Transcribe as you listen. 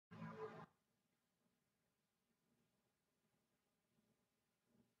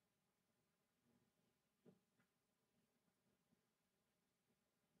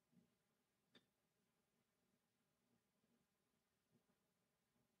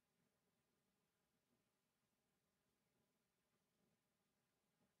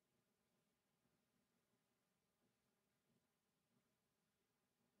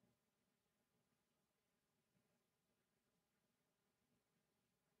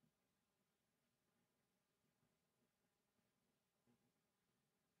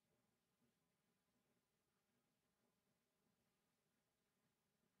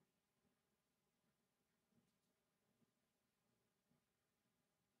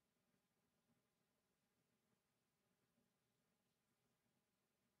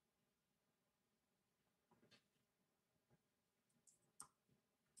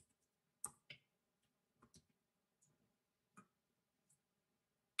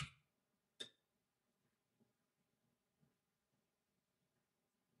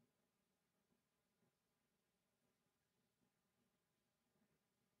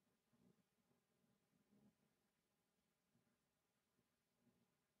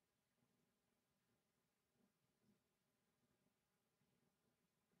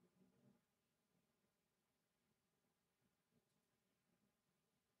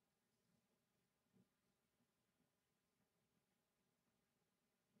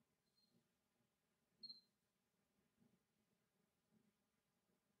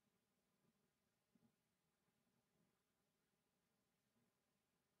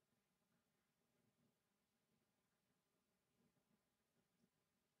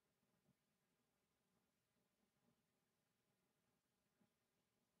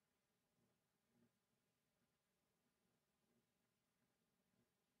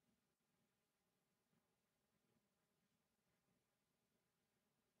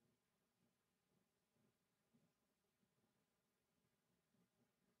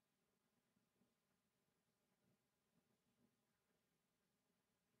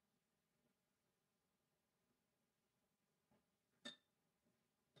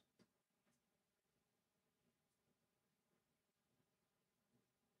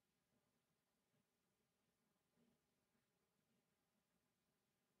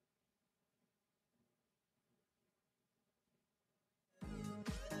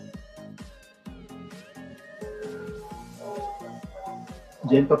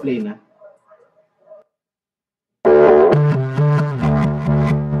Jen, pa-play na.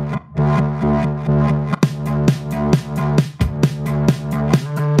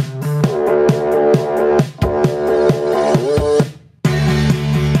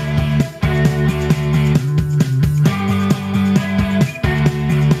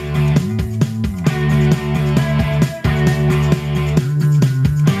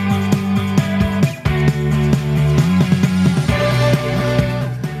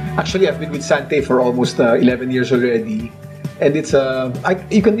 Actually, I've been with Santé for almost 11 years already. And it's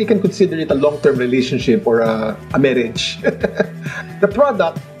you can consider it a long-term relationship or a marriage. The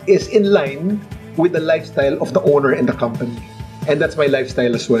product is in line with the lifestyle of the owner and the company. And that's my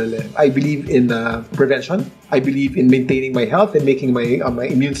lifestyle as well. I believe in prevention. I believe in maintaining my health and making my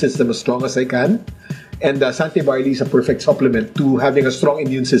immune system as strong as I can. And Santé Barley is a perfect supplement to having a strong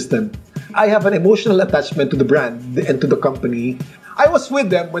immune system. I have an emotional attachment to the brand and to the company. I was with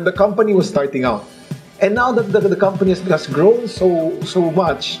them when the company was starting out. And now that the company has grown so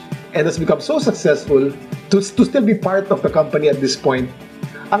much and has become so successful, to still be part of the company at this point,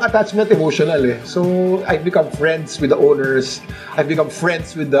 ang attachment emotional eh. So I've become friends with the owners. I've become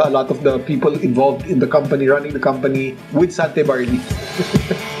friends with a lot of the people involved in the company, running the company with Santé Barley.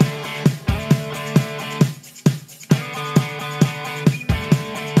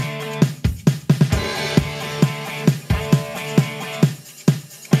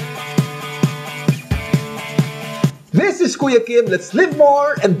 This is Kuya Kim. Let's live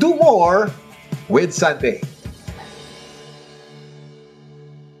more and do more with Santé.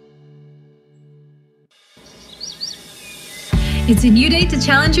 It's a new day to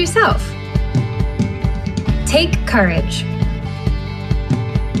challenge yourself. Take courage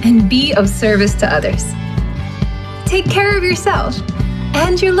and be of service to others. Take care of yourself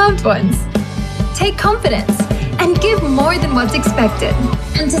and your loved ones. Take confidence and give more than what's expected.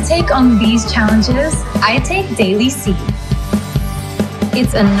 And to take on these challenges, I take Daily C.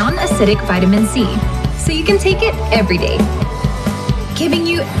 It's a non-acidic vitamin C, so you can take it every day, giving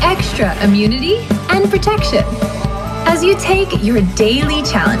you extra immunity and protection as you take your daily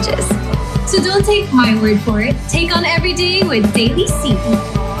challenges. So don't take my word for it. Take on every day with Daily C.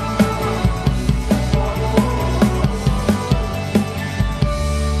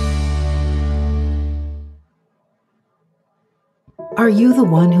 Are you the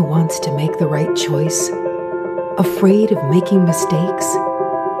one who wants to make the right choice? Afraid of making mistakes?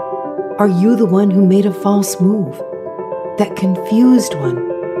 Are you the one who made a false move? That confused one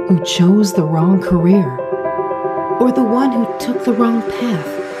who chose the wrong career? Or the one who took the wrong path?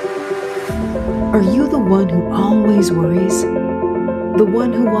 Are you the one who always worries? The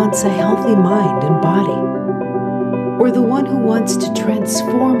one who wants a healthy mind and body? Or the one who wants to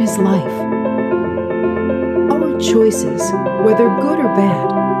transform his life? Our choices, whether good or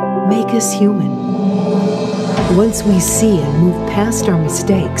bad, make us human. Once we see and move past our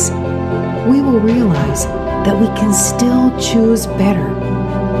mistakes, we will realize that we can still choose better.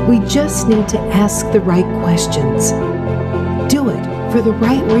 We just need to ask the right questions. Do it for the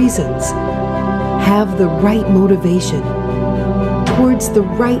right reasons. Have the right motivation towards the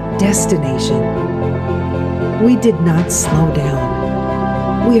right destination. We did not slow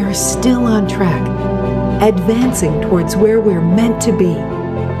down. We are still on track, advancing towards where we're meant to be,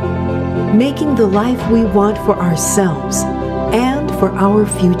 making the life we want for ourselves and for our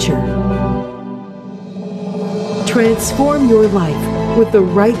future. Transform your life with the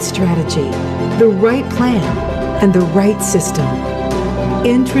right strategy, the right plan, and the right system.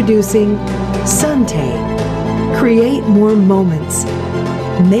 Introducing Santé. Create more moments.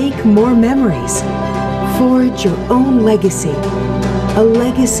 Make more memories. Forge your own legacy. A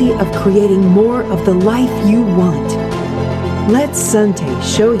legacy of creating more of the life you want. Let Santé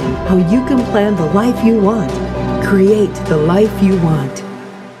show you how you can plan the life you want. Create the life you want.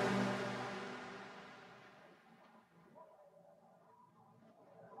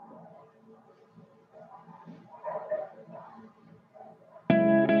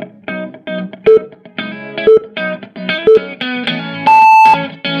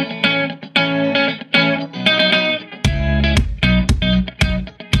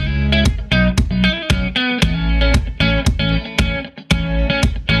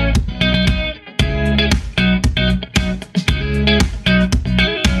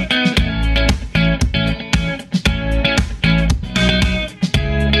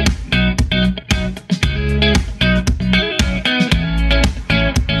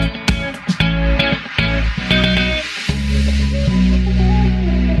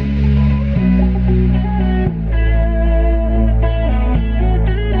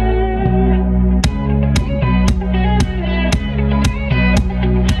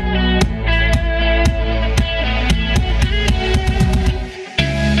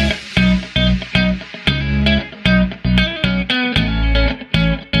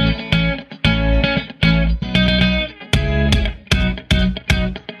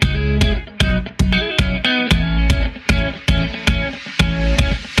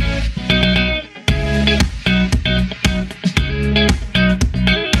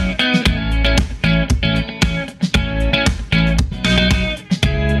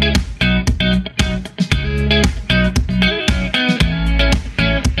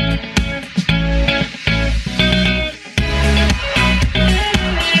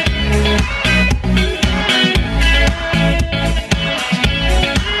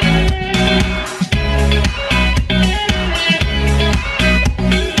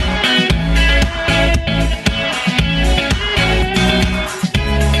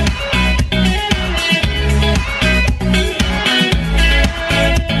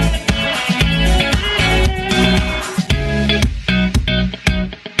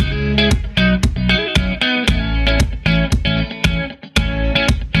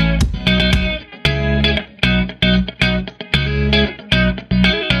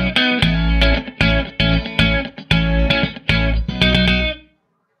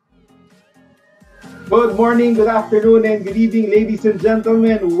 Good morning, good afternoon, and good evening, ladies and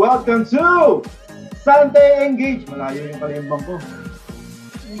gentlemen. Welcome to Santé Engage. Malayo yung pala yung bangko.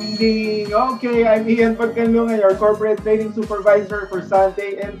 Okay, I'm Ian Pagkanlungan, your Corporate Training Supervisor for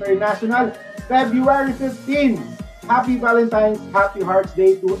Santé International. February 15. Happy Valentine's, Happy Hearts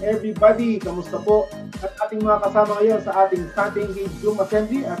Day to everybody. Kamusta po at ating mga kasama ngayon sa ating Santé Engage Zoom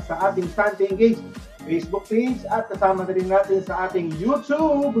Assembly at sa ating Santé Engage Facebook page at kasama na rin natin sa ating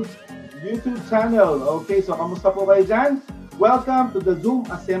YouTube channel. Okay, so kamusta po kayo dyan? Welcome to the Zoom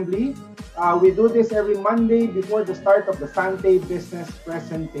Assembly. We do this every Monday before the start of the Santé Business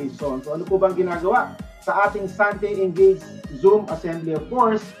presentation. So ano po bang ginagawa sa ating Santé Engage Zoom Assembly? Of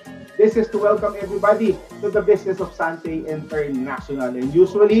course, this is to welcome everybody to the business of Santé International. And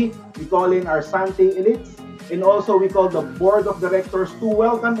usually, we call in our Santé Elites, and also we call the Board of Directors to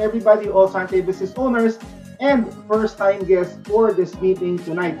welcome everybody, all Santé business owners, and first-time guests for this meeting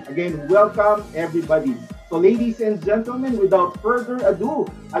tonight. Again, welcome everybody. So ladies and gentlemen, without further ado,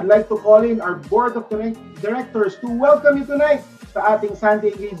 I'd like to call in our Board of Directors to welcome you tonight sa ating Santé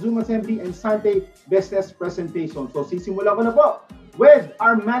Engage Zoom Assembly and Santé Business presentation. So sisimulan ko na po with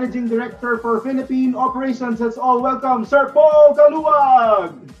our Managing Director for Philippine Operations. Let's all welcome Sir Paul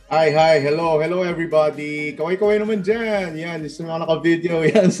Kaluwag! Hi, hello everybody. Kaway-kaway naman dyan. Yan, isa mga naka-video.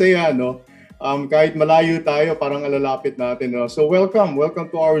 Yan, saya, no? Kahit malayo tayo, parang alalapit natin, no? So welcome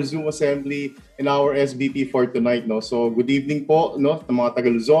to our Zoom Assembly and our SBP for tonight, no? So good evening po, no? Sa mga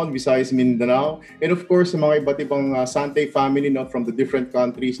taga Luzon, Visayas, Mindanao, and of course, sa mga iba't ibang Santé family, no? From the different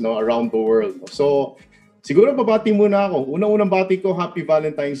countries, no? Around the world, no? So siguro babati muna ako. Unang-unang bati ko, Happy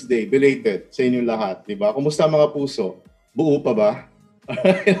Valentine's Day, belated sa inyong lahat, di ba? Kumusta mga puso? Buo pa ba?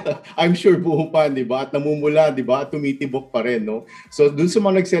 I'm sure buo pa, di ba? At namumula, di ba? At tumitibok pa rin, no? So dun sa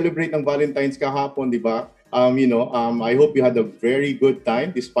mga nag-celebrate ng Valentine's kahapon, di ba? I hope you had a very good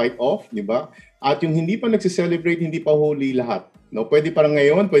time despite of, di ba? At yung hindi pa nagse-celebrate, hindi pa huli lahat, no? Pwede pa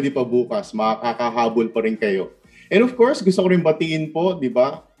ngayon, pwede pa bukas, makakahabol pa rin kayo. And of course, gusto ko rin batiin po, di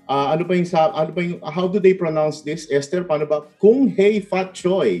ba? How do they pronounce this? Esther, paano ba? Kung Hei Fat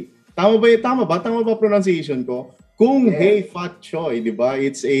Choi. Tama ba pronunciation ko? Kung Hei Fat Choi, di ba?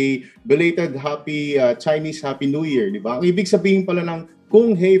 It's a belated happy Chinese Happy New Year, di ba? Ang ibig sabihin pala ng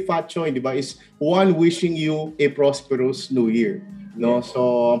Kung Hei Fat Choi, di ba, is one wishing you a prosperous New Year. No?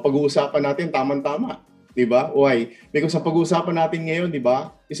 So, ang pag-uusapan natin, tamang-tama. Di ba? Why? Because ang pag-uusapan natin ngayon, di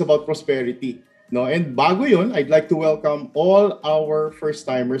ba, is about prosperity. No, and bago yun, I'd like to welcome all our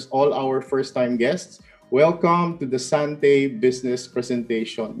first-timers, all our first-time guests. Welcome to the Santé Business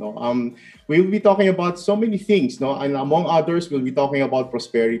presentation. No, we will be talking about so many things. No, and among others, we'll be talking about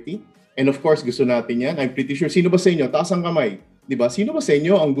prosperity. And of course, gusto natin yan. I'm pretty sure. Sino ba sa inyo? Taas ang kamay. Di ba? Sino ba sa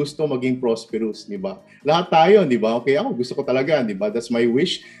inyo ang gusto maging prosperous? Di ba? Lahat tayo, di ba? Okay, ako gusto ko talaga, di ba? That's my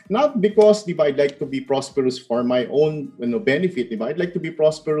wish. Not because, di ba, I'd like to be prosperous for my own benefit, di ba? I'd like to be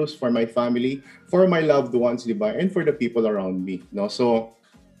prosperous for my family, for my loved ones, di ba? And for the people around me. No? So,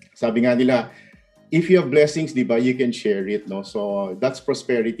 sabi nga nila, if you have blessings, di ba, you can share it, no? So that's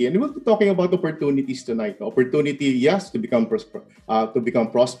prosperity, and we'll be talking about opportunities tonight. No? Opportunity, yes, to become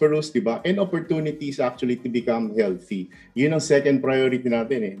prosperous, di ba, and opportunities actually to become healthy. Yun ang second priority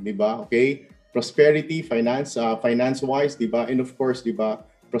natin, di ba? Okay, prosperity, finance-wise, di ba, and of course, di ba,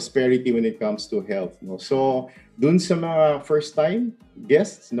 prosperity when it comes to health, no? So dun sa mga first-time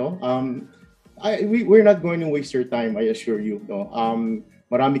guests, no, we're not going to waste your time, I assure you, no.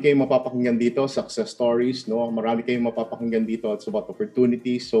 Marami kayong mapapakinggan dito, success stories, no? Marami kayong mapapakinggan dito. It's about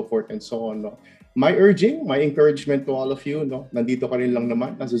opportunities, so forth and so on, no? My encouragement to all of you, no? Nandito ka rin lang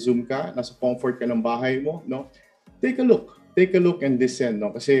naman, nasa Zoom ka, nasa comfort ka ng bahay mo, no? Take a look and listen,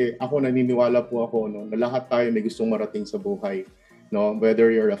 no? Kasi ako, naniniwala po ako, no? Na lahat tayo may gustong marating sa buhay, no?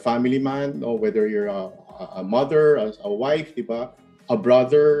 Whether you're a family man, no? Whether you're a mother, a wife, di ba? A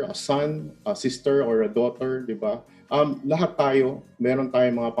brother, a son, a sister, or a daughter, di ba? Lahat tayo, meron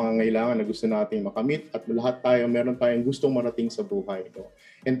tayong mga pangangailangan na gusto nating makamit, at lahat tayo, meron tayong gustong marating sa buhay. No?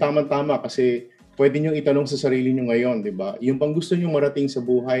 And tama-tama kasi pwede nyo itanong sa sarili nyo ngayon, di ba? Yung pang gusto nyo marating sa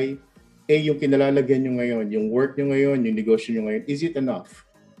buhay, yung kinalalagyan nyo ngayon, yung work nyo ngayon, yung negosyo nyo ngayon, is it enough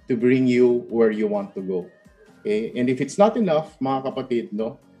to bring you where you want to go? Okay? And if it's not enough, mga kapatid,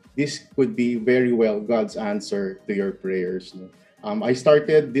 no, this could be very well God's answer to your prayers. No? I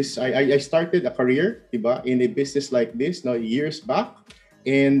started a career, diba, in a business like this, no, years back,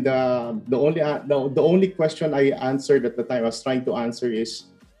 and the only question I answered at the time, I was trying to answer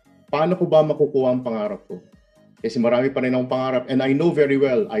is, paano ko ba makukuha ang pangarap ko? Kasi marami pa rin akong pangarap, and I know very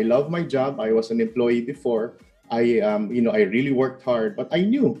well, I love my job. I was an employee before. I really worked hard, but I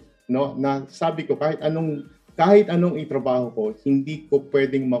knew, no, na sabi ko kahit kahit anong itrabaho ko, hindi ko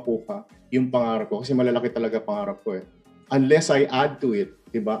pwedeng makuha yung pangarap ko kasi malalaki talaga pangarap ko eh. Unless I add to it,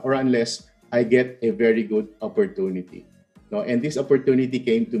 diba? Or unless I get a very good opportunity. No? And this opportunity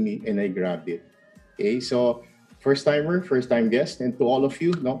came to me and I grabbed it. Okay, so first timer, first time guest, and to all of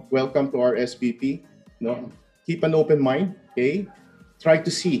you, no, welcome to our SPP. No, keep an open mind. Okay, try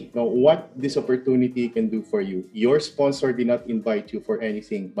to see what this opportunity can do for you. Your sponsor did not invite you for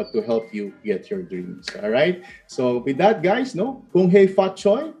anything but to help you get your dreams. All right. So with that, guys, Kung Hei Fat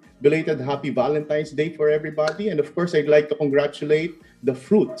Choi, belated Happy Valentine's Day for everybody, and of course, I'd like to congratulate the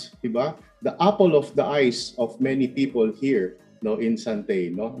fruit, diba? The apple of the eyes of many people here, in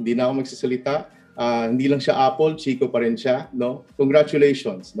Santé. Hindi na ako magsasalita. Hindi lang siya apple, Chico pa rin siya.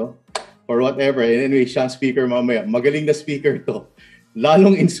 Congratulations, for whatever. And anyway, siya ang speaker mamaya. Magaling na speaker to.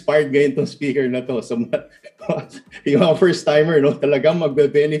 Lalong inspired ngayon tong speaker na to. So, yung mga first-timer, talagang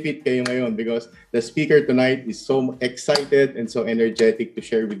magbe-benefit kayo ngayon because the speaker tonight is so excited and so energetic to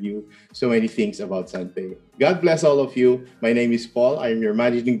share with you so many things about Santé. God bless all of you. My name is Paul. I'm your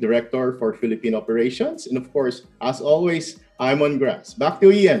Managing Director for Philippine Operations. And of course, as always, I'm on grass. Back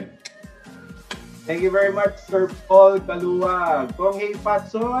to Ian. Thank you very much, Sir Paul Kaluwag. Kung Hei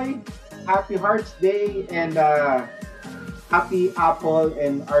Patsoy, Happy Hearts Day, and Happy Apple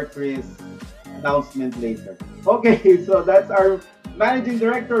and Artris announcement later. Okay, so that's our Managing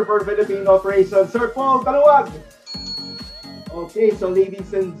Director for Philippine Operations, Sir Paul Kaluwag. Okay, so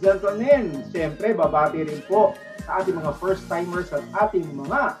ladies and gentlemen, syempre, babati rin po sa ating mga first-timers at ating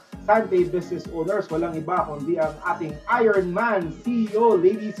mga Santé Business Owners. Walang iba kundi ang ating Ironman CEO.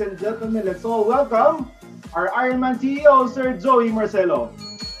 Ladies and gentlemen, let's all welcome our Ironman CEO, Sir Joey Marcelo.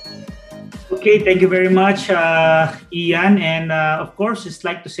 Okay, thank you very much, Ian. And of course, just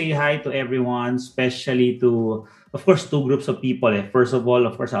like to say hi to everyone, especially to, of course, two groups of people. First of all,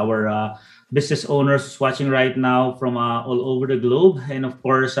 of course, our business owners watching right now from all over the globe. And of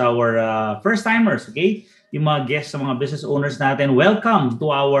course, our first-timers, okay? Yung mga guests sa mga business owners natin, welcome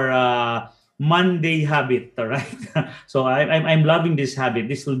to our Monday habit, all right? So I'm loving this habit.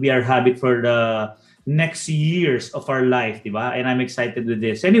 This will be our habit for the next years of our life, diba? And I'm excited with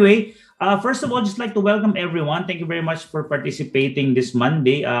this. Anyway, first of all, just like to welcome everyone. Thank you very much for participating this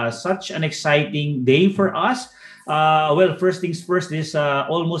Monday. Such an exciting day for us. Well, first things first, this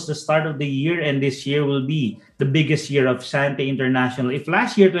almost the start of the year, and this year will be the biggest year of Santé International. If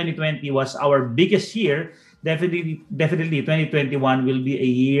last year, 2020, was our biggest year, definitely 2021 will be a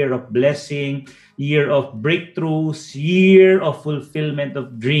year of blessing, year of breakthroughs, year of fulfillment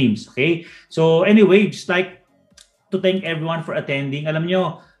of dreams. Okay? So anyway, just like to thank everyone for attending. Alam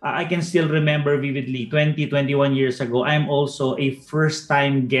nyo, I can still remember vividly, 21 years ago, I'm also a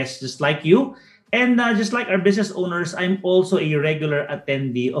first-time guest just like you. And just like our business owners, I'm also a regular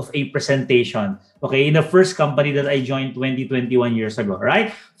attendee of a presentation, okay, in the first company that I joined 21 years ago,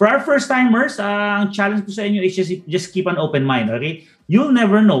 right? For our first-timers, ang challenge ko sa inyo is just keep an open mind, okay? You'll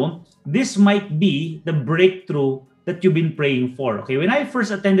never know. This might be the breakthrough that you've been praying for, okay? When I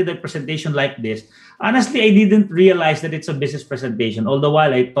first attended a presentation like this, honestly, I didn't realize that it's a business presentation. All the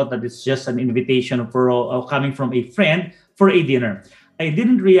while, I thought that it's just an invitation for coming from a friend for a dinner. I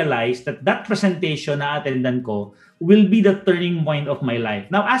didn't realize that that presentation na attendan ko will be the turning point of my life.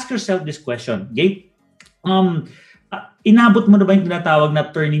 Now, ask yourself this question, okay? Inabot mo na ba yung tinatawag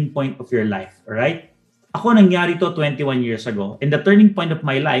na turning point of your life, right? Ako, nangyari to 21 years ago. And the turning point of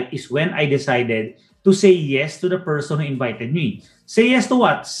my life is when I decided to say yes to the person who invited me. Say yes to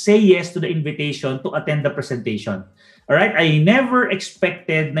what? Say yes to the invitation to attend the presentation. Alright? I never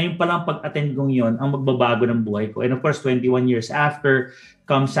expected na yung palang pag-attend kong yun ang magbabago ng buhay ko. And of course, 21 years after,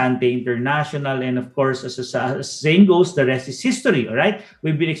 comes Santé International. And of course, as saying goes, the rest is history. Alright?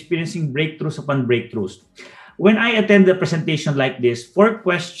 We've been experiencing breakthroughs upon breakthroughs. When I attended a presentation like this, 4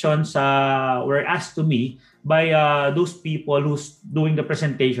 questions were asked to me by those people who's doing the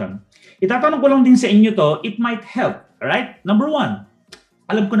presentation. Itatanong ko lang din sa inyo to, it might help. Alright? Number 1,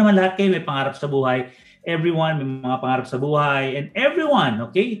 alam ko naman lahat kayo may pangarap sa buhay. Everyone may mga pangarap sa buhay. And everyone,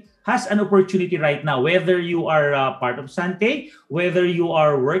 okay, has an opportunity right now. Whether you are part of Santé, whether you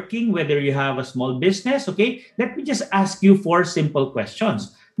are working, whether you have a small business, okay? Let me just ask you 4 simple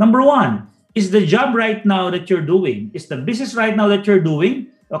questions. Number 1, is the job right now that you're doing, is the business right now that you're doing,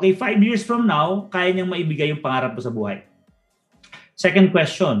 okay, 5 years from now, kaya niyang maibigay yung pangarap mo sa buhay? Second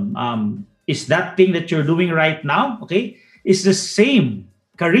question, is that thing that you're doing right now, okay, is the same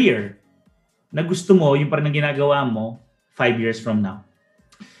career na gusto mo, yung parang ginagawa mo 5 years from now?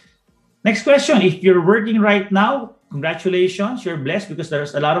 Next question, if you're working right now, congratulations, you're blessed because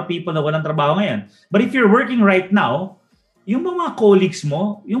there's a lot of people na walang trabaho ngayon. But if you're working right now, yung mga colleagues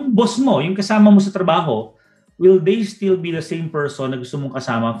mo, yung boss mo, yung kasama mo sa trabaho, will they still be the same person na gusto mong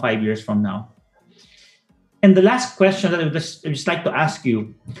kasama 5 years from now? And the last question that I would just like to ask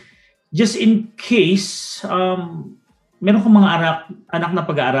you, just in case meron kong mga anak na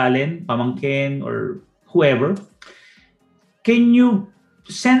pag-aaralin, pamangkin, or whoever, can you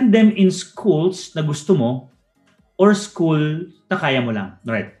send them in schools na gusto mo or school na kaya mo lang?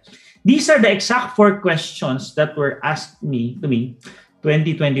 Right. These are the exact 4 questions that were asked to me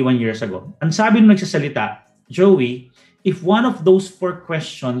 20, 21 years ago. Ang sabi nung nagsasalita, Joey, if one of those 4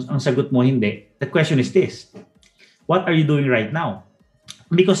 questions ang sagot mo hindi, the question is this: what are you doing right now?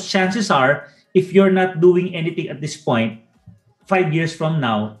 Because chances are, if you're not doing anything at this point, 5 years from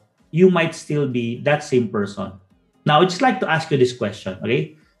now, you might still be that same person. Now, I'd just like to ask you this question,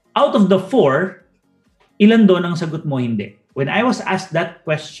 okay? Out of the 4, ilan doon ang sagot mo hindi? When I was asked that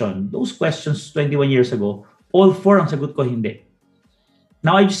question, those questions 21 years ago, all 4 ang sagot ko hindi.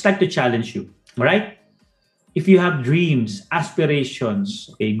 Now, I'd just like to challenge you, all right? If you have dreams,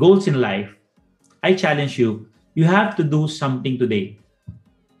 aspirations, okay, goals in life, I challenge you, you have to do something today.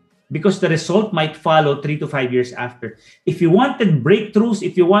 Because the result might follow 3 to 5 years after. If you wanted breakthroughs,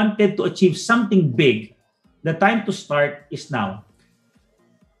 if you wanted to achieve something big, the time to start is now.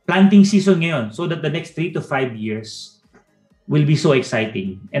 Planting season ngayon, so that the next 3 to 5 years will be so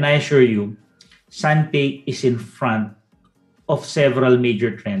exciting. And I assure you, Santé is in front of several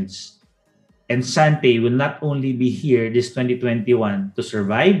major trends. And Santé will not only be here this 2021 to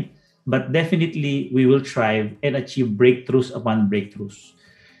survive, but definitely we will thrive and achieve breakthroughs upon breakthroughs.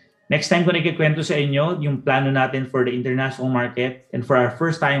 Next time ko nagkikwento sa inyo yung plano natin for the international market, and for our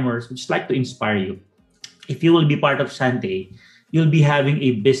first-timers, we'd just like to inspire you. If you will be part of Santé, you'll be having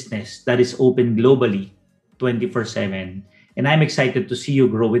a business that is open globally 24/7. And I'm excited to see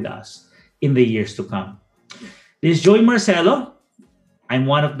you grow with us in the years to come. This is Joey Marcelo. I'm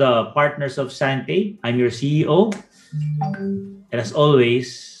one of the partners of Santé. I'm your CEO. And as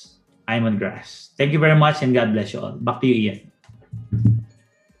always, I'm on grass. Thank you very much, and God bless you all. Back to you, Ian.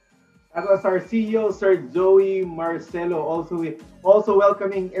 That was our CEO, Sir Joey Marcelo, also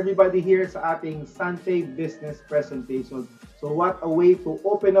welcoming everybody here sa ating Santé Business presentation. So what a way to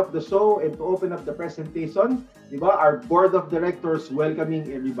open up the show and to open up the presentation. Diba? Our board of directors welcoming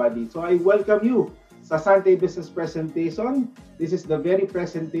everybody. So I welcome you sa Santé Business presentation. This is the very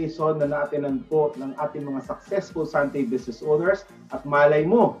presentation na naatinan po ng ating mga successful Santé business owners. At malay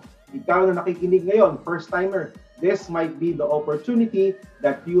mo, ikaw na nakikinig ngayon, first timer, this might be the opportunity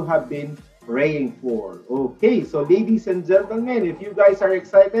that you have been praying for. Okay, so ladies and gentlemen, if you guys are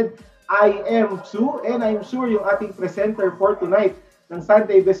excited, I am too, and I'm sure yung ating presenter for tonight ng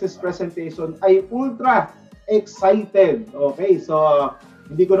Santé Business presentation ay ultra excited. Okay, so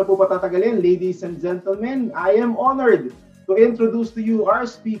hindi ko na po patatagalin, ladies and gentlemen, I am honored to introduce to you our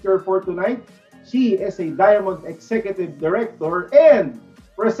speaker for tonight. She is a Diamond Executive Director and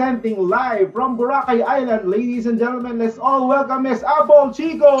presenting live from Boracay Island. Ladies and gentlemen, let's all welcome Miss Apple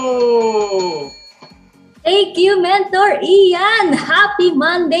Chico! Thank you, Mentor Ian! Happy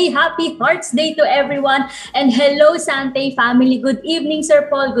Monday, happy Hearts Day to everyone. And hello, Santé family. Good evening, Sir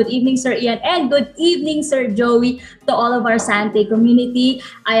Paul. Good evening, Sir Ian. And good evening, Sir Joey, to all of our Santé community.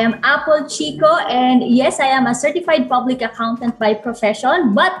 I am Apple Chico, and yes, I am a certified public accountant by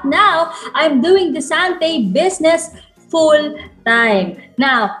profession. But now, I'm doing the Santé business full time.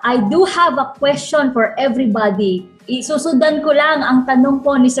 Now, I do have a question for everybody. Isusundan ko lang ang tanong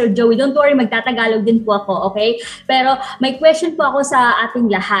po ni Sir Joey. Don't worry, magtatagalog din po ako, okay? Pero may question po ako sa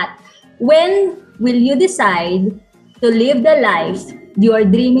ating lahat. When will you decide to live the life you are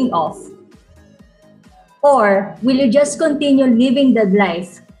dreaming of? Or will you just continue living the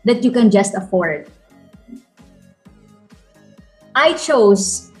life that you can just afford? I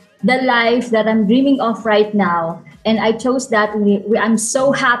chose the life that I'm dreaming of right now. And I chose that. I'm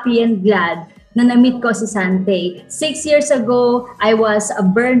so happy and glad na na-meet ko si Santé. 6 years ago, I was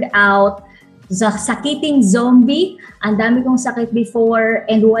burned out, sakiting zombie. Ang dami kong sakit before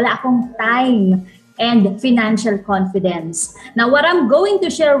and wala akong time and financial confidence. Now, what I'm going to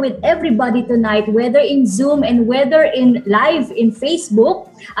share with everybody tonight, whether in Zoom and whether in live in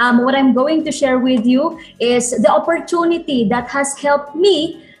Facebook, what I'm going to share with you is the opportunity that has helped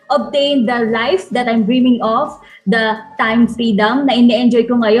me obtain the life that I'm dreaming of, the time freedom na ini-enjoy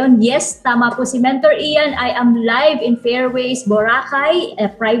ko ngayon. Yes, tama po si Mentor Ian. I am live in Fairways, Boracay,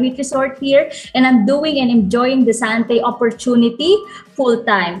 a private resort here, and I'm doing and enjoying the Santé opportunity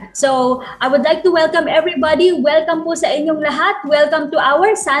full-time. So, I would like to welcome everybody. Welcome po sa inyong lahat. Welcome to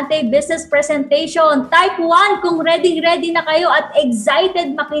our Santé Business presentation. Type 1 kung ready na kayo at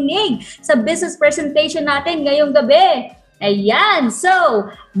excited makinig sa business presentation natin ngayong gabi. Ayan. So,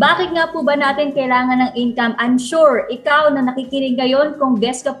 Bakit nga po ba natin kailangan ng income? I'm sure ikaw na nakikinig ngayon, kung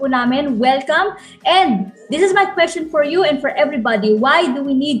guest ka po namin, welcome. And this is my question for you and for everybody. Why do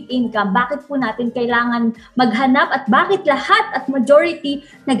we need income? Bakit po natin kailangan maghanap at bakit lahat at majority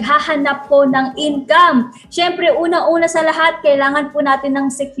naghahanap po ng income? Siyempre, unang-una sa lahat, kailangan po natin ng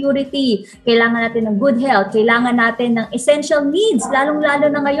security. Kailangan natin ng good health. Kailangan natin ng essential needs,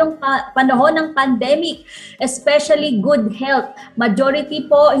 lalong-lalo na ngayong panahon ng pandemic. Especially good health. Majority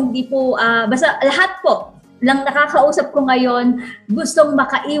po, hindi po, basta lahat po lang nakakausap ko ngayon gustong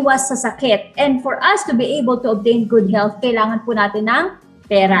makaiwas sa sakit. And for us to be able to obtain good health, kailangan po natin ng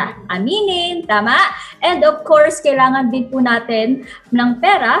pera. Aminin, tama? And of course, kailangan din po natin ng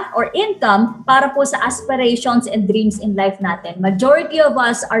pera or income para po sa aspirations and dreams in life natin. Majority of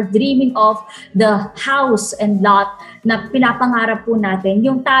us are dreaming of the house and lot na pinapangarap po natin.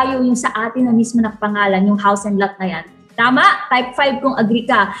 Yung tayo, yung sa atin na mismo nakapangalan, yung house and lot na yan. Tama? Type 5 kung agree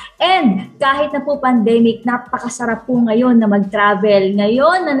ka. And kahit na po pandemic, napakasarap po ngayon na mag-travel.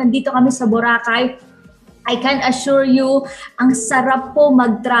 Ngayon na nandito kami sa Boracay, I can assure you, ang sarap po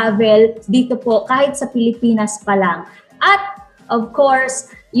mag-travel dito po kahit sa Pilipinas pa lang. At of course,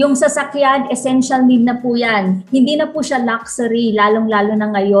 yung sasakyan, essential need na po yan. Hindi na po siya luxury, lalong-lalo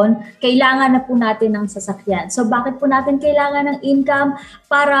na ngayon. Kailangan na po natin ng sasakyan. So bakit po natin kailangan ng income?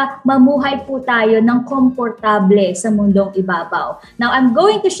 Para mamuhay po tayo ng komportable sa mundong ibabaw. Now, I'm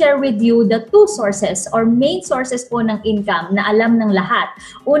going to share with you the two sources or main sources po ng income na alam ng lahat.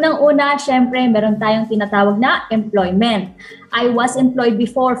 Unang-una, syempre, meron tayong tinatawag na employment. I was employed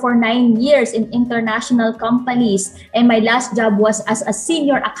before for 9 years in international companies and my last job was as a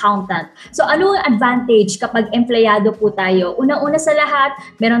senior accountant. So ano ang advantage kapag empleyado po tayo? Unang-una sa lahat,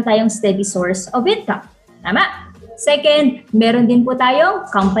 meron tayong steady source of income. Tama? Second, meron din po tayong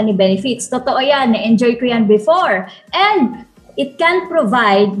company benefits. Totoo yan, na-enjoy ko yan before. And it can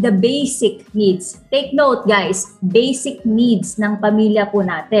provide the basic needs. Take note guys, basic needs ng pamilya po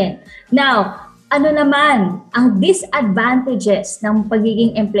natin. Now, ano naman ang disadvantages ng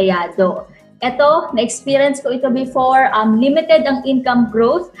pagiging empleyado? Ito, na-experience ko ito before, limited ang income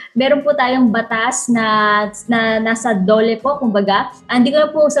growth. Meron po tayong batas na nasa dole po, kumbaga. Hindi ko na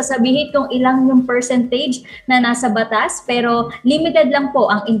po sasabihin kung ilang yung percentage na nasa batas, pero limited lang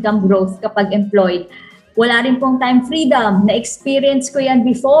po ang income growth kapag employed. Wala rin pong time freedom. Na-experience ko yan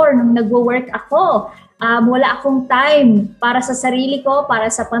before nung nagwo-work ako. Wala akong time para sa sarili ko, para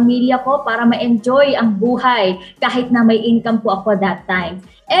sa pamilya ko, para ma-enjoy ang buhay kahit na may income po ako that time.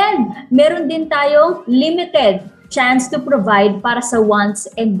 And meron din tayong limited chance to provide para sa wants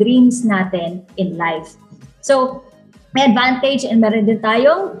and dreams natin in life. So, may advantage and meron din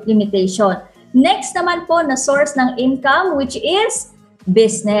tayong limitation. Next naman po na source ng income, which is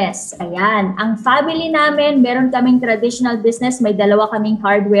business. Ayan. Ang family namin, meron kaming traditional business, may dalawa kaming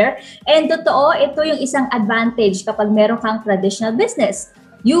hardware. And totoo, ito yung isang advantage kapag meron kang traditional business.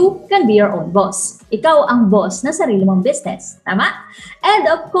 You can be your own boss. Ikaw ang boss na sarili mong business. Tama? And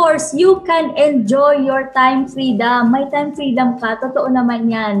of course, you can enjoy your time freedom. May time freedom ka. Totoo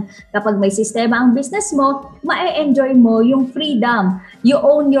naman yan. Kapag may sistema ang business mo, ma-enjoy mo yung freedom. You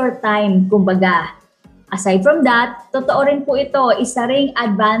own your time, kumbaga. Aside from that, totoo rin po ito, isa ring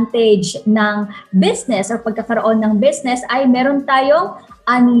advantage ng business or pagkakaroon ng business ay meron tayong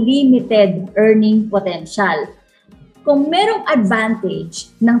unlimited earning potential. Kung merong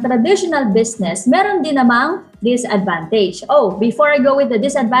advantage ng traditional business, meron din namang disadvantage. Oh, before I go with the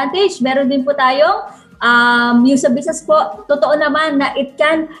disadvantage, meron din po tayong yung sa business po, totoo naman na it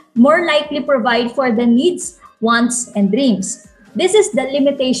can more likely provide for the needs, wants, and dreams. This is the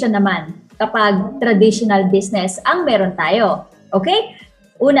limitation naman kapag traditional business ang meron tayo. Okay?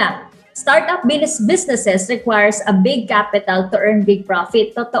 Una, startup businesses requires a big capital to earn big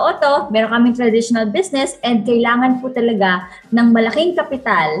profit. Totoo to, meron kaming traditional business and kailangan po talaga ng malaking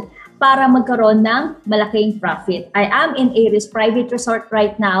kapital para magkaroon ng malaking profit. I am in a private resort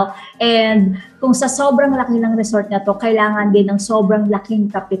right now and kung sa sobrang laki ng resort na to, kailangan din ng sobrang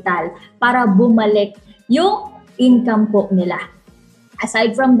laking kapital para bumalik yung income po nila.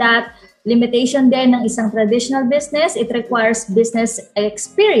 Aside from that, limitation din ng isang traditional business, it requires business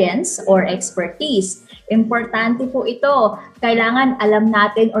experience or expertise. Importante po ito. Kailangan alam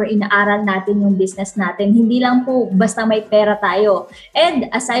natin or inaaral natin yung business natin. Hindi lang po basta may pera tayo. And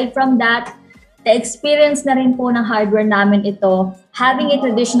aside from that, the experience na rin po ng hardware namin ito, having a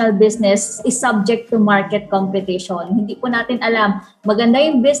traditional business is subject to market competition. Hindi po natin alam. Maganda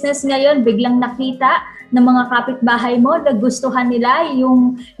yung business ngayon, biglang nakita ng mga kapitbahay mo, nagustuhan nila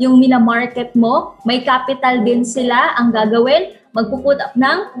yung minamarket mo, may capital din sila, ang gagawin, magpuput up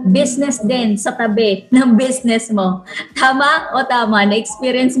ng business din sa tabi ng business mo. Tama o tama?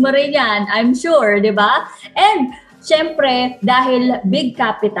 Na-experience mo rin yan, I'm sure, di ba? And syempre, dahil big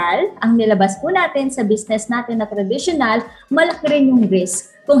capital ang nilabas po natin sa business natin na traditional, malaki rin yung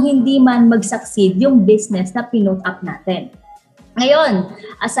risk kung hindi man mag-succeed yung business na pinut up natin. Ngayon,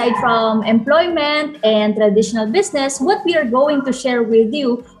 aside from employment and traditional business, what we are going to share with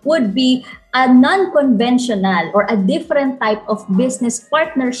you would be a non-conventional or a different type of business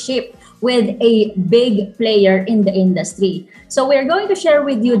partnership with a big player in the industry. So we're going to share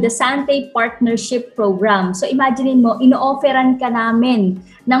with you the Santé Partnership Program. So imagine mo, ino-offeran ka namin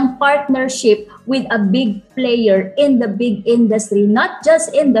ng partnership with a big player in the big industry, not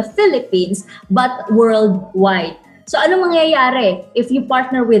just in the Philippines, but worldwide. So ano mangyayari if you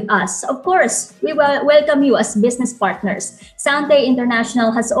partner with us? Of course, we will welcome you as business partners. Santé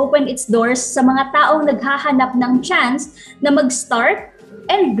International has opened its doors sa mga taong naghahanap ng chance na mag-start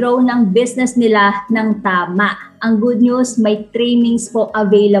and grow ng business nila ng tama. Ang good news, may trainings po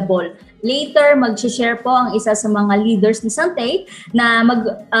available. Later, mag-share po ang isa sa mga leaders ni Santé na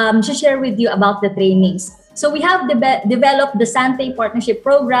mag-share with you about the trainings. So we have developed the Santé Partnership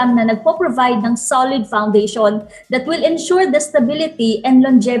Program na nagpo-provide ng solid foundation that will ensure the stability and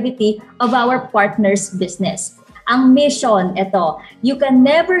longevity of our partners' business. Ang mission, ito, you can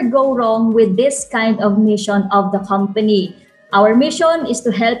never go wrong with this kind of mission of the company. Our mission is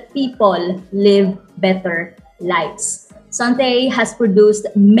to help people live better lives. Santé has produced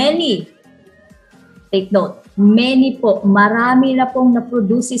many, take note, marami na pong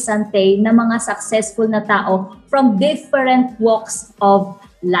na-produce si Santé na mga successful na tao from different walks of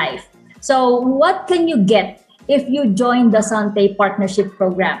life. So what can you get if you join the Santé Partnership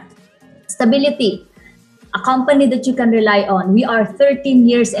Program? Stability, a company that you can rely on. We are 13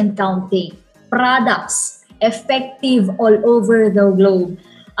 years and counting. Products, effective all over the globe.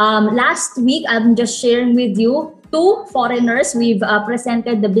 Last week, I'm just sharing with you 2 foreigners. We've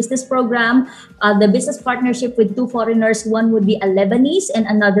presented the business program, the business partnership with 2 foreigners. One would be a Lebanese and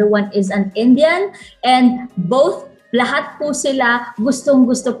another one is an Indian. And lahat po sila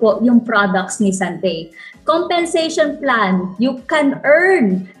gustong-gusto po yung products ni Santé. Compensation plan, you can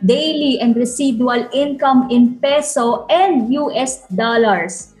earn daily and residual income in peso and US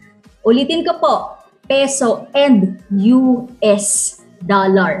dollars. Ulitin ko po, peso and US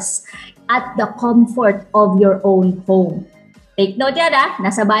dollars. At the comfort of your own home. Take note yan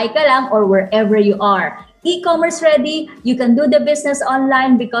nasa bahay ka lang or wherever you are. E-commerce ready, you can do the business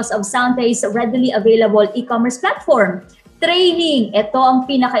online because of Santé's readily available e-commerce platform. Training, ito ang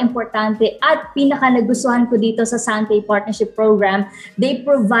pinaka-importante at pinaka-nagustuhan ko dito sa Santé Partnership Program. They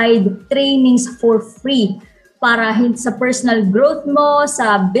provide trainings for free para sa personal growth mo,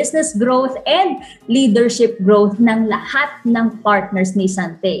 sa business growth, and leadership growth ng lahat ng partners ni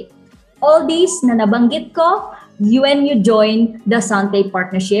Santé. All these na nabanggit ko when you join the Santé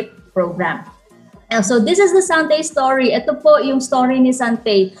Partnership Program. So this is the Santé story. Ito po yung story ni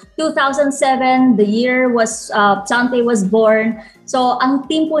Santé. 2007, the year was Santé was born. So ang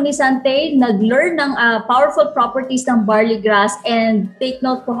team po ni Santé nag-learn ng powerful properties ng barley grass, and take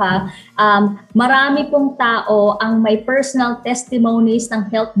note po marami pong tao ang may personal testimonies ng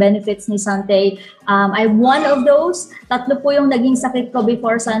health benefits ni Santé. I'm one of those. 3 po yung naging sakit ko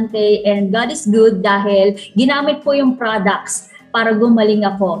before Santé, and God is good dahil ginamit po yung products para gumaling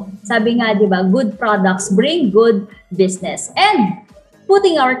ako. Sabi nga, di ba, good products bring good business. And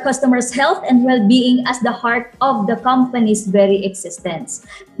putting our customers' health and well-being as the heart of the company's very existence.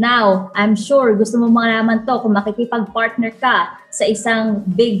 Now, I'm sure gusto mo malaman to kung makikipag-partner ka sa isang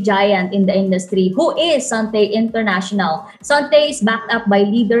big giant in the industry. Who is Santé International? Santé is backed up by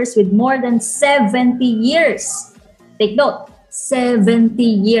leaders with more than 70 years. Take note, 70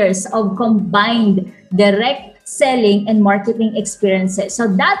 years of combined direct selling and marketing experiences. So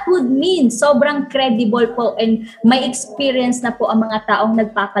that would mean sobrang credible po and may experience na po ang mga taong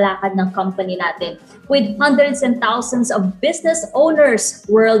nagpapalakad ng company natin with hundreds and thousands of business owners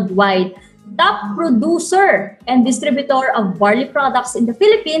worldwide. Top producer and distributor of barley products in the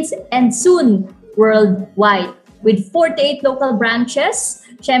Philippines and soon worldwide. With 48 local branches,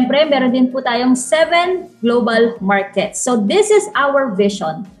 syempre meron din po tayong 7 global markets. So this is our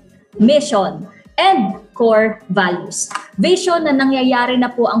vision, mission, and core values. Vision na nangyayari na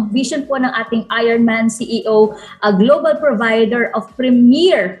po ang vision po ng ating Ironman CEO, a global provider of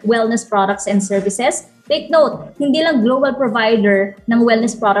premier wellness products and services. Take note, hindi lang global provider ng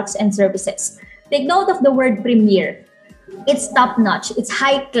wellness products and services. Take note of the word premier. it's top-notch, it's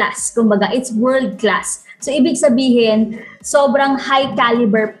high class, kumbaga, it's world class. So, ibig sabihin, sobrang high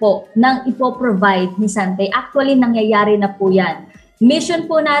caliber po ng ipoprovide ni Santé. Actually, nangyayari na po yan. Mission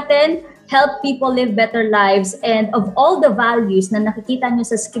po natin, help people live better lives, and of all the values na nakikita nyo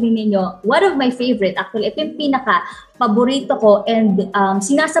sa screen ninyo, one of my favorite, actually, ito yung pinaka-paborito ko and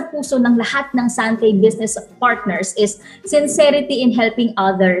sinasapuso ng lahat ng Santé Business partners is sincerity in helping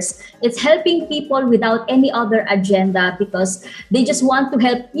others. It's helping people without any other agenda because they just want to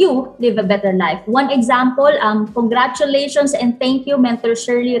help you live a better life. One example, congratulations and thank you, Mentor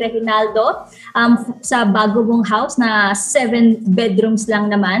Shirley Reginaldo, sa bago mong house na 7 bedrooms lang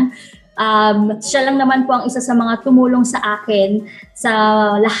naman. Siya lang naman po ang isa sa mga tumulong sa akin sa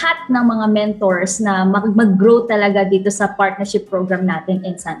lahat ng mga mentors na mag-grow talaga dito sa partnership program natin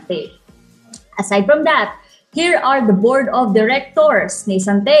in Santé. Aside from that, here are the board of directors ni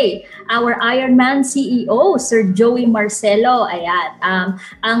Santé. Our Ironman CEO, Sir Joey Marcelo. Ayan.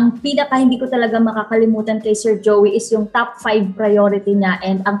 Ang pinaka hindi ko talaga makakalimutan kay Sir Joey is yung top 5 priority niya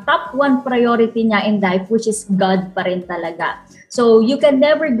and ang top 1 priority niya in life, which is God pa rin talaga. So you can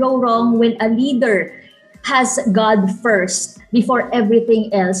never go wrong when a leader has God first before everything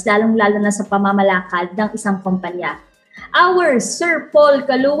else, lalong-lalo na sa pamamalakad ng isang kumpanya. Our Sir Paul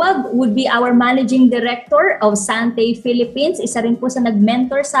Kaluwag would be our Managing Director of Santé Philippines. Isa rin po sa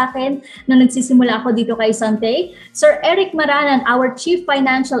nag-mentor sa akin nung nagsisimula ako dito kay Santé. Sir Eric Maranan, our Chief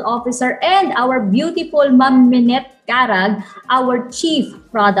Financial Officer, and our beautiful Ma'am Minette Carag, our Chief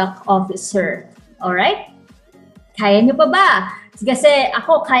Product Officer. Alright? Kaya nyo pa ba? Kasi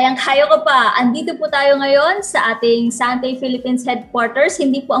ako, kayang-kaya ko pa. Andito po tayo ngayon sa ating Santé Philippines headquarters.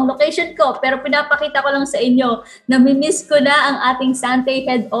 Hindi po ang location ko, pero pinapakita ko lang sa inyo. Namimiss ko na ang ating Santé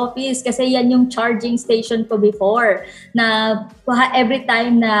head office kasi yan yung charging station ko before na every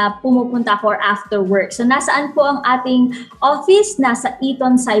time na pumupunta ako or after work. So nasaan po ang ating office? Nasa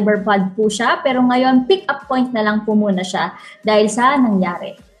Eton Cyberpod po siya, pero ngayon pick-up point na lang po muna siya dahil sa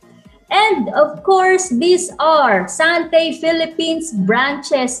nangyari. And of course, these are Santé Philippines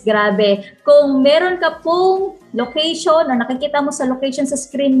branches. Grabe. Kung meron ka pong location o nakikita mo sa location sa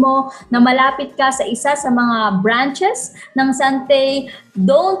screen mo na malapit ka sa isa sa mga branches ng Santé,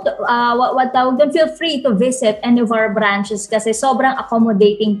 don't feel free to visit any of our branches kasi sobrang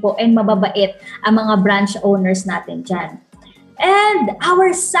accommodating po and mababait ang mga branch owners natin dyan. And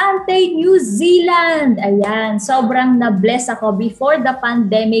our Santé New Zealand. Ayan, sobrang na-bless ako before the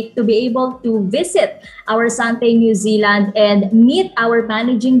pandemic to be able to visit our Santé New Zealand and meet our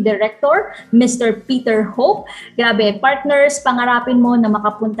Managing Director, Mr. Peter Hope. Grabe, partners, pangarapin mo na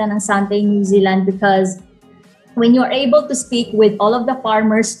makapunta ng Santé New Zealand because when you're able to speak with all of the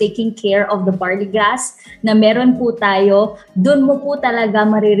farmers taking care of the barley grass na meron po tayo, dun mo po talaga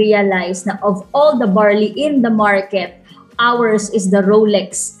marirealize na of all the barley in the market, ours is the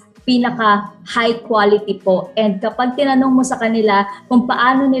Rolex, pinaka high quality po. And kapag tinanong mo sa kanila kung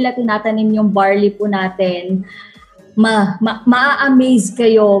paano nila tinatanim yung barley po natin, ma-amaze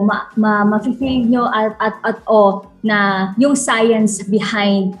kayo, ma-feel nyo at na yung science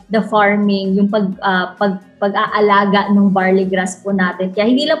behind the farming, yung pag-aalaga ng barley grass po natin. Kaya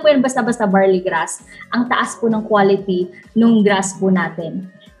hindi lang po yan basta-basta barley grass, ang taas po ng quality ng grass po natin.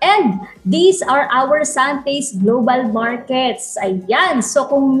 And these are our Santé's global markets. Ayan. So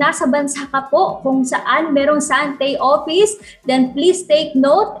kung nasa bansa ka po, kung saan merong Santé office, then please take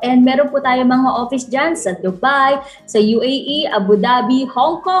note. And meron po tayo mga office dyan sa Dubai, sa UAE, Abu Dhabi,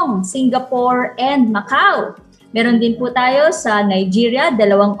 Hong Kong, Singapore, and Macau. Meron din po tayo sa Nigeria,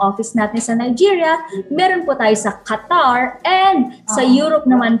 2 office natin sa Nigeria. Meron po tayo sa Qatar, and sa Europe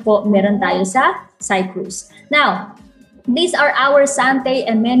naman po, meron tayo sa Cyprus. Now, these are our Santé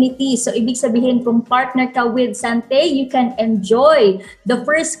amenities. So, ibig sabihin, kung partner ka with Santé, you can enjoy the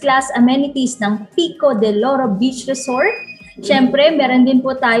first-class amenities ng Pico de Loro Beach Resort. Siyempre, meron din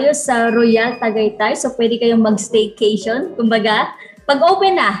po tayo sa Royal Tagaytay. So, pwede kayong mag-staycation. Kumbaga,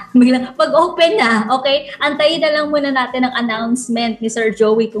 pag-open na, okay? Antayin na lang muna natin ang announcement ni Sir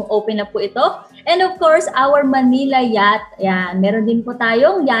Joey kung open na po ito. And of course, our Manila Yacht. Yan, meron din po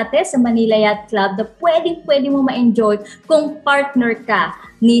tayong yate sa Manila Yacht Club na pwede mo ma-enjoy kung partner ka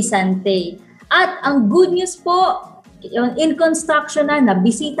ni Santé. At ang good news po, in construction na,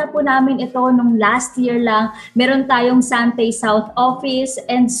 nabisita po namin ito nung last year lang. Meron tayong Santé South Office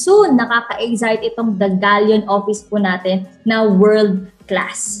and soon nakaka-excite itong The Galleon Office po natin na world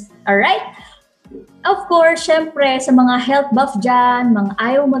class. Alright? Of course, syempre, sa mga health buff dyan, mga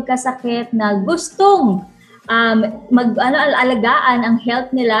ayaw magkasakit na gustong alagaan ang health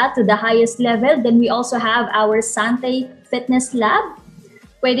nila to the highest level, then we also have our Santé Fitness Lab.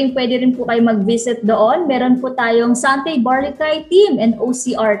 pwede rin po kayo mag-visit doon. Meron po tayong Santé Barley Try Team and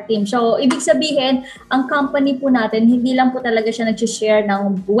OCR Team. So, ibig sabihin, ang company po natin, hindi lang po talaga siya nag-share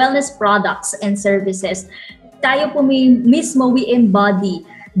ng wellness products and services. Tayo po mismo, we embody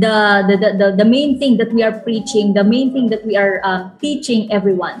the main thing that we are preaching, the main thing that we are teaching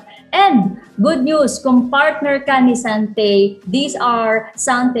everyone. And good news, kung partner ka ni Santé, these are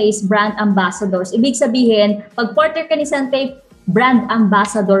Santé's brand ambassadors. Ibig sabihin, pag partner ka ni Santé, brand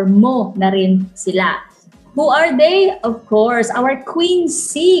ambassador mo na rin sila. Who are they? Of course, our Queen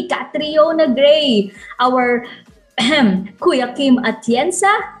C, Catriona Gray, our Kuya Kim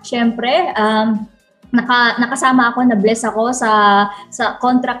Atienza, syempre, nakasama ako, na-bless ako sa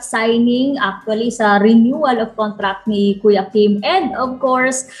contract signing, actually sa renewal of contract ni Kuya Kim. And of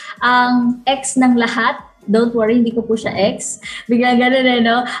course, ang ex ng lahat, don't worry, hindi ko po siya ex. Biglang ganun,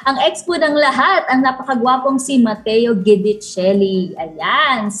 no? Ang ex po ng lahat, ang napakagwapong si Mateo Gidicelli.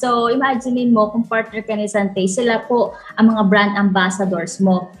 Ayan. So, imaginein mo, kung partner ka ni Santé, sila po ang mga brand ambassadors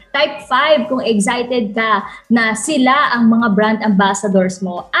mo. Type 5, kung excited ka na sila ang mga brand ambassadors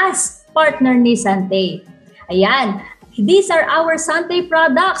mo as partner ni Santé. Ayan. These are our Santé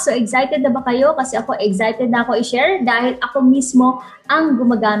products. So excited na ba kayo? Kasi ako excited na ako i-share dahil ako mismo ang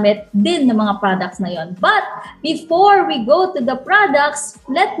gumagamit din ng mga products na yon. But before we go to the products,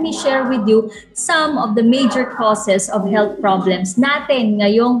 let me share with you some of the major causes of health problems natin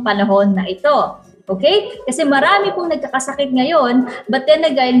ngayong panahon na ito. Okay? Kasi marami pong nagkakasakit ngayon, but then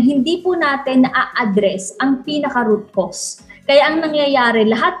again, hindi po natin na-address ang pinaka-root cause. Kaya ang nangyayari,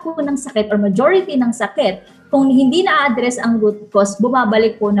 lahat po ng sakit or majority ng sakit, kung hindi na-address ang root cause,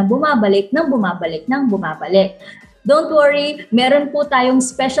 bumabalik po ng bumabalik, ng bumabalik, ng bumabalik. Don't worry, meron po tayong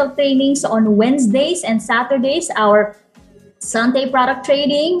special trainings on Wednesdays and Saturdays, our Santé product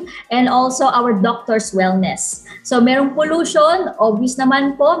trading, and also our doctor's wellness. So merong pollution, obvious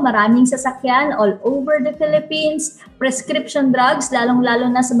naman po, maraming sasakyan all over the Philippines, prescription drugs, lalong-lalo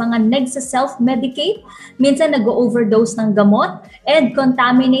na sa mga nagsa-self-medicate, minsan nag-overdose ng gamot, and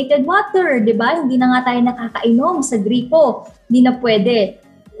contaminated water, di ba? Hindi na nga tayo nakakainom sa gripo, hindi na pwede.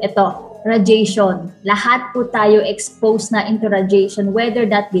 Ito, radiation. Lahat po tayo exposed na into radiation, whether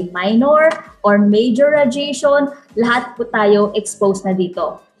that be minor or major radiation, lahat po tayo exposed na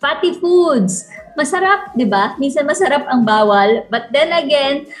dito. Fatty foods. Masarap, di ba? Minsan masarap ang bawal. But then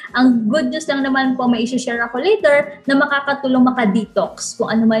again, ang good news lang naman po, may isi-share ako later, na makakatulong maka-detox kung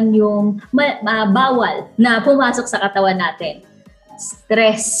ano man yung bawal na pumasok sa katawan natin.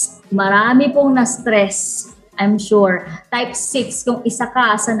 Stress. Marami pong na-stress. I'm sure. Type 6, kung isa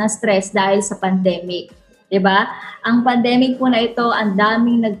ka sa na-stress dahil sa pandemic. Diba? Ang pandemic po na ito, ang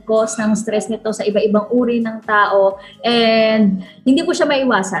daming nag-cause ng stress nito sa iba-ibang uri ng tao, and hindi po siya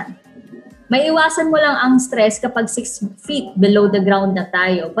maiwasan. Maiwasan mo lang ang stress kapag 6 feet below the ground na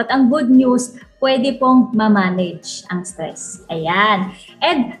tayo. But ang good news, pwede pong ma-manage ang stress. Ayan.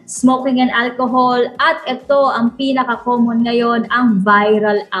 And smoking and alcohol. At ito, ang pinaka-common ngayon, ang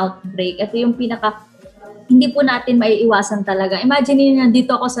viral outbreak. Ito yung hindi po natin maiiwasan talaga. Imagine niyo,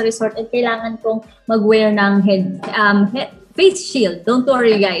 nandito ako sa resort at kailangan kong mag-wear ng face shield. Don't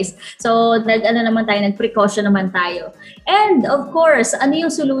worry, guys. So, nag-precaution naman tayo. And of course, ano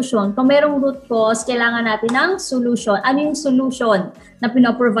yung solution? Kung merong root cause, kailangan natin ng solution. Ano yung solution na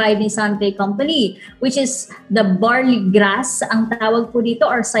pinoprovide ni Santé Company? Which is the barley grass. Ang tawag po dito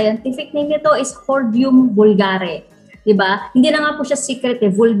or scientific name nito is Hordeum vulgare. Diba? Hindi na nga po siya secret,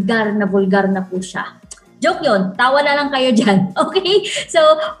 vulgar na po siya. Joke yun. Tawa na lang kayo dyan. Okay? So,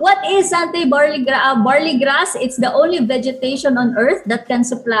 what is Santé barley grass? It's the only vegetation on earth that can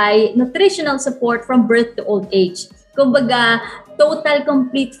supply nutritional support from birth to old age. Kumbaga, total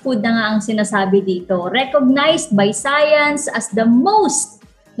complete food na nga ang sinasabi dito. Recognized by science as the most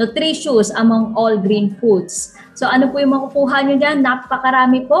nutritious among all green foods. So, ano po yung makukuha nyo dyan?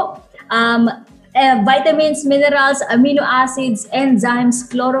 Napakarami po. Vitamins, minerals, amino acids, enzymes,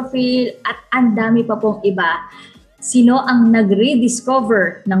 chlorophyll, at ang dami pa pong iba. Sino ang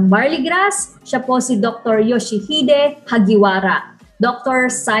nag-rediscover ng barley grass? Siya po si Dr. Yoshihide Hagiwara. Doctor,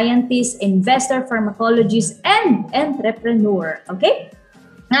 scientist, investor, pharmacologist, and entrepreneur. Okay?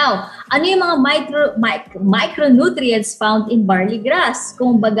 Now, ano yung mga micronutrients found in barley grass?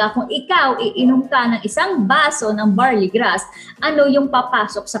 Kung ikaw iinom ka ng isang baso ng barley grass, ano yung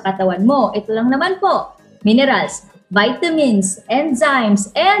papasok sa katawan mo? Ito lang naman po. Minerals, vitamins, enzymes,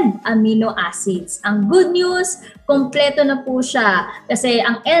 and amino acids. Ang good news, kompleto na po siya kasi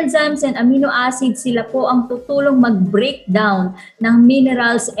ang enzymes and amino acids, sila po ang tutulong mag-breakdown ng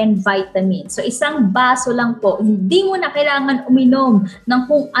minerals and vitamins. So isang baso lang po, hindi mo na kailangan uminom ng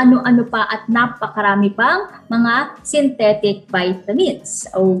kung ano-ano pa at napakarami pang mga synthetic vitamins.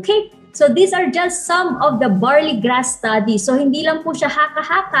 Okay? So these are just some of the barley grass studies. So hindi lang po siya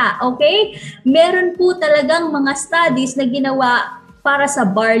haka-haka, okay? Meron po talagang mga studies na ginawa para sa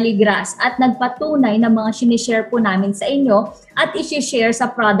barley grass at nagpatunay na mga sinishare po namin sa inyo at isi-share sa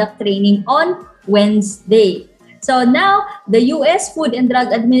product training on Wednesday. So now, the US Food and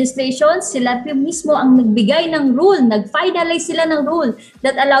Drug Administration, sila mismo ang nagbigay ng rule, nag-finalize sila ng rule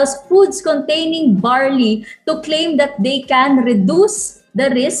that allows foods containing barley to claim that they can reduce the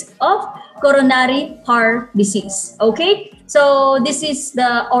risk of coronary heart disease. Okay? So, this is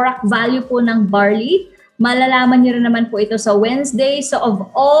the ORAC value po ng barley. Malalaman niyo rin naman po ito sa Wednesday. So, of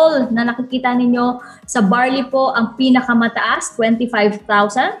all na nakikita ninyo sa barley po, ang pinakamataas,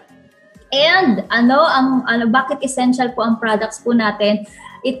 25,000. And bakit essential po ang products po natin?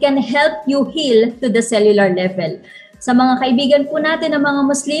 It can help you heal to the cellular level. Sa mga kaibigan po natin na mga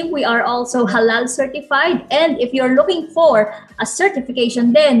Muslim, we are also halal certified. And if you're looking for a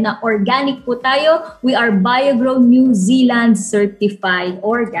certification din na organic po tayo, we are BioGrow New Zealand certified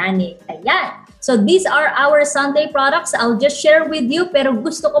organic. Ayan. So these are our Santé products. I'll just share with you, pero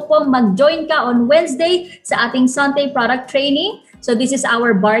gusto ko po mag-join ka on Wednesday sa ating Santé product training. So this is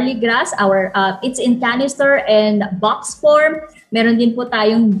our barley grass. It's in canister and box form. Meron din po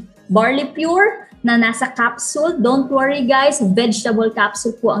tayong barley pure na nasa capsule. Don't worry guys, vegetable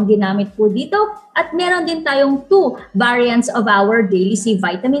capsule po ang ginamit po dito. At meron din tayong 2 variants of our Daily C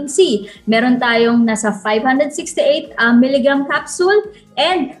Vitamin C. Meron tayong nasa 568 mg capsule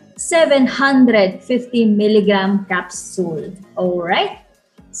and 750 mg capsule. Alright?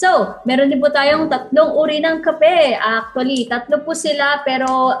 So, meron din po tayong 3 uri ng kape. Actually, 3 po sila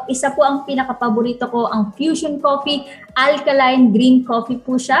pero isa po ang pinaka-paborito ko, ang Fusion Coffee. Alkaline green coffee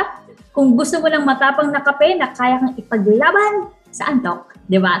po siya. Kung gusto mo ng matapang na kape na kaya kang ipaglaban sa antok,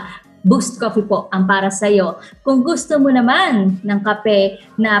 di ba? Boost Coffee po ang para sa'yo. Kung gusto mo naman ng kape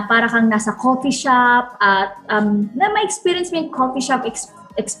na para kang nasa coffee shop at na ma-experience mo yung coffee shop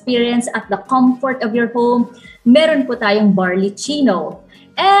experience at the comfort of your home, meron po tayong Barley Chino.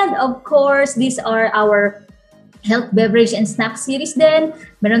 And of course, these are our health beverage and snack series din.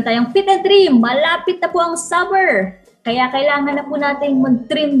 Meron tayong Fit and Trim. Malapit na po ang summer. Kaya kailangan na po natin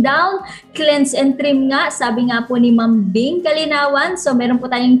mag-trim down, cleanse and trim nga. Sabi nga po ni Ma'am Bing Kalinawan. So meron po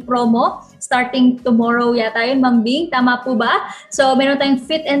tayong promo starting tomorrow yata yun, Ma'am Bing. Tama po ba? So meron tayong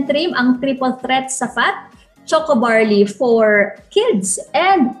Fit and Trim, ang triple threat sa fat. Choco Barley for kids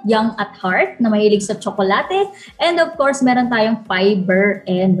and young at heart na mahilig sa tsokolate. And of course, meron tayong Fiber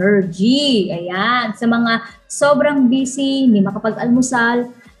Energy. Ayan. Sa mga sobrang busy, hindi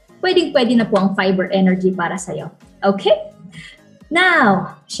makapag-almusal, pwedeng-pwede na po ang Fiber Energy para sa'yo. Okay?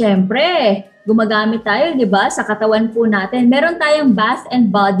 Now, syempre, gumagamit tayo, di ba, sa katawan po natin. Meron tayong Bath and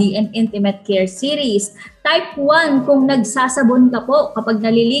Body and Intimate Care Series. Type 1, kung nagsasabon ka po kapag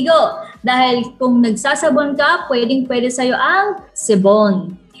naliligo. Dahil kung nagsasabon ka, pwedeng-pwede sa'yo ang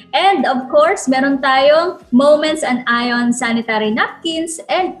Sebon. And of course, meron tayong Moments and Ion Sanitary Napkins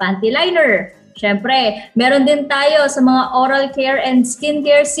and Panty Liner. Siyempre, meron din tayo sa mga Oral Care and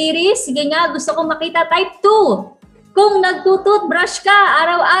Skincare Series. Sige nga, gusto kong makita Type 2. Kung nagtutoothbrush ka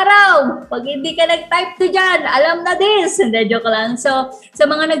araw-araw, pag hindi ka nag-type 2 dyan, alam na this. Hindi, joke lang. So, sa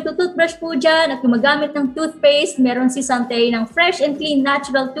mga nagtutoothbrush po dyan at gumagamit ng toothpaste, meron si Santé ng Fresh and Clean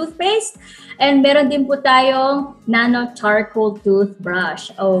Natural Toothpaste. And meron din po tayong Nano Charcoal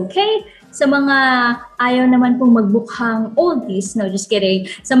Toothbrush. Okay? Sa mga ayaw naman pong magbukhang oldies, no, just kidding.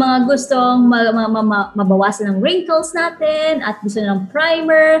 Sa mga gustong mabawasan ng wrinkles natin at gusto ng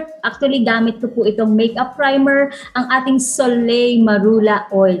primer, actually gamit ko po itong makeup primer, ang ating Soleil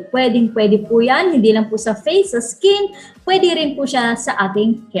Marula Oil. Pwedeng-pwede po yan, hindi lang po sa face, sa skin, pwede rin po siya sa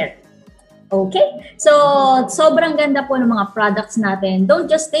ating hair. Okay? So, sobrang ganda po ng mga products natin. Don't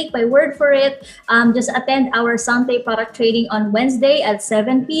just take my word for it. Just attend our Santé product training on Wednesday at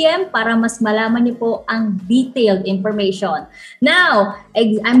 7 p.m. para mas malaman niyo po ang detailed information. Now,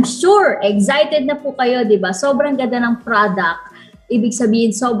 I'm sure excited na po kayo, di ba? Sobrang ganda ng product. Ibig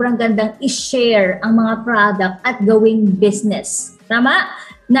sabihin, sobrang gandang i-share ang mga product at gawing business. Tama?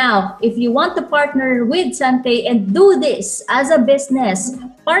 Now, if you want to partner with Santé and do this as a business,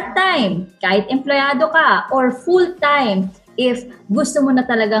 part-time, kahit empleyado ka, or full-time, If gusto mo na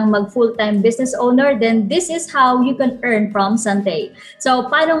talagang mag full-time business owner, then this is how you can earn from Santé. So,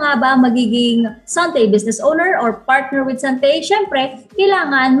 paano nga ba magiging Santé business owner or partner with Santé? Siyempre,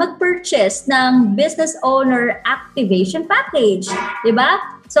 kailangan mag-purchase ng business owner activation package. Diba?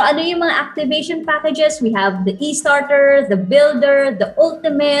 So, ano yung mga activation packages? We have the e-starter, the builder, the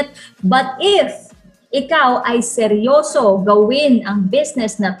ultimate. But if ikaw ay seryoso gawin ang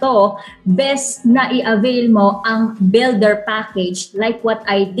business na to, best na i-avail mo ang builder package like what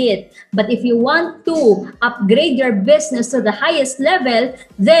I did. But if you want to upgrade your business to the highest level,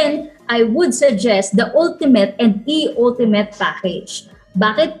 then I would suggest the ultimate and e-ultimate package.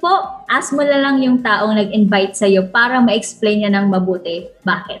 Bakit po? Ask mo na lang yung taong nag-invite sa'yo para ma-explain niya ng mabuti.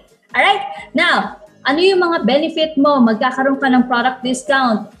 Bakit? Alright? Now, ano yung mga benefit mo? Magkakaroon ka ng product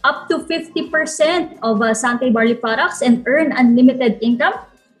discount up to 50% of Santé Barley products and earn unlimited income.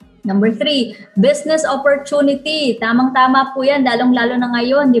 Number 3, business opportunity. Tamang-tama po yan, lalong-lalo na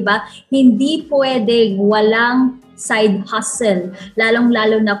ngayon, di ba? Hindi pwedeng walang side hustle,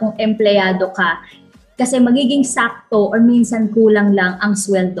 lalong-lalo na kung empleyado ka. Kasi magiging sakto or minsan kulang lang ang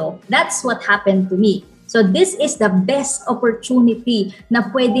sweldo. That's what happened to me. So this is the best opportunity na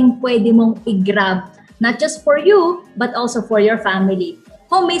pwedeng-pwede mong i-grab, not just for you, but also for your family.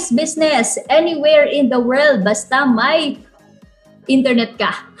 Home-based business, anywhere in the world, basta may internet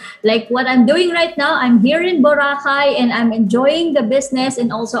ka. Like what I'm doing right now, I'm here in Boracay and I'm enjoying the business and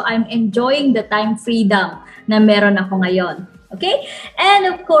also I'm enjoying the time freedom na meron ako ngayon. Okay? And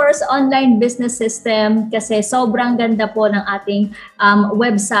of course, online business system kasi sobrang ganda po ng ating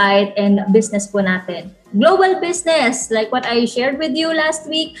website and business po natin. Global business, like what I shared with you last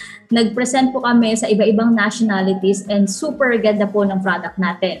week, nag-present po kami sa iba-ibang nationalities and super ganda po ng product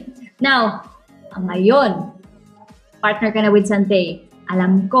natin. Now, ngayon, partner ka na with Santé.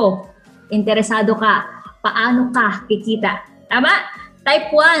 Alam ko, interesado ka, paano ka kikita? Tama?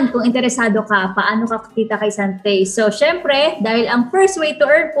 Type 1, kung interesado ka, paano ka kikita kay Santé? So, syempre, dahil ang first way to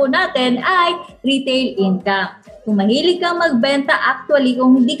earn po natin ay retail income. Kung mahilig kang magbenta, actually,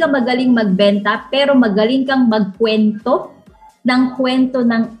 kung hindi ka magaling magbenta, pero magaling kang magkwento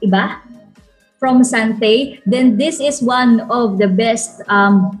ng iba from Santé, then this is one of the best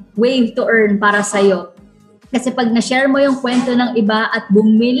way to earn para sa'yo. Kasi pag na-share mo yung kwento ng iba at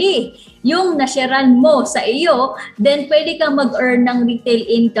bumili yung na-sharean mo sa iyo, then pwede kang mag-earn ng retail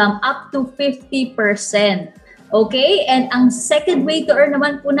income up to 50%. Okay? And ang second way to earn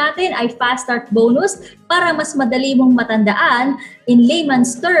naman po natin ay fast start bonus para mas madali mong matandaan. In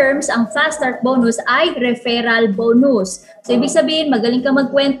layman's terms, ang fast start bonus ay referral bonus. So, ibig sabihin, magaling ka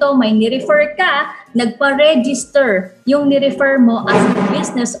magkwento, may ni-refer ka, nagpa-register yung ni-refer mo as a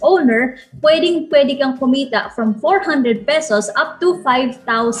business owner, pwedeng-pwede kang kumita from 400 pesos up to 5,000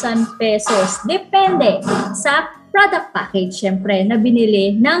 pesos. Depende sa product package, syempre, na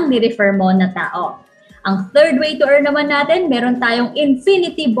binili ng ni-refer mo na tao. Ang third way to earn naman natin, meron tayong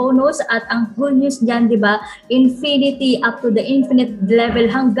infinity bonus at ang good news dyan, di ba? Infinity up to the infinite level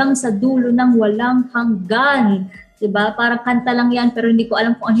hanggang sa dulo ng walang hanggan. Diba? Parang kanta lang yan pero hindi ko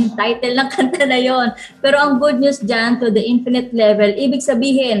alam kung ano yung title ng kanta na yon. Pero ang good news dyan to the infinite level, ibig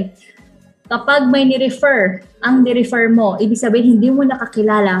sabihin, kapag may ni-refer, ang ni-refer mo, ibig sabihin hindi mo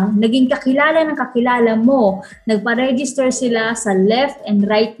nakakilala, naging kakilala ng kakilala mo, nagpa-register sila sa left and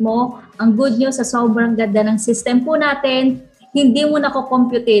right mo. Ang good news sa sobrang ganda ng system po natin, hindi mo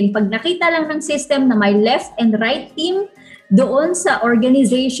nako-computein. Pag nakita lang ng system na may left and right team, doon sa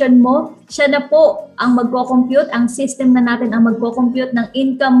organization mo, siya na po ang magko-compute, ang system na natin ang magko-compute ng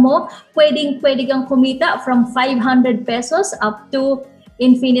income mo. Pwede kang kumita from 500 pesos up to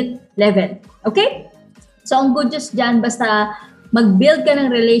infinite level. Okay? So, ang good news dyan, basta mag-build ka ng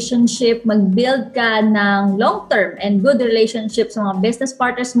relationship, mag-build ka ng long-term and good relationship sa mga business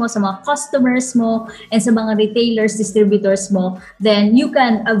partners mo, sa mga customers mo, and sa mga retailers, distributors mo, then you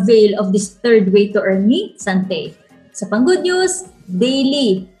can avail of this third way to earn me, Santé. Sa pang-good news,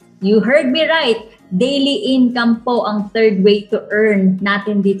 daily. You heard me right. Daily income po ang third way to earn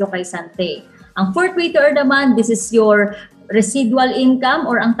natin dito kay Santé. Ang fourth way to earn naman, this is your residual income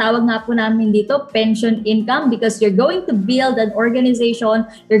or ang tawag nga po namin dito, pension income, because you're going to build an organization,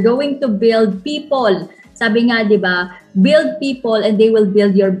 you're going to build people. Sabi nga, di ba, build people and they will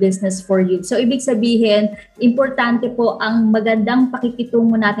build your business for you. So, ibig sabihin, importante po ang magandang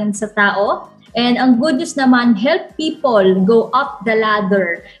pakikitungo natin sa tao. And ang good news naman, help people go up the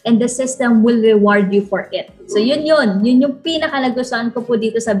ladder and the system will reward you for it. So yun yung pinakalagustuhan ko po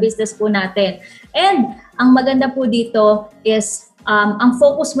dito sa business po natin. And ang maganda po dito is Ang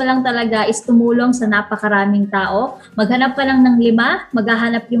focus mo lang talaga is tumulong sa napakaraming tao. Maghanap ka lang ng 5,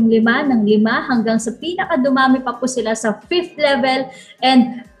 maghahanap yung 5 ng 5 hanggang sa pinakadumami pa po sila sa 5th level.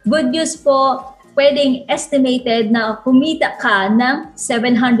 And good news po, pwedeng estimated na kumita ka ng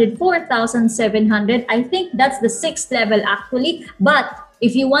 704,700. I think that's the 6th level actually. But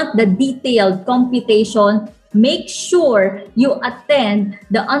if you want the detailed computation, make sure you attend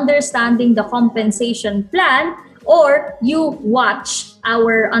the Understanding the Compensation Plan, or you watch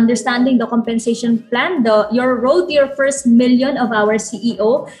our Understanding the Compensation Plan, your Road to Your First Million of our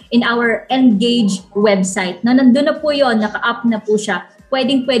CEO in our Engage website. No, nandun na po yun, naka-up na po siya.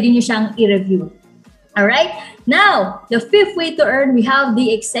 Pwedeng-pwede nyo siyang i-review. Alright? Now, the 5th way to earn, we have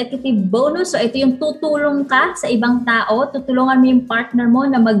the executive bonus. So ito yung tutulong ka sa ibang tao, tutulungan mo yung partner mo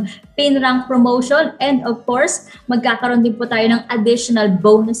na mag-pin rank promotion, and of course, magkakaroon din po tayo ng additional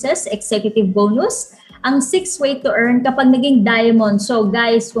bonuses, executive bonus. Ang 6th way to earn, kapag naging diamond, so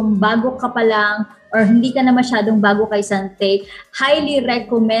guys, kung bago ka pa lang or hindi ka na masyadong bago kay Santé, highly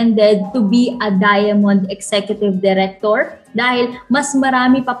recommended to be a diamond executive director dahil mas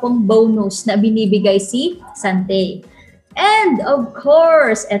marami pa pong bonus na binibigay si Santé. And of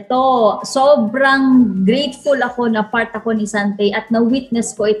course, ito, sobrang grateful ako na part ako ni Santé at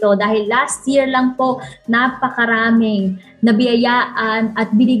na-witness ko ito dahil last year lang po napakaraming nabiyayaan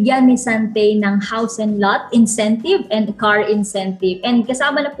at binigyan ni Santé ng house and lot incentive and car incentive. And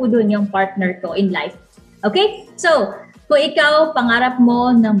kasama na po doon yung partner ko in life. Okay? So, kung ikaw, pangarap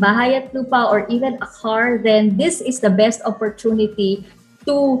mo ng bahay at lupa or even a car, then this is the best opportunity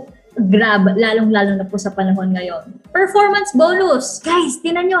to grab, lalong-lalo na po sa panahon ngayon. Performance bonus. Guys,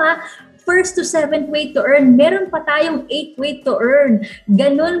 tinan nyo ha, 1st to 7th way to earn. Meron pa tayong 8th way to earn.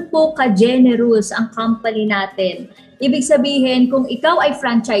 Ganun po ka-generous ang company natin. Ibig sabihin, kung ikaw ay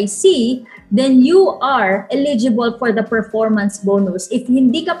franchisee, then you are eligible for the performance bonus. If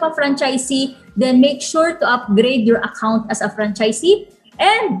hindi ka pa franchisee, then make sure to upgrade your account as a franchisee.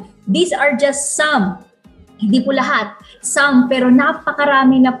 And these are just some. Hindi po lahat, some, pero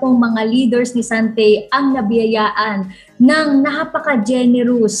napakarami na pong mga leaders ni Santé ang nabiyayaan ng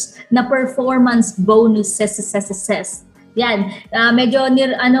napaka-generous na performance bonuses. Yan, medyo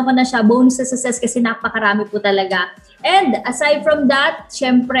ano ko na siya, bonuses kasi napakarami po talaga. And aside from that,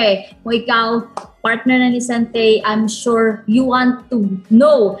 syempre, kung ikaw, partner na ni Santé, I'm sure you want to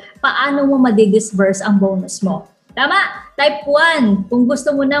know paano mo madidisburse ang bonus mo. Tama? Type 1, kung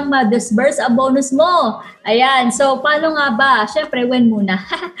gusto mo nang ma-disburse ang bonus mo. Ayan, so paano nga ba? Siyempre, when muna?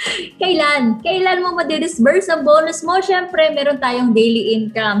 Kailan? Kailan mo ma-disburse ang bonus mo? Siyempre, meron tayong daily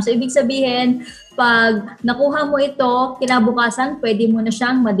income. So, ibig sabihin, pag nakuha mo ito, kinabukasan, pwede mo na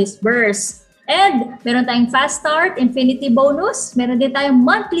siyang ma-disburse. And meron tayong fast start, infinity bonus. Meron din tayong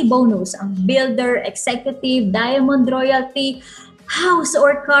monthly bonus, ang builder, executive, diamond royalty, house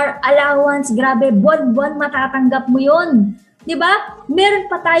or car allowance. Grabe, buwan-buwan matatanggap mo yun. Diba?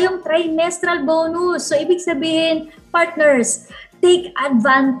 Meron pa tayong trimestral bonus. So, ibig sabihin, partners, take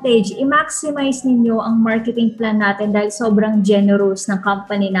advantage, i-maximize ninyo ang marketing plan natin dahil sobrang generous ng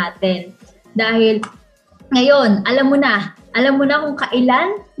company natin. Dahil ngayon, alam mo na kung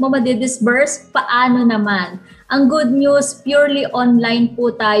kailan mo madidisburse, paano naman. Ang good news, purely online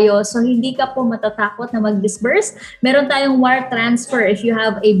po tayo. So, hindi ka po matatakot na mag-disburse. Meron tayong wire transfer. If you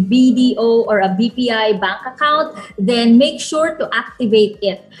have a BDO or a BPI bank account, then make sure to activate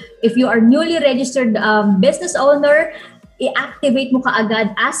it. If you are newly registered business owner, i-activate mo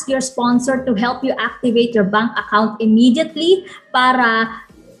kaagad. Ask your sponsor to help you activate your bank account immediately para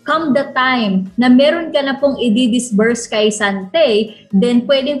come the time na meron ka na pong i-disburse kay Santé, then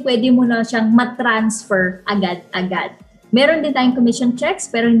pwede mo na siyang matransfer agad-agad. Meron din tayong commission checks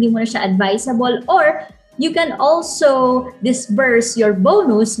pero hindi mo na siya advisable, or you can also disburse your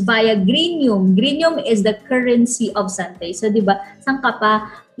bonus via Greenium. Greenium is the currency of Santé. So, di ba, saan ka pa,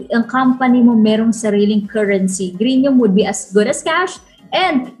 ang company mo merong sariling currency. Greenium would be as good as cash,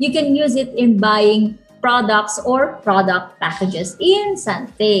 and you can use it in buying products or product packages in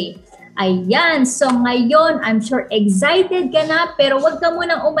Santé. Ayan, so ngayon, I'm sure excited ka na, pero wag ka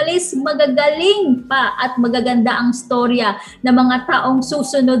munang umalis, magagaling pa at magaganda ang storya ng mga taong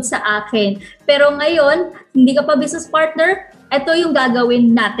susunod sa akin. Pero ngayon, hindi ka pa business partner, ito yung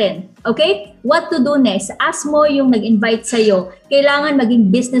gagawin natin. Okay? What to do next? Ask mo yung nag-invite sa'yo. Kailangan maging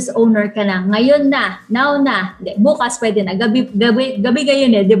business owner ka na. Ngayon na, now na. Bukas pwede na. Gabi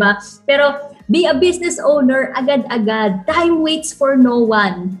ngayon di ba? Pero be a business owner agad-agad. Time waits for no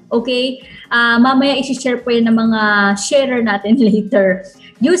one. Okay? Mamaya isi-share po yan ng mga sharer natin later.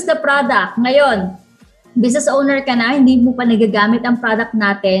 Use the product. Ngayon, business owner ka na, hindi mo pa nagagamit ang product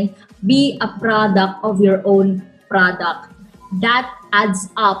natin, be a product of your own product. that adds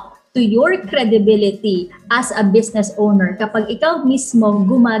up to your credibility as a business owner kapag ikaw mismo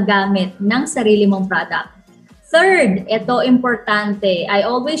gumagamit ng sarili mong product. Third, ito importante. I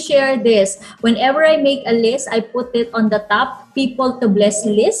always share this. Whenever I make a list, I put it on the top, people to bless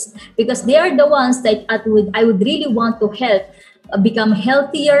list, because they are the ones that I would really want to help become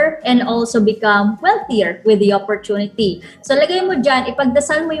healthier and also become wealthier with the opportunity. So lagay mo dyan,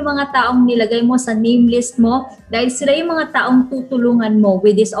 ipagdasal mo yung mga taong nilagay mo sa name list mo dahil sila yung mga taong tutulungan mo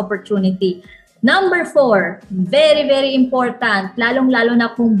with this opportunity. Number 4, very, very important, lalong-lalo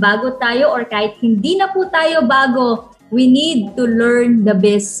na kung bago tayo or kahit hindi na po tayo bago, we need to learn the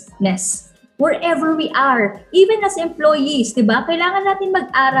business. Wherever we are, even as employees, di ba? Kailangan natin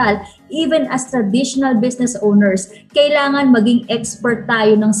mag-aral. Even as traditional business owners, kailangan maging expert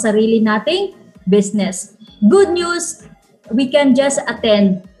tayo ng sarili nating business. Good news, we can just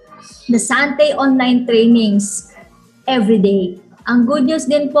attend the Santé online trainings every day. Ang good news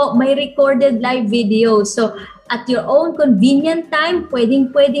din po, may recorded live video. So, at your own convenient time,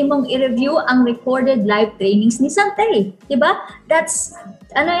 pwedeng-pwede mong i-review ang recorded live trainings ni Santé. Diba? That's,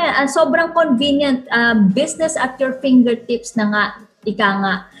 sobrang convenient. Business at your fingertips na nga, ika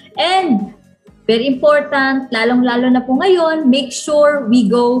nga. And, very important, lalong-lalo na po ngayon, make sure we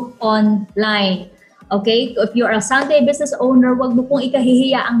go online. Okay? If you're a Santé business owner, wag mo pong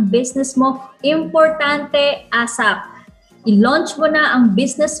ikahihiya ang business mo. Importante, ASAP. I-launch mo na ang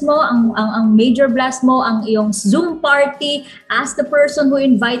business mo, ang major blast mo, ang iyong Zoom party. Ask the person who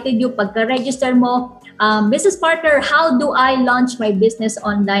invited you, pagka-register mo, business partner, how do I launch my business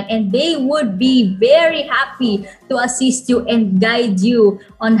online? And they would be very happy to assist you and guide you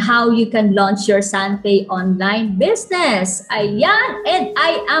on how you can launch your Santé online business. Ayan, and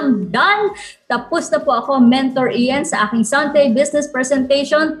I am done. Tapos na po ako, Mentor Ian, sa aking Santé Business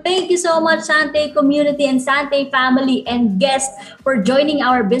presentation. Thank you so much, Santé community and Santé family and guests for joining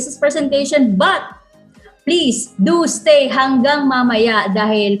our business presentation. But please do stay hanggang mamaya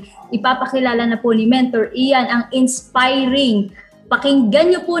dahil ipapakilala na po ni Mentor Ian ang inspiring.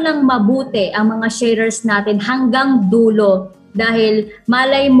 Pakinggan niyo po ng mabuti ang mga sharers natin hanggang dulo dahil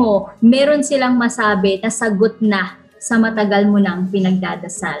malay mo, meron silang masabi na sagot na sa matagal mo nang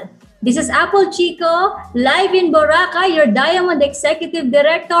pinagdadasal. This is Apple Chico, live in Boracay, your Diamond Executive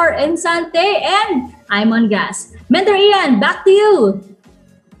Director in Santé, and I'm on gas. Mentor Ian, back to you.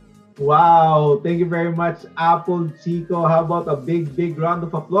 Wow, thank you very much, Apple Chico. How about a big round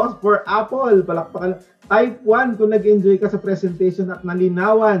of applause for Apple? Palakpakan. Type 1 kung nag-enjoy ka sa presentation at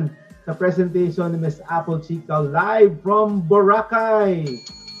nalinawan sa presentation ni Ms. Apple Chico live from Boracay.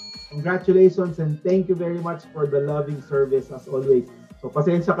 Congratulations and thank you very much for the loving service as always. So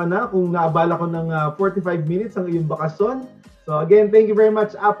pasensya ka na kung naabala ko ng 45 minutes ang iyong bakasyon. So again, thank you very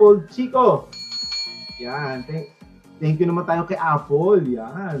much, Apple Chico. Yan, thank you naman tayo kay Apple.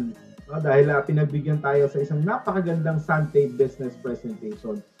 Yan. Dahil pinagbigyan tayo sa isang napakagandang Santé Business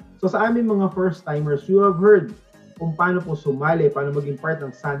presentation. So sa aming mga first-timers, you have heard kung paano po sumali, paano maging part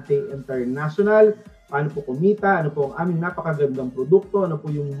ng Santé International, paano po kumita, ano po ang aming napakagandang produkto, ano po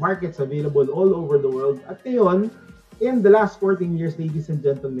yung markets available all over the world. At ngayon, in the last 14 years, ladies and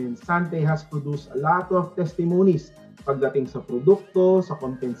gentlemen, Santé has produced a lot of testimonies pagdating sa produkto, sa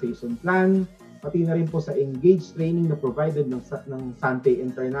compensation plan, pati na rin po sa engaged training na provided ng Santé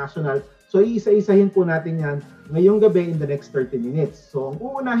International. So, iisa-isahin po natin yan ngayong gabi in the next 30 minutes. So, ang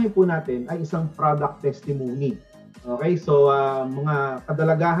uunahin po natin ay isang product testimony. Okay, so mga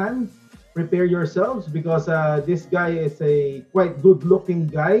kadalagahan, prepare yourselves because this guy is a quite good-looking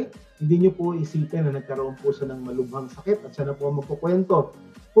guy. Hindi nyo po isipin na nagkaroon po siya ng malubhang sakit at siya na po ang magkukwento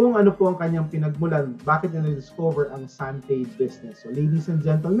kung ano po ang kanyang pinagmulan, bakit niya na-discover ang Santé Business. So ladies and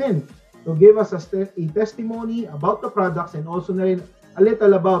gentlemen, to give us a testimony about the products and also na rin a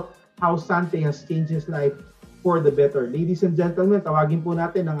little about how Santé has changed his life for the better. Ladies and gentlemen, tawagin po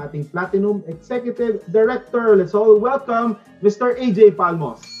natin ang ating Platinum Executive Director. Let's all welcome Mr. AJ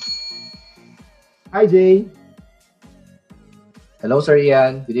Palmos. Hi, Jay. Hello, Sir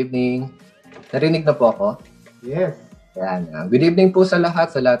Ian. Good evening. Narinig na po ako? Yes. Yan. Good evening po sa lahat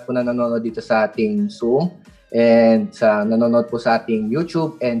po na nanonood dito sa ating Zoom and sa nanonood po sa ating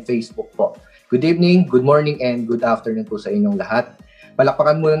YouTube and Facebook po. Good evening, good morning, and good afternoon po sa inyong lahat.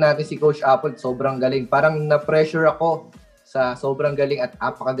 Palakpakan muna natin si Coach Apple. Sobrang galing. Parang na-pressure ako sa sobrang galing at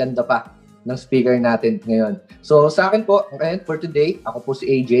apakaganda pa ng speaker natin ngayon. So sa akin po, ngayon for today, ako po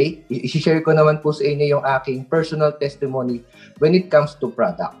si AJ. I-share ko naman po sa inyo yung aking personal testimony when it comes to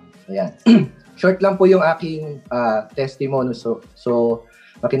product. Ayan. Short lang po yung aking testimony. So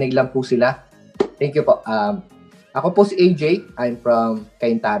makinig lang po sila. Thank you po. Ako po si AJ. I'm from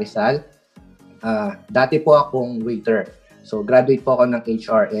Cainta, Rizal. Dati po akong waiter. So graduate po ako ng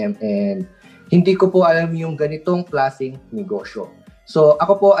HRM and hindi ko po alam yung ganitong klaseng negosyo. So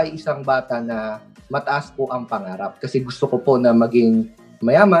ako po ay isang bata na mataas po ang pangarap kasi gusto ko po na maging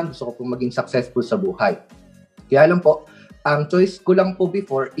mayaman, gusto ko po maging successful sa buhay. Kaya lang po, ang choice ko lang po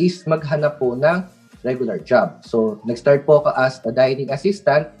before is maghanap po ng regular job. So nag-start po ako as a dining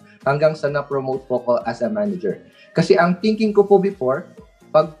assistant hanggang sa na-promote po ko as a manager. Kasi ang thinking ko po before,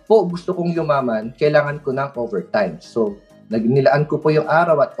 pag po gusto kong yumaman, kailangan ko ng overtime. So nilaan ko po yung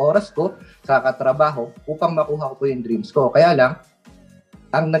araw at oras ko sa katrabaho upang makuha ko po yung dreams ko. Kaya lang,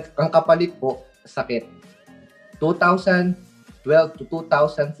 ang kapalit po, sakit. 2012 to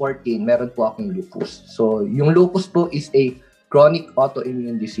 2014, meron po akong lupus. So yung lupus po is a chronic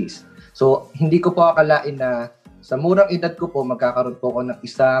autoimmune disease. So hindi ko po akalain na sa murang edad ko po, magkakaroon po ako ng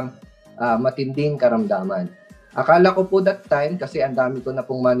isang matinding karamdaman. Akala ko po that time, kasi ang dami ko na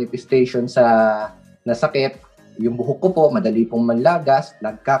pong manifestation na sakit, yung buhok ko po, madali pong manlagas,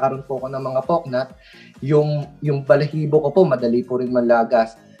 nagkakaroon po ako ng mga poknat, yung balahibo ko po, madali po rin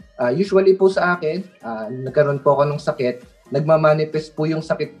manlagas. Usually po sa akin, nagkaroon po ako ng sakit, nagmamanifest po yung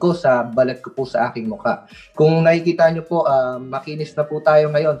sakit ko sa balat ko po sa aking mukha. Kung nakikita nyo po, makinis na po tayo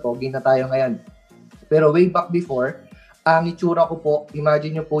ngayon, pogi na tayo ngayon. Pero way back before, ang itsura ko po,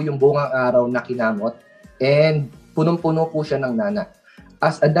 imagine nyo po yung bungang araw na kinamot and punong-puno po siya ng nana.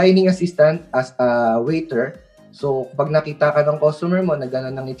 As a dining assistant, as a waiter, so pag nakita ka ng customer mo na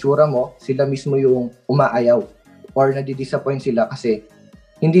gano'n ang itsura mo, sila mismo yung umaayaw or nadi-disappoint sila kasi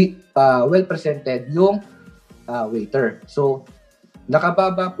hindi well presented yung waiter. So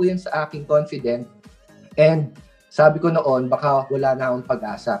nakababa po yan sa aking confidence and sabi ko noon baka wala na akong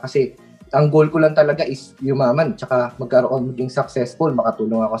pag-asa kasi ang goal ko lang talaga is yumaman tsaka magkaroon, maging successful,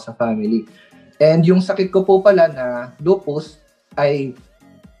 makatulong ako sa family. And yung sakit ko po pala na lupus ay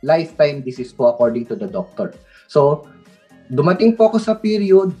lifetime disease po according to the doctor. So, dumating po ako sa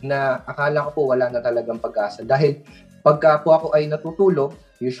period na akala ko po wala na talagang pag-asa. Dahil pagka po ako ay natutulog,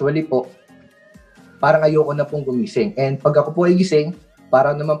 usually po, parang ayoko na pong gumising. And pag ako po ay gising,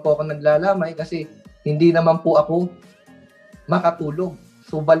 parang naman po ako naglalamay kasi hindi naman po ako makatulog.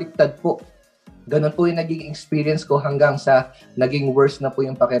 So, baliktad po. Ganon po yung naging experience ko hanggang sa naging worse na po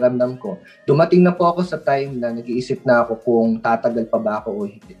yung pakiramdam ko. Dumating na po ako sa time na nag-iisip na ako kung tatagal pa ba ako o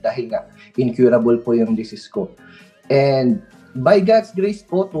hindi dahil nga incurable po yung disease ko. And by God's grace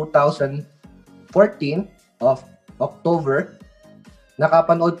po, 2014 of October,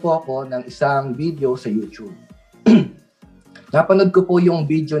 nakapanood po ako ng isang video sa YouTube. Napanood ko po yung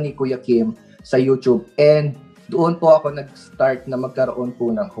video ni Kuya Kim sa YouTube and doon po ako nag-start na magkaroon po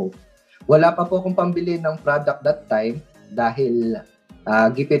ng hope. Wala pa po akong pambili ng product that time dahil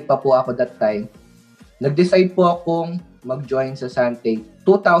gipit pa po ako that time. Nag-decide po akong mag-join sa Santé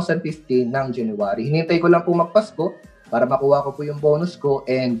 2015 ng January. Hinintay ko lang po magpasko para makuha ko po yung bonus ko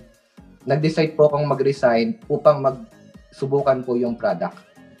and nag-decide po akong mag-resign upang magsubukan po yung product.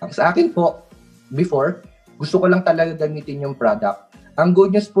 Ang sa akin po, before, gusto ko lang talaga gamitin yung product. Ang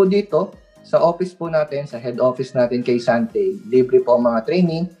good news po dito, sa office po natin, sa head office natin kay Santé, libre po ang mga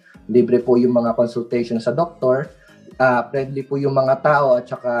training, libre po yung mga consultation sa doktor, friendly po yung mga tao at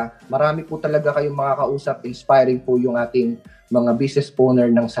saka marami po talaga kayong makakausap, inspiring po yung ating mga business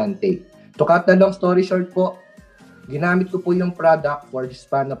owner ng Santé. To cut the long story short po, ginamit ko po yung product for the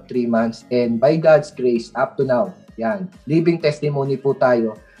span of 3 months and by God's grace, up to now, yan, living testimony po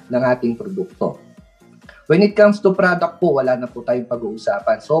tayo ng ating produkto. When it comes to product po, wala na po tayong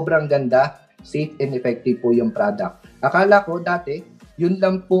pag-uusapan. Sobrang ganda, safe and effective po yung product. Akala ko dati, yun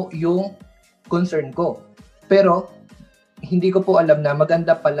lang po yung concern ko. Pero, hindi ko po alam na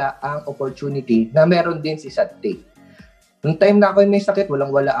maganda pala ang opportunity na meron din si Santé. Nung time na ako may sakit,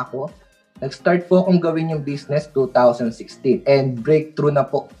 walang-wala ako. Nag-start po akong gawin yung business 2016 and breakthrough na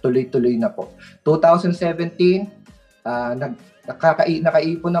po, tuloy-tuloy na po. 2017,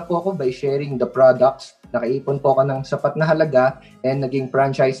 nakaipon na po ako by sharing the products. Nakaipon po ako ng sapat na halaga and naging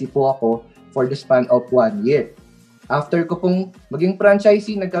franchisee po ako for the span of 1 year. After ko pong maging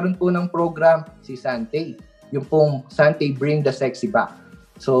franchisee, nagkaroon po ng program si Santé. Yung pong Santé Bring the Sexy Back.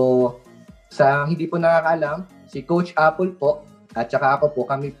 So, sa hindi po nakakaalam, si Coach Apple po at saka ako po,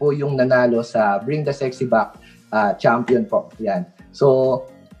 kami po yung nanalo sa Bring the Sexy Back champion po. Yan. So,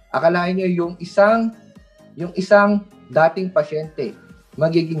 akalain nyo yung isang dating pasyente,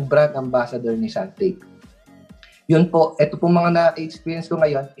 magiging brand ambassador ni Santé. Yun po, ito po mga na-experience ko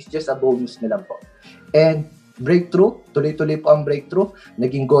ngayon is just a bonus na lang po. And breakthrough, tuloy-tuloy po ang breakthrough.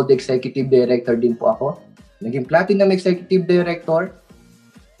 Naging Gold Executive Director din po ako. Naging Platinum Executive Director.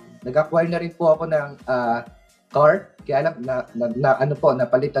 Nag-acquire na rin po ako ng car. Kaya lang, ano po,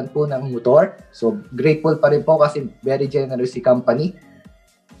 napalitan po ng motor. So, grateful pa rin po kasi very generous si company.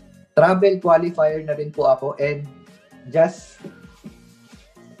 Travel qualifier na rin po ako. And just,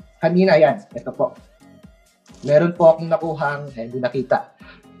 kanina yan, ito po. Meron po akong nakuhang, hindi nakita.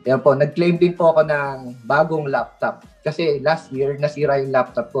 Yan po, nag-claim din po ako ng bagong laptop. Kasi last year, nasira yung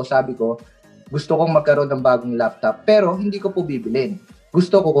laptop ko. Sabi ko, gusto kong magkaroon ng bagong laptop. Pero hindi ko po bibilin.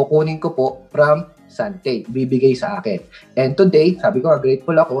 Gusto ko, kukunin ko po from Santé. Bibigay sa akin. And today, sabi ko,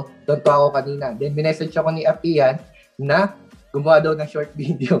 grateful ako. Doon pa ako kanina. Then, minessage ako ni Apian na gumawa daw ng short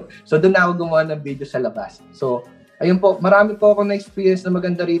video. So, doon ako gumawa ng video sa labas. So, ayun po, marami po ako na-experience na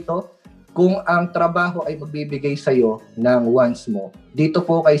maganda rito. Kung ang trabaho ay magbibigay sa'yo ng wants mo, dito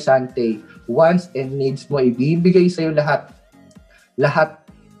po kay Santé, wants and needs mo, ibibigay sa'yo lahat. Lahat.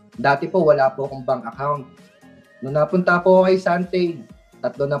 Dati po, wala po akong bank account. Nung napunta po ako kay Santé,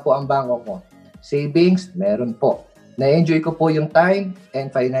 3 na po ang bangko ko. Savings, meron po. Na-enjoy ko po yung time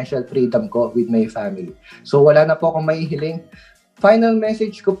and financial freedom ko with my family. So wala na po akong maihiling. Final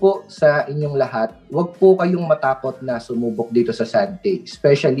message ko po sa inyong lahat, huwag po kayong matakot na sumubok dito sa Santé,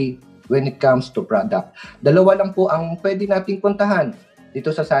 especially when it comes to product. 2 lang po ang pwede nating puntahan dito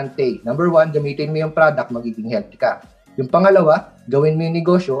sa Santé. Number 1, gamitin mo yung product, magiging healthy ka. Yung pangalawa, gawin mo yung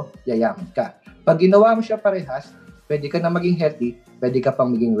negosyo, yayaman ka. Pag ginawa mo siya parehas, pwede ka na maging healthy, pwede ka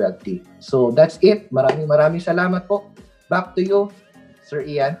pang maging wealthy. So that's it. Maraming salamat po. Back to you, Sir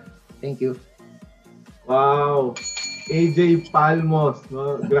Ian. Thank you. Wow. AJ Palmos,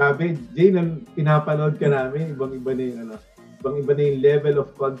 no? Grabe, Jay, nang pinapanood ka namin, ibang-iba na yung level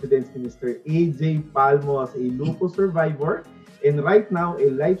of confidence ni Mr. AJ Palmos, a lupus survivor, and right now, a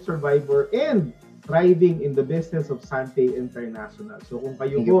life survivor, and thriving in the business of Santé International. So kung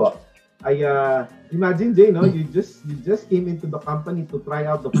kayo po, ay imagine, Jay, no? You just came into the company to try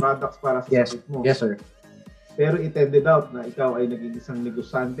out the products para sa sakit mo. Yes, sir. Pero it ended out na ikaw ay naging isang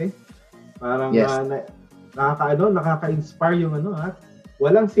negosyante. Parang nakaka-inspire yung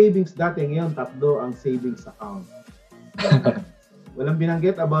walang savings dati, ngayon 3 ang savings account. Walang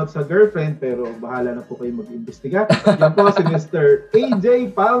binanggit about sa girlfriend, pero bahala na po kayo mag-imbestiga. Yan po si Mr.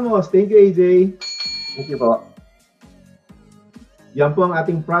 AJ Palmos. Thank you, AJ. Thank you po. Yan po ang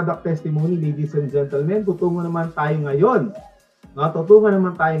ating product testimony, ladies and gentlemen. Tutungo naman tayo ngayon. Tutungo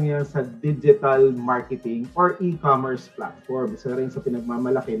naman tayo ngayon sa digital marketing or e-commerce platform. Isa rin sa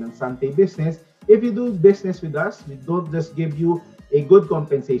pinagmamalaki ng Santé Business. If you do business with us, we don't just give you a good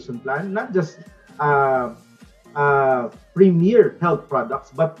compensation plan, not just premier health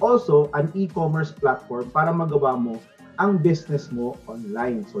products, but also an e-commerce platform para magawa mo ang business mo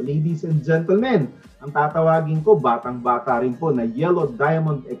online. So ladies and gentlemen, ang tatawagin ko, batang-bata rin po, na Yellow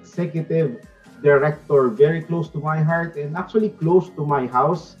Diamond Executive Director, very close to my heart and actually close to my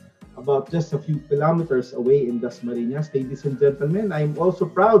house, about just a few kilometers away in Dasmariñas. Ladies and gentlemen, I'm also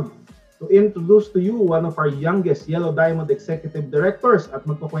proud to introduce to you one of our youngest Yellow Diamond Executive Directors, at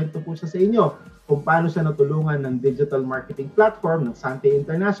magkukwento po siya sa inyo kung paano siya natulungan ng digital marketing platform ng Santé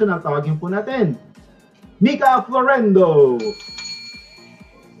International. Tawagin po natin, Mika Florendo.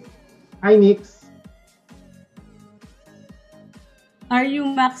 Hi, Nix. Are you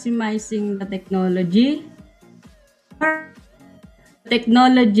maximizing the technology? Or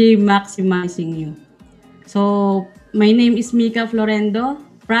technology maximizing you? So, my name is Mika Florendo.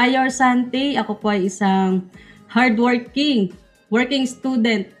 Prior Santé, ako po ay isang hardworking working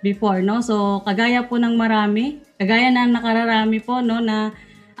student before, no? So, kagaya po ng marami, kagaya na nakararami po, no, na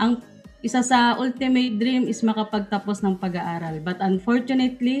ang isa sa ultimate dream is makapagtapos ng pag-aaral. But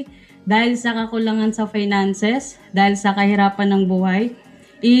unfortunately, dahil sa kakulangan sa finances, dahil sa kahirapan ng buhay,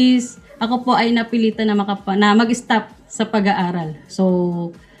 is ako po ay napilitan na mag-stop sa pag-aaral.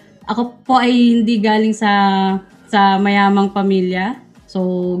 So, ako po ay hindi galing sa mayamang pamilya.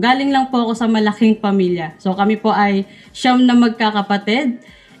 So, galing lang po ako sa malaking pamilya. So, kami po ay 9 na magkakapatid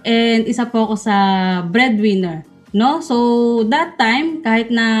and isa po ako sa breadwinner. No? So, that time, kahit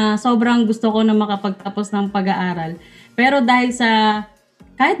na sobrang gusto ko na makapagtapos ng pag-aaral, pero dahil sa,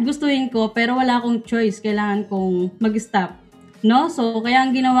 kahit gustuhin ko, pero wala akong choice, kailangan kong mag-stop. No? So, kaya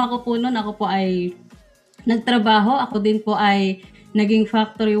ang ginawa ko po noon, ako po ay nagtrabaho. Ako din po ay naging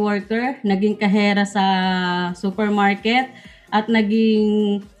factory worker, naging kahera sa supermarket, at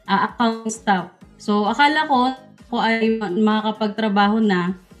naging account staff. So, akala ko ay makakapagtrabaho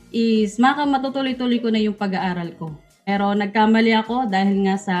na is matutuloy-tuloy ko na yung pag-aaral ko. Pero nagkamali ako dahil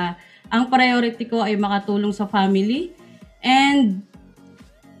nga ang priority ko ay makatulong sa family, and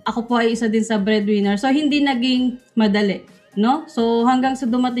ako po ay isa din sa breadwinner. So, hindi naging madali, no? So, hanggang sa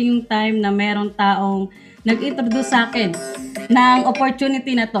dumating yung time na merong taong nag-introduce sa akin ng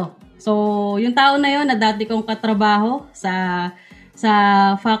opportunity na to. So, yung tao na yon na dati kong katrabaho sa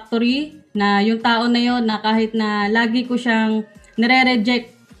factory, na yung tao na yon na kahit na lagi ko siyang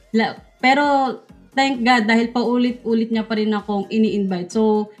nire-reject, pero thank God dahil paulit-ulit niya pa rin akong ini-invite.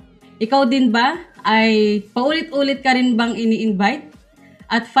 So, ikaw din ba ay paulit-ulit ka rin bang ini-invite?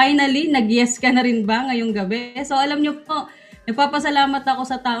 At finally, nag-yes ka na rin ba ngayong gabi? So, alam niyo po, nagpapasalamat ako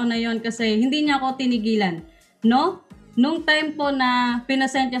sa tao na yon kasi hindi niya ako tinigilan. No? Nung time po na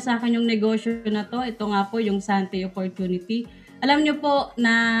pinasend niya sa akin yung negosyo na to, ito nga po yung Santé opportunity. Alam niyo po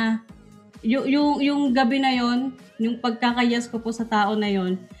na yung gabi na yon, yung pagkakayas ko po sa tao na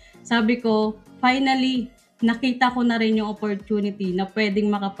yon, sabi ko, finally, nakita ko na rin yung opportunity na pwedeng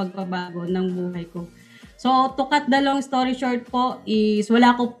makapagpabago ng buhay ko. So, to cut the long story short po is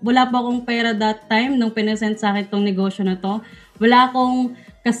wala pa akong pera that time nung pinasend sa akin tong negosyo na to. Wala akong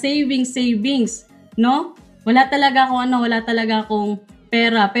ka-savings, no? Wala talaga akong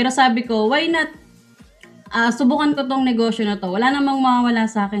pera. Pero sabi ko, why not subukan ko tong negosyo na to. Wala namang mawawala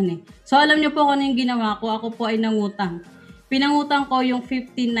sa akin eh. So, alam niyo po kung ano yung ginawa ko. Ako po ay nangutang. Pinangutang ko yung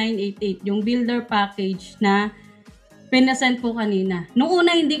 15,988, yung builder package na pinasend po kanina. Nung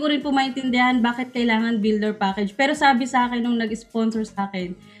una, hindi ko rin po maintindihan bakit kailangan builder package. Pero sabi sa akin nung nag-sponsor sa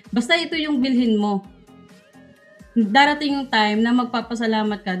akin, basta ito yung bilhin mo. Darating yung time na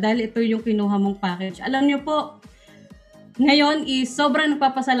magpapasalamat ka dahil ito yung kinuha mong package. Alam niyo po, ngayon is sobrang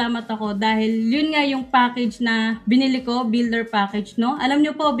nagpapasalamat ako dahil yun nga yung package na binili ko, builder package, no? Alam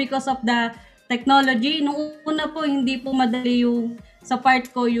niyo po, because of the technology, nung una po, hindi po madali yung sa part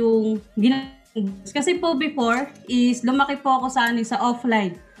ko yung kasi po before is lumaki po ako sa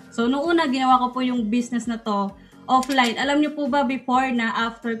offline. So, nung una, ginawa ko po yung business na to offline. Alam niyo po ba before na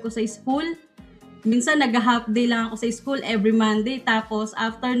after ko sa school, minsan nag-half day lang ako sa school every Monday. Tapos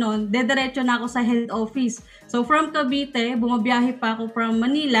after nun, dediretso na ako sa head office. So from Cavite, bumabiyahe pa ako from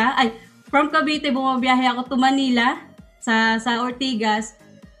Cavite, bumabiyahe ako to Manila sa Ortigas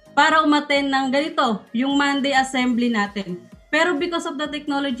para umattend ng ganito, yung Monday assembly natin. Pero because of the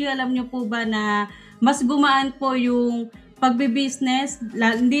technology, alam niyo po ba na mas gumaan po yung pagbe-business.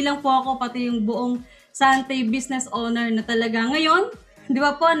 Hindi lang po ako, pati yung buong Santé Business owner na talaga. Ngayon, di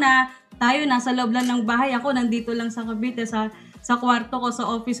ba po na tayo nasa loob lang ng bahay. Ako nandito lang sa Cavite, sa kwarto ko, sa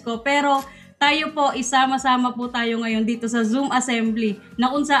office ko. Pero tayo po, isama-sama po tayo ngayon dito sa Zoom assembly na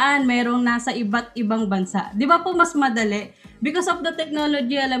kung saan merong nasa iba't ibang bansa. Di ba po mas madali? Because of the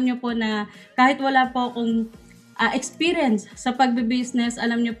technology, alam nyo po na kahit wala po akong experience sa pagbe-business,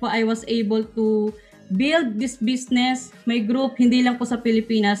 alam nyo po I was able to build this business, may group, hindi lang po sa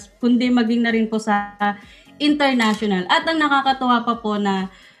Pilipinas, kundi maging na rin po sa international. At ang nakakatuwa pa po na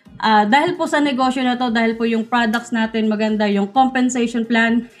dahil po sa negosyo na to, dahil po yung products natin maganda, yung compensation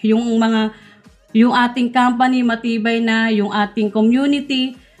plan, yung ating company matibay na, yung ating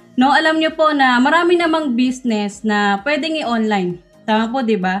community, no, alam nyo po na marami namang business na pwedeng i-online. Tama po,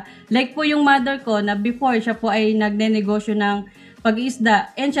 di ba? Like po yung mother ko na before siya po ay nagnenegosyo ng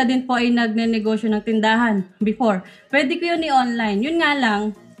pag-iisda and siya din po ay nagnenegosyo ng tindahan before. Pwede ko yun i-online. Yun nga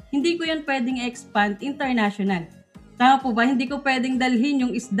lang, hindi ko yun pwedeng i-expand international. Tama po ba? Hindi ko pwedeng dalhin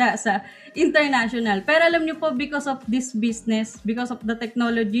yung isda sa international. Pero alam nyo po, because of this business, because of the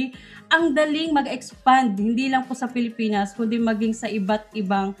technology, ang daling mag-expand. Hindi lang po sa Pilipinas, kundi maging sa iba't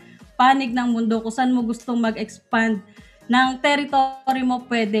ibang panig ng mundo. Kung saan mo gustong mag-expand ng territory mo,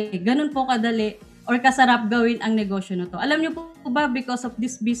 pwede. Ganun po kadali or kasarap gawin ang negosyo na to. Alam nyo po ba, because of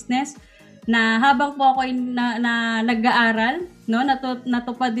this business, na habang po ako nag-aaral, no,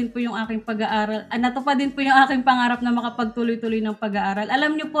 natupad din po yung aking pag-aaral, natupad din po yung aking pangarap na makapagtuloy-tuloy ng pag-aaral.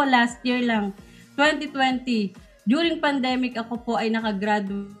 Alam nyo po, last year lang, 2020, during pandemic, ako po ay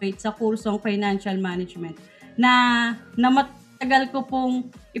nakagraduate sa kursong Financial Management na matagal ko pong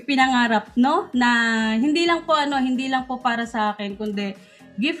ipinangarap, no, na hindi lang po para sa akin, kundi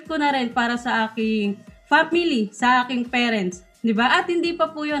gift ko na rin para sa aking family, sa aking parents. Diba? At hindi pa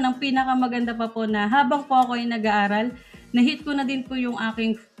po yun, ang pinakamaganda pa po na habang po ako ay nag-aaral, na-hit ko na din po yung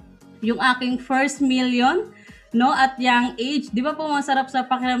aking first million, no, at young age. Di ba po masarap sa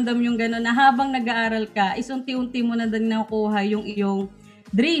pakiramdam yung gano'n na habang nag-aaral ka, is unti-unti mo na din nakukuha yung iyong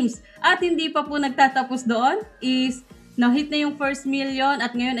dreams. At hindi pa po nagtatapos doon, is na-hit na yung first million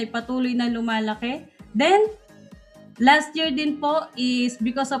at ngayon ay patuloy na lumalaki. Then, last year din po is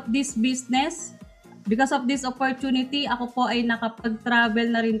because of this business, because of this opportunity, ako po ay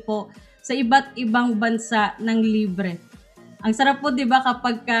nakapag-travel na rin po sa iba't ibang bansa ng libre. Ang sarap po, di ba,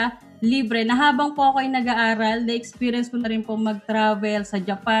 kapag ka libre, na habang po ako ay nag-aaral, na-experience ko na rin po mag-travel sa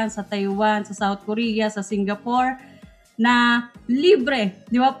Japan, sa Taiwan, sa South Korea, sa Singapore, na libre,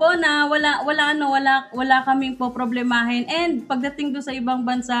 di ba po, na wala kaming po problemahin. And pagdating doon sa ibang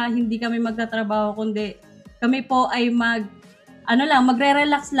bansa, hindi kami magtatrabaho, kundi kami po ay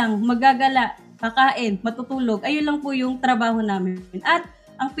magre-relax lang, maggagala, kakain, matutulog. Ayun lang po yung trabaho namin. At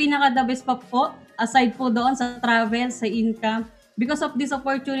ang pinaka-the best pa po, aside po doon sa travel, sa income, because of this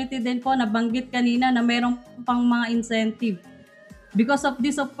opportunity din po, nabanggit kanina na mayroong pang mga incentive. Because of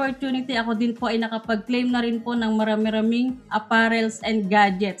this opportunity, ako din po ay nakapag-claim na rin po ng marami-raming apparels and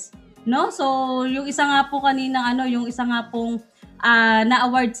gadgets. No? So, yung isa nga po kanina, yung isa nga pong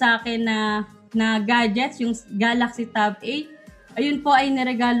na-award sa akin na gadgets, yung Galaxy Tab A, ayun po ay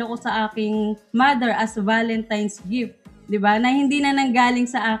niregalo ko sa aking mother as Valentine's gift. 'Di ba? Na hindi na nanggaling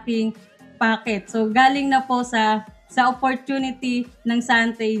sa aking pocket. So, galing na po sa opportunity ng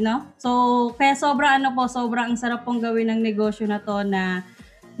Santé, no? So, kaya sobrang ang sarap pong gawin ng negosyo na to na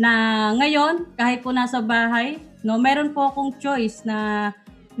ngayon, kahit po nasa bahay, no, meron po akong choice na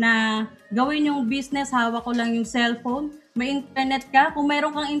gawin yung business, hawak ko lang yung cellphone, may internet ka, kung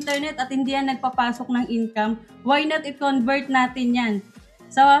meron kang internet at hindi yan nagpapasok ng income, why not i-convert natin yan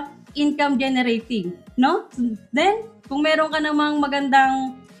sa income generating, no? Then, kung meron ka namang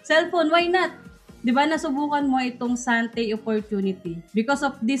magandang cellphone, why not? Diba, nasubukan mo itong Santé opportunity. Because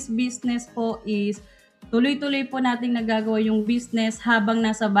of this business po is tuloy-tuloy po nating nagagawa yung business habang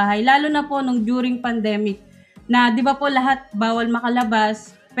nasa bahay. Lalo na po nung during pandemic na di ba po lahat bawal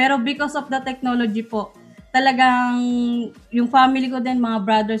makalabas. Pero because of the technology po, talagang yung family ko din, mga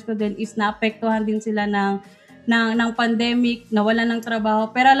brothers ko din is naapektuhan din sila ng pandemic, nawala ng trabaho.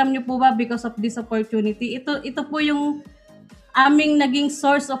 Pero alam niyo po ba, because of this opportunity, ito po yung aming naging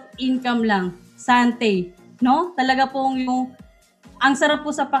source of income lang. Santé, no? Talaga pong ang sarap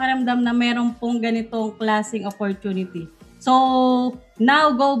po sa pakiramdam na meron pong ganitong klaseng opportunity. So, now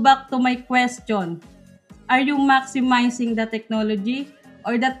go back to my question. Are you maximizing the technology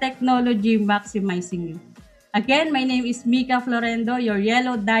or the technology maximizing you? Again, my name is Mika Florendo, your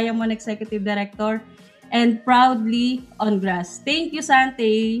Yellow Diamond Executive Director, and proudly on grass. Thank you,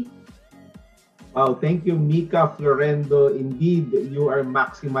 Santé. Wow, thank you, Mika Florendo. Indeed, you are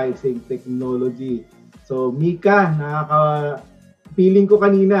maximizing technology. So, Mika, feeling ko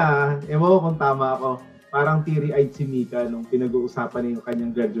kanina, ewan ko kung tama ako, parang teary-eyed si Mika nung pinag-uusapan niya yung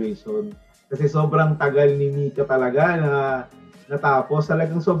kanyang graduation. Kasi sobrang tagal ni Mika talaga na natapos.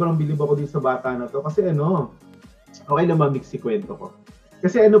 Talagang sobrang bilib ako din sa bata na to. Kasi okay na ma-mix si kwento ko.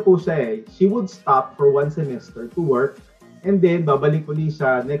 Kasi po siya she would stop for 1 semester to work. And then, babalik ulit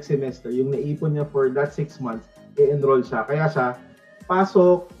siya next semester. Yung naipon niya for that 6 months, i-enroll siya. Kaya siya,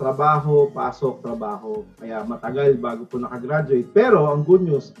 pasok, trabaho. Kaya matagal bago po nakagraduate. Pero, ang good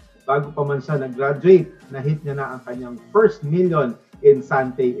news, bago pa man siya nag-graduate, na-hit niya na ang kanyang first million in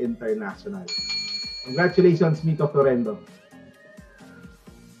Santé International. Congratulations, Mika Florendo.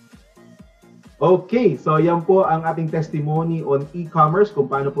 Okay, so yan po ang ating testimony on e-commerce, kung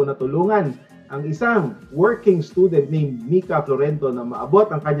paano po natulungan ang isang working student named Mika Florento na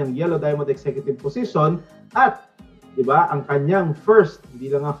maabot ang kanyang Yellow Diamond Executive position at, di ba, ang kanyang hindi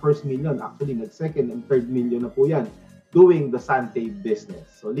lang nga first million, actually nag-second and third million na po yan, doing the Santé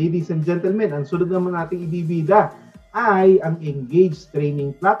Business. So ladies and gentlemen, ang sunod naman nating ibibida ay ang Engage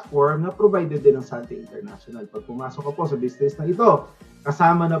Training Platform na provided din ng Santé International. Pag pumasok ka po sa business na ito,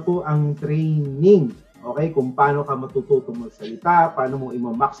 kasama na po ang training, okay, kung paano ka matututo magsalita, paano mo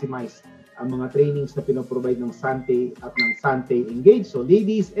i-maximize ang mga trainings na pinaprovide ng Santé at ng Santé Engage. So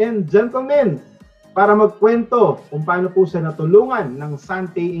ladies and gentlemen, para magkwento kung paano po siya natulungan ng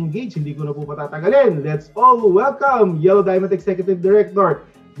Santé Engage, hindi ko na po patatagalin. Let's all welcome Yellow Diamond Executive Director,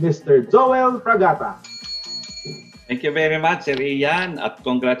 Mr. Joel Fragata. Thank you very much, Sir Ian, at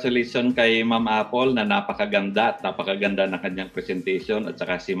congratulations kay Ma'am Apple na napakaganda na kanyang presentation, at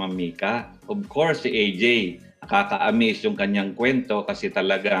saka si Ma'am Mika. Of course, si AJ, nakaka-amaze yung kanyang kwento kasi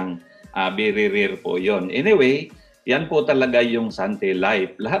talagang very rare po yon. Anyway, yan po talaga yung Santé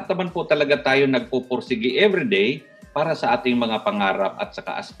Life. Lahat naman po talaga tayo nagpupursige everyday para sa ating mga pangarap at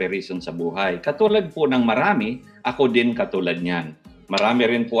saka aspiration sa buhay. Katulad po ng marami, ako din katulad niyan. Marami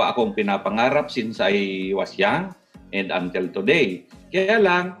rin po akong pinapangarap since I was young and until today. Kaya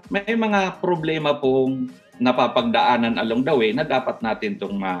lang, may mga problema pong napapagdaanan along the way na dapat natin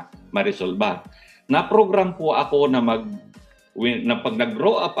itong ma-resolve. Na-program po ako na pag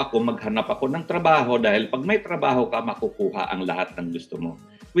nag-grow up ako, maghanap ako ng trabaho dahil pag may trabaho ka, makukuha ang lahat ng gusto mo.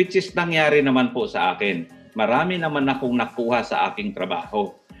 Which is nangyari naman po sa akin. Marami naman akong nakuha sa aking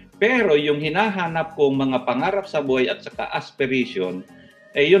trabaho. Pero yung hinahanap kong mga pangarap sa buhay at saka aspiration,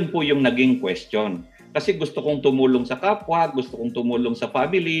 yun po yung naging question. Kasi gusto kong tumulong sa kapwa, gusto kong tumulong sa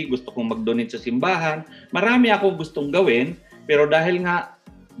family, gusto kong mag-donate sa simbahan. Marami akong gustong gawin, pero dahil nga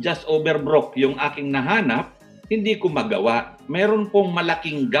just overbroke yung aking nahanap, hindi ko magawa. Meron pong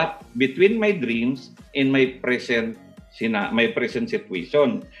malaking gap between my dreams and my present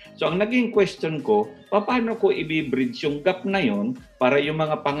situation. So ang naging question ko, paano ko i-bridge yung gap na yon para yung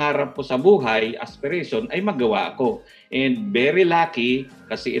mga pangarap ko sa buhay, aspiration, ay magawa ko. And very lucky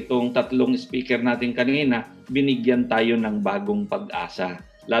kasi itong tatlong speaker natin kanina, binigyan tayo ng bagong pag-asa.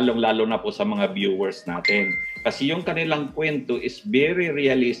 Lalong-lalo na po sa mga viewers natin. Kasi yung kanilang kwento is very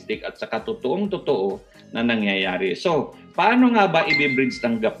realistic at saka totoong-totoo na nangyayari. So, paano nga ba i-bridge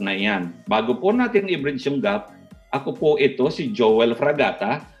ng gap na yan? Bago po natin i-bridge yung gap, ako po ito si Joel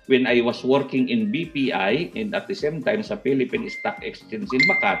Fragata when I was working in BPI and at the same time sa Philippine Stock Exchange in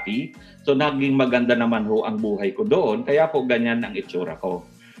Makati. So naging maganda naman ho ang buhay ko doon, kaya po ganyan ang itsura ko.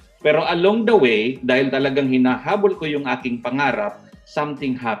 Pero along the way, dahil talagang hinahabol ko yung aking pangarap,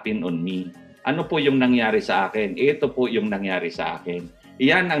 something happened on me. Ano po yung nangyari sa akin? Ito po yung nangyari sa akin.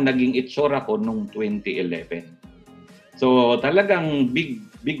 Iyan ang naging itsura ko noong 2011. So talagang big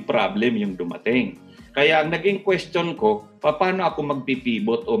problem yung dumating. Kaya ang naging question ko, paano ako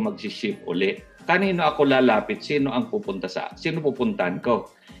magpipivot o mag-shift uli? Kanino ako lalapit? Sino pupuntahan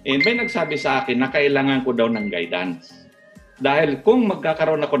ko? And may nagsabi sa akin na kailangan ko daw ng guidance. Dahil kung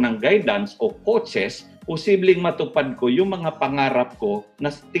magkakaroon ako ng guidance o coaches, posibleng matupad ko yung mga pangarap ko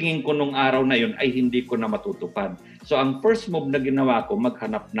na tingin ko nung araw na yun ay hindi ko na matutupad. So ang first move na ginawa ko,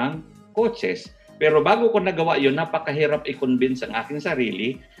 maghanap ng coaches. Pero bago ko nagawa yun, napakahirap i-convince ang aking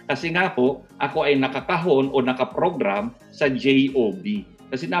sarili kasi nga po, ako ay nakakahon o nakaprogram sa JOB.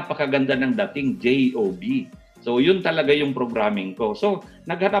 Kasi napakaganda ng dating JOB. So yun talaga yung programming ko. So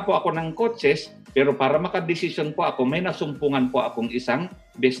naghanap po ako ng coaches, pero para makadesisyon po ako, may nasumpungan po akong isang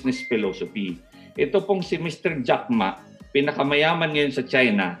business philosophy. Ito pong si Mr. Jack Ma, pinakamayaman ngayon sa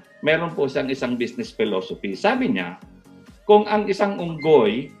China, meron po isang business philosophy. Sabi niya, kung ang isang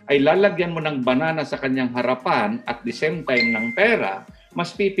unggoy ay lalagyan mo ng banana sa kanyang harapan at the same time ng pera,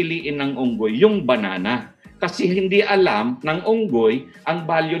 mas pipiliin ng unggoy yung banana. Kasi hindi alam ng unggoy ang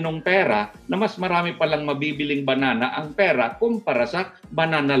value ng pera na mas marami palang mabibiling banana ang pera kumpara sa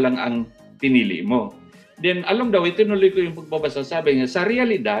banana lang ang pinili mo. Then along the way, tinuloy ko yung pagbabasa. Sabi niya, sa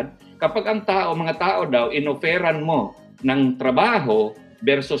realidad, kapag ang mga tao daw inoferan mo ng trabaho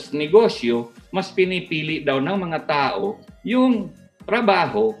versus negosyo, mas pinipili daw ng mga tao yung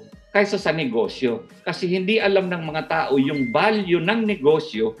trabaho kaysa sa negosyo. Kasi hindi alam ng mga tao yung value ng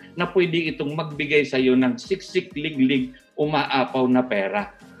negosyo na pwede itong magbigay sa iyo ng siksik, liglig, umaapaw na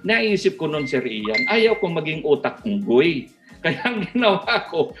pera. Naisip ko noon, Sir Ian, ayaw kong maging utak unggoy. Kaya ang ginawa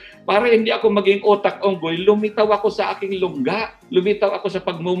ko, para hindi ako maging utak unggoy, lumitaw ako sa aking lungga. Lumitaw ako sa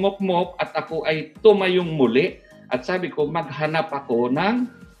pagmumokmok at ako ay tumayong muli. At sabi ko, maghanap ako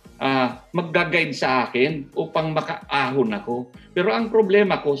ng magga-guide sa akin upang makaahon ako. Pero ang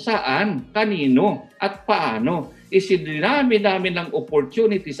problema ko, saan, kanino, at paano? Isidinami-dami ng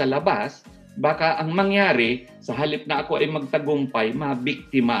opportunity sa labas, baka ang mangyari, sa halip na ako ay magtagumpay,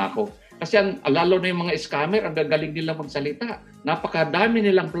 mabiktima ako. Kasi lalo na yung mga scammer, ang gagaling nila magsalita. Napakadami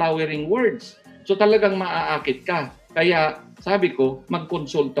nilang flowering words. So talagang maaakit ka. Kaya sabi ko,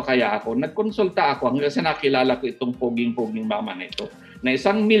 magkonsulto kaya ako. Nagkonsulta ako hanggang sa nakilala ko itong poging-poging mama na ito. Na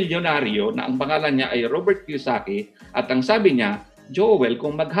isang milyonaryo na ang pangalan niya ay Robert Kiyosaki. At ang sabi niya, Joel,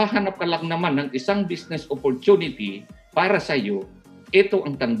 kung maghahanap ka lang naman ng isang business opportunity para sa iyo, ito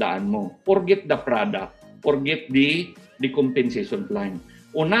ang tandaan mo. Forget the product. Forget the compensation plan.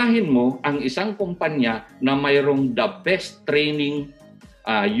 Unahin mo ang isang kumpanya na mayroong the best training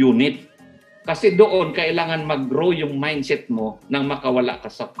unit. Kasi doon, kailangan mag-grow yung mindset mo nang makawala ka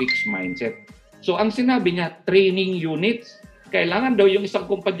sa fixed mindset. So, ang sinabi niya, training units. Kailangan daw yung isang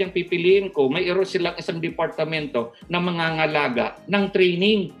kumpanyang pipiliin ko, may silang isang departamento na mangangalaga ng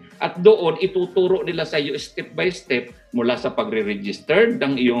training. At doon, ituturo nila sa iyo step by step mula sa pagre-register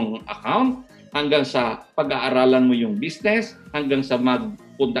ng iyong account, hanggang sa pag-aaralan mo yung business, hanggang sa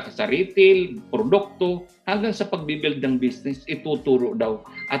magpunta ka sa retail, produkto, hanggang sa pagbibuild ng business, ituturo daw.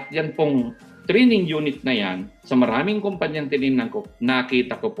 At yan pong training unit na yan, sa maraming kumpanyang tinignan ko,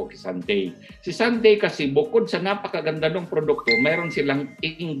 nakita ko po si Santé. Si Santé kasi bukod sa napakaganda ng produkto, mayroon silang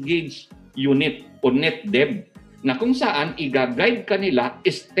engage unit o net dev na kung saan i-guide ka nila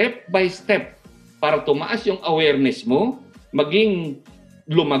step by step para tumaas yung awareness mo, maging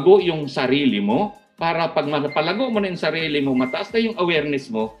lumago yung sarili mo, para pag mapalago mo na yung sarili mo, mataas na yung awareness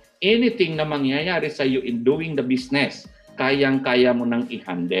mo, anything na mangyayari sa iyo in doing the business, kayang-kaya mo nang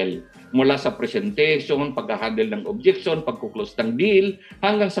i-handle. Mula sa presentation, pag-handle ng objection, pag-close ng deal,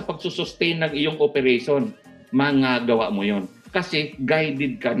 hanggang sa pagsusustain ng iyong operation, magagawa mo yon. Kasi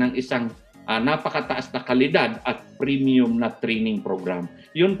guided ka ng isang napakataas na kalidad at premium na training program.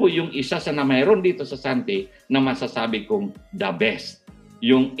 Yun po yung isa sa na mayroon dito sa Santé na masasabi kong the best,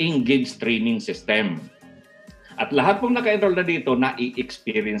 yung Engage Training System. At lahat pong naka-enroll na dito,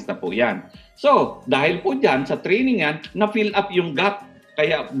 na-experience na po yan. So, dahil po dyan, sa training yan, na-fill up yung gap.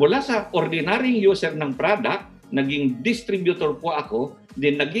 Kaya mula sa ordinary user ng product, naging distributor po ako,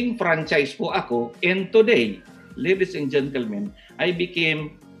 then naging franchise po ako, and today, ladies and gentlemen, I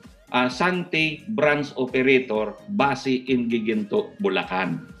became Santé branch operator base in Giginto,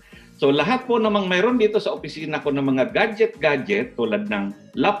 Bulacan. So lahat po namang mayroon dito sa opisina ko ng mga gadget tulad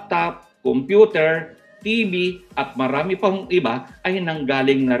ng laptop, computer, TV at marami pang iba ay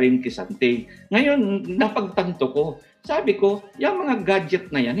nanggaling na rin kay Santé. Ngayon, napagtanto ko, sabi ko, yung mga gadget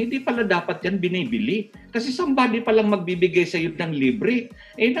na yan, hindi pala dapat yan binibili. Kasi somebody palang magbibigay sa iyo ng libre.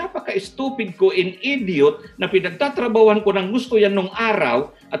 Eh napaka-stupid ko and idiot na pinagtatrabawan ko ng gusto yan nung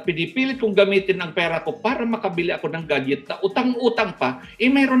araw at pinipilit kong gamitin ang pera ko para makabili ako ng gadget na utang-utang pa, eh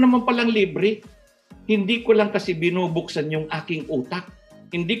mayroon naman palang libre. Hindi ko lang kasi binubuksan yung aking utak.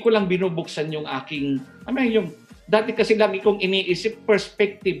 Hindi ko lang binubuksan yung aking, dati kasi lagi kong iniisip,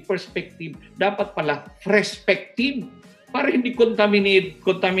 perspective. Dapat pala, perspective. Para hindi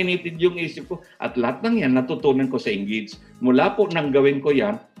contaminated yung isip ko. At lahat ng yan, natutunan ko sa Engage. Mula po nang gawin ko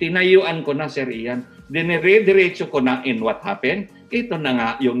yan, tinayuan ko na, Sir Ian. Dinire-diretso ko na, in what happened? Ito na nga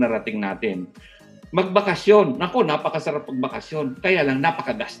yung narating natin. Magbakasyon. Nako, napakasarap magbakasyon. Kaya lang,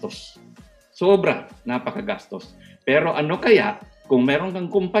 napakagastos. Sobra, napakagastos. Pero ano kaya, kung meron kang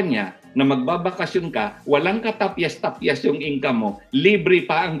kumpanya na magbabakasyon ka, walang katapyas-tapyas yung income mo, libre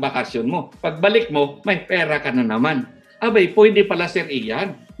pa ang bakasyon mo. Pagbalik mo, may pera ka na naman. Abay, pwede pala, Sir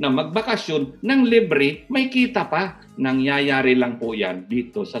Ian, na magbakasyon ng libre, may kita pa. Nangyayari lang po yan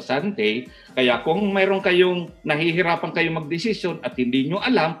dito sa Santé. Kaya kung meron kayong nahihirapan kayong magdesisyon at hindi nyo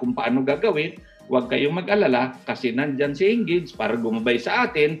alam kung paano gagawin, huwag kayong mag-alala kasi nandyan si Engage para gumabay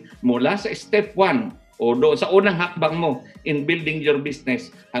sa atin mula sa step 1 o doon sa unang hakbang mo in building your business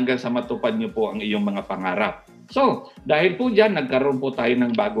hanggang sa matupad nyo po ang iyong mga pangarap. So, dahil po dyan, nagkaroon po tayo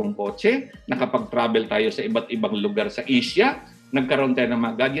ng bagong kotse, nakapag-travel tayo sa iba't ibang lugar sa Asia, nagkaroon tayo ng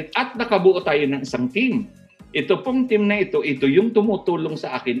mga gadget, at nakabuo tayo ng isang team. Ito pong team na ito yung tumutulong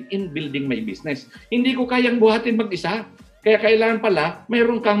sa akin in building my business. Hindi ko kayang buhatin mag-isa. Kaya kailangan pala,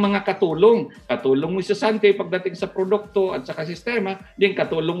 mayroon kang mga katulong. Katulong mo sa Santé pagdating sa produkto at saka sistema. Din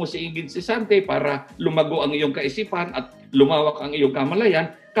katulong mo si Engage si Santé para lumago ang iyong kaisipan at lumawak ang iyong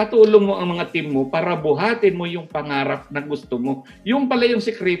kamalayan. Katulong mo ang mga team mo para buhatin mo yung pangarap na gusto mo. Yung pala yung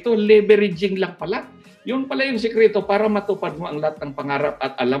sekreto, leveraging lang pala. Yun pala yung sekreto para matupad mo ang lahat ng pangarap.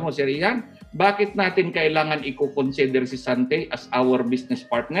 At alam mo, Sir Ian, bakit natin kailangan i-consider si Santé as our business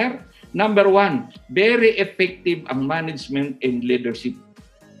partner? Number 1, very effective ang management and leadership.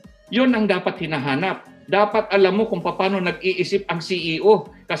 Yun ang dapat hinahanap. Dapat alam mo kung paano nag-iisip ang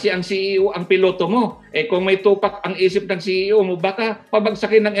CEO. Kasi ang CEO ang piloto mo. Eh kung may tupak ang isip ng CEO mo, baka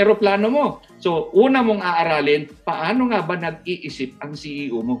pabagsakin ng eroplano mo. So una mong aaralin, paano nga ba nag-iisip ang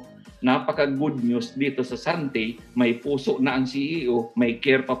CEO mo? Napaka-good news dito sa Santé, may puso na ang CEO, may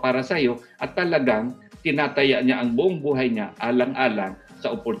care pa para sa iyo, at talagang tinataya niya ang buong buhay niya alang-alang sa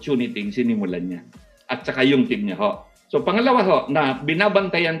opportunity sinimulan niya. At saka yung team niya ho. So pangalawa ho, na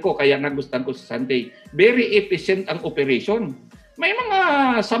binabantayan ko kaya nagustuhan ko sa Santé, very efficient ang operation. May mga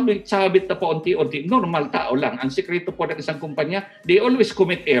sabit na po unti-unti, normal tao lang. Ang sekreto po ng isang kumpanya, they always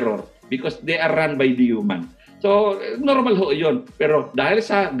commit error because they are run by the human. So, normal ho yun. Pero dahil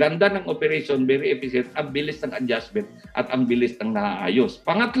sa ganda ng operation, very efficient, ang bilis ng adjustment at ang bilis ng naayos.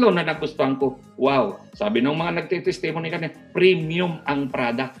 Pangatlo na nagustuhan ko, wow, sabi ng mga nagtitestimony kanina, premium ang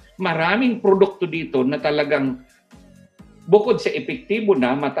product. Maraming produkto dito na talagang bukod sa epektibo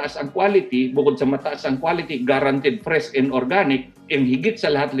na, mataas ang quality, bukod sa mataas ang quality, guaranteed fresh and organic, and higit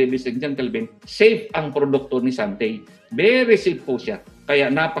sa lahat, ladies and gentlemen, safe ang produkto ni Santé. Very safe po siya. Kaya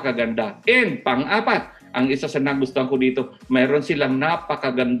napakaganda. And pang-apat, ang isa sa nagustuhan ko dito, mayroon silang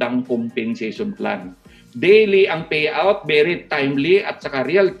napakagandang compensation plan. Daily ang payout, very timely at saka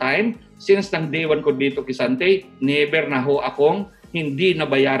real time. Since nang day one ko dito kay Santé, never na ho akong hindi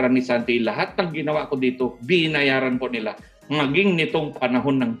nabayaran ni Santé. Lahat ng ginawa ko dito, binayaran po nila. Maging nitong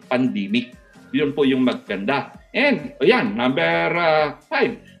panahon ng pandemic. Yun po yung maganda. And, ayan, number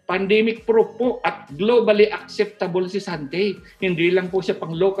 5. Pandemic proof po at globally acceptable si Santé. Hindi lang po siya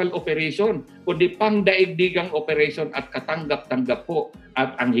pang local operation, kundi pang daigdigang operation at katanggap-tanggap po.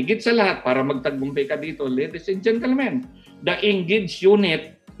 At ang higit sa lahat, para magtagumpay ka dito, ladies and gentlemen, the Engage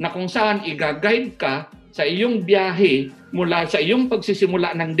Unit na kung saan i-guide ka sa iyong biyahe mula sa iyong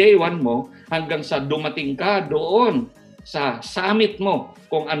pagsisimula ng day 1 mo hanggang sa dumating ka doon sa summit mo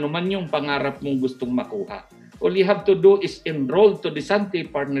kung ano man yung pangarap mong gustong makuha. All you have to do is enroll to the Santé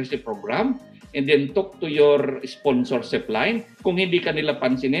Partnership Program and then talk to your sponsorship line. Kung hindi ka nila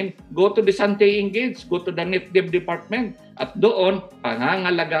pansinin, go to the Santé Engage, go to the NetDev department. At doon,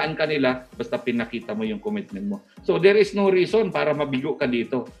 pangangalagaan ka nila basta pinakita mo yung commitment mo. So there is no reason para mabigo ka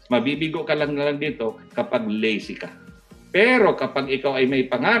dito. Mabibigo ka lang dito kapag lazy ka. Pero kapag ikaw ay may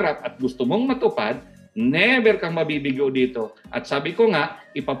pangarap at gusto mong matupad, never kang mabibigo dito. At sabi ko nga,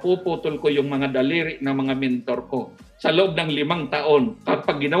 ipapuputol ko yung mga daliri ng mga mentor ko. Sa loob ng 5 taon,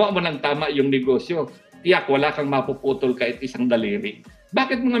 kapag ginawa mo ng tama yung negosyo, tiyak wala kang mapuputol kahit isang daliri.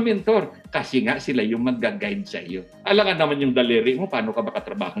 Bakit mga mentor? Kasi nga sila yung mag-guide sa iyo. Alam ka naman yung daliri mo, paano ka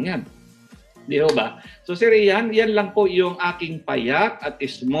makatrabaho niyan? Di ba? So Sir Ian, yan lang po yung aking payak at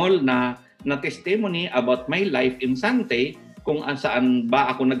small na testimony about my life in Santé, kung saan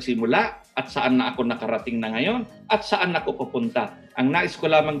ba ako nagsimula at saan na ako nakarating na ngayon at saan ako pupunta. Ang nais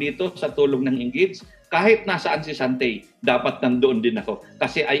ko lamang dito sa tulong ng Engage, kahit nasaan si Santé, dapat nandoon din ako.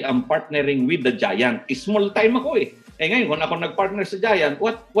 Kasi I am partnering with the giant. Small time ako eh. Ngayon, kung ako nag-partner sa giant,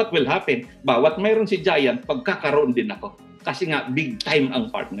 what will happen? Bawat mayroon si giant, pagkakaroon din ako. Kasi nga, big time ang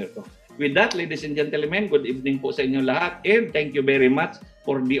partner ko. With that, ladies and gentlemen, good evening po sa inyo lahat and thank you very much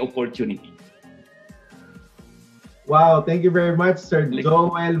for the opportunity. Wow, thank you very much, Sir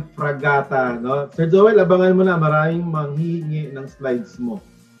Joel Fragata. No? Sir Joel, abangan mo na, maraming manghihingi ng slides mo.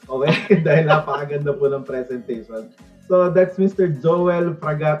 Okay? Dahil napakaganda po ng presentation. So that's Mr. Joel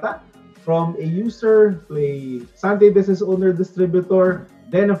Fragata, from a user to a Santé Business owner distributor,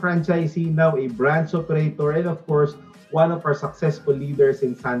 then a franchisee, now a branch operator, and of course, one of our successful leaders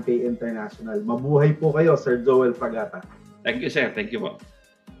in Santé International. Mabuhay po kayo, Sir Joel Fragata. Thank you, sir. Thank you po.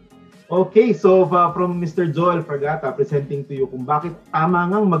 Okay, so from Mr. Joel Fragata, presenting to you kung bakit tama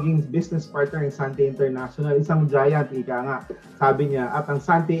ngang maging business partner in Santé International, isang giant, ika nga, sabi niya, at ang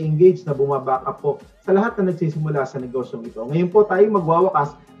Santé Engage na bumabaka po sa lahat na nagsisimula sa negosyong ito. Ngayon po tayo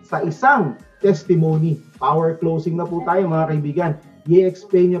magwawakas sa isang testimony. Power closing na po tayo mga kaibigan.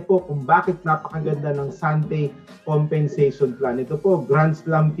 I-explain niya po kung bakit napakaganda ng Santé Compensation Plan. Ito po, Grand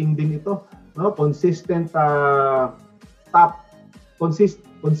Slam King din ito. No? Consistent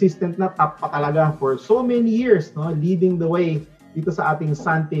na top pa talaga for so many years, no, leading the way dito sa ating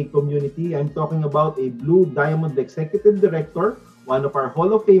Santé community. I'm talking about a Blue Diamond Executive Director, one of our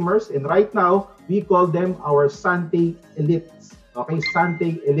Hall of Famers, and right now we call them our Santé Elites. Okay,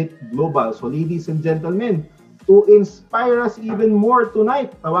 Santé Elite Global. So ladies and gentlemen, to inspire us even more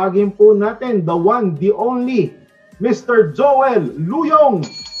tonight, tawagin po natin the one, the only, Mr. Joel Luyong.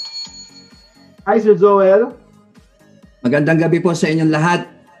 Hi, Sir Joel. Magandang gabi po sa inyong lahat.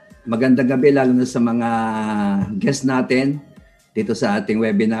 Magandang gabi lalo na sa mga guests natin dito sa ating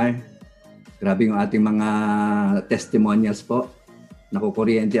webinar. Grabe yung ating mga testimonials po.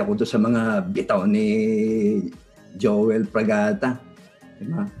 Nakukuryente ako doon sa mga bitaw ni Joel Fragata.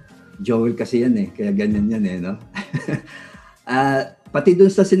 Diba? Joel kasi yan eh, kaya ganyan yan eh, no? Pati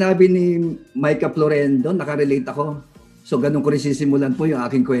doon sa sinabi ni Micah Florendo, nakarelate ako. So ganun ko rin sisimulan po yung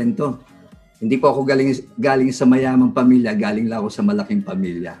aking kwento. Hindi po ako galing sa mayamang pamilya, galing lang ako sa malaking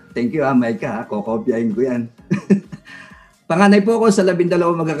pamilya. Thank you Micah, kokopyahin ko yan. Panganay po ako sa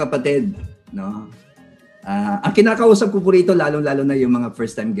 12 magkakapatid. No? Ang kinakausap ko po rito, lalong-lalo na yung mga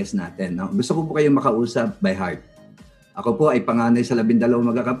first-time guests natin. No? Gusto ko po kayong makausap by heart. Ako po ay panganay sa 12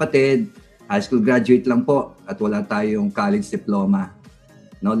 magkakapatid, high school graduate lang po at wala tayong college diploma.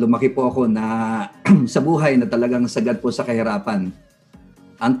 No? Lumaki po ako na sa buhay na talagang sagad po sa kahirapan.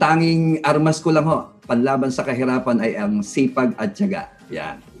 Ang tanging armas ko lang ho, panlaban sa kahirapan ay ang sipag at tiyaga.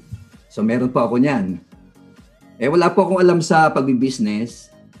 Yan. So meron po ako niyan. Wala po akong alam sa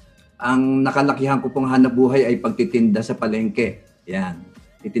pagbibusiness. Ang nakalakihan ko pong hanap buhay ay pagtitinda sa palengke. Yan.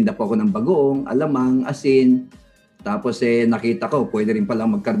 Titinda po ako ng bagoong, alamang, asin. Tapos nakita ko, pwede rin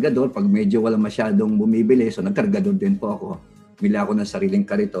palang magkargador pag medyo wala masyadong bumibili. So nagkargador din po ako. Mila ako ng sariling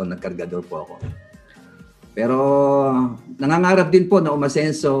karito, nagkargador po ako. Pero nangangarap din po na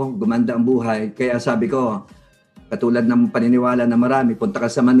umasenso, gumanda ang buhay. Kaya sabi ko, katulad ng paniniwala na marami, punta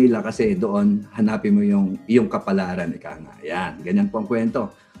ka sa Manila kasi doon hanapin mo yung iyong kapalaran. Ika nga. Yan, ganyan po ang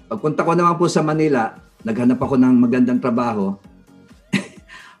kwento. Pagpunta ko naman po sa Manila, naghanap ako ng magandang trabaho.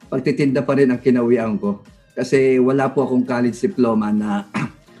 Pagtitinda pa rin ang kinawian ko. Kasi wala po akong college diploma na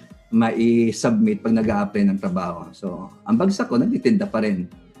mai-submit pag nag-a-apply ng trabaho. So, ang bagsak ko, nagtitinda pa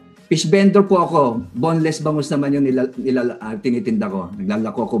rin. Fish vendor po ako. Boneless bangus naman yung tinitinda ko.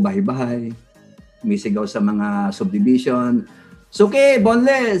 Naglalako ako bahay-bahay. Misigaw sa mga subdivision. Suki,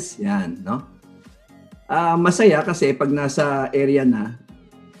 boneless! Yan, no? Masaya kasi pag nasa area na,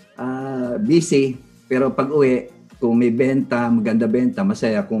 busy. Pero pag uwi, kung may benta, maganda benta,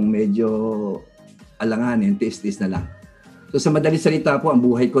 masaya. Kung medyo alanganin, tiis-tiis na lang. So sa madaling salita po, ang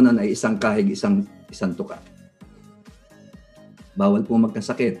buhay ko na ay isang kahig, isang tuka. Bawal po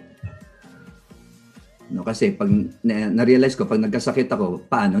magkasakit. No, kasi pag na-realize ko, pag nagkasakit ako,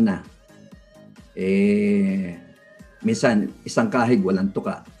 paano na? Minsan, isang kahig, walang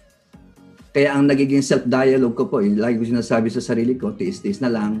tuka. Kaya ang nagiging self-dialogue ko po, lagi ko sinasabi sa sarili ko, tiis-tiis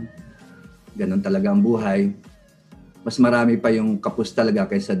na lang. Ganon talaga ang buhay. Mas marami pa yung kapos talaga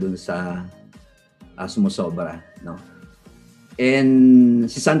kaysa dun sa sumusobra. No? And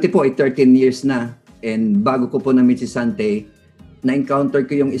si Santé po ay 13 years na. And bago ko po na-meet si Santé, na-encounter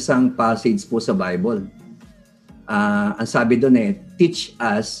ko yung isang passage po sa Bible. Ang sabi doon teach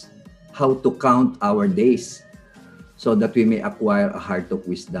us how to count our days so that we may acquire a heart of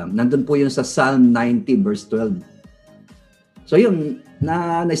wisdom. Nandun po yun sa Psalm 90 verse 12. So yun,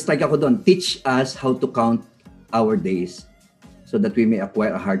 na-strike ako doon. Teach us how to count our days so that we may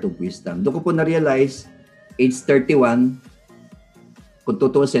acquire a heart of wisdom. Doon ko po na-realize, age 31, kung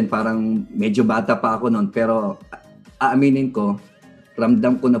tutusin, parang medyo bata pa ako noon, pero aaminin ko,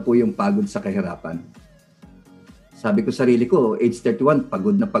 ramdam ko na po yung pagod sa kahirapan. Sabi ko sarili ko, age 31,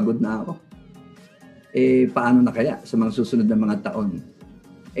 pagod na ako. Paano na kaya sa mga susunod na mga taon?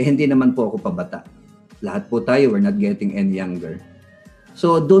 Hindi naman po ako pabata. Lahat po tayo, we're not getting any younger.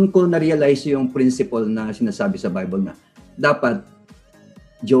 So doon ko na-realize yung principle na sinasabi sa Bible na dapat,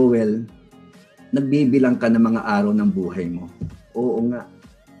 Joel, nagbibilang ka ng mga araw ng buhay mo. Oo nga.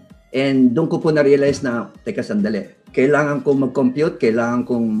 And doon ko po na-realize na, teka sandali, kailangan kong mag-compute, kailangan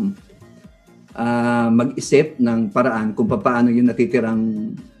kong mag-isip ng paraan kung paano yung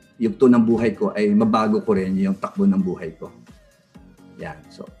natitirang yugto ng buhay ko ay mabago ko rin yung takbo ng buhay ko. Yan.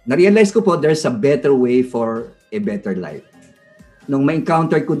 So, na-realize ko po there's a better way for a better life. Nung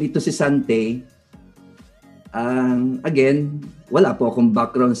ma-encounter ko dito si Santé, again, wala po akong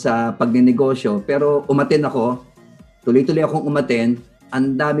background sa pagninegosyo, pero umaten ako, tuloy-tuloy akong umaten,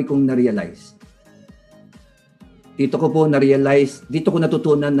 ang dami kong na-realize. Dito ko po na-realize, dito ko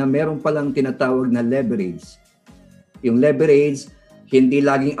natutunan na meron palang tinatawag na leverage. Yung leverage, hindi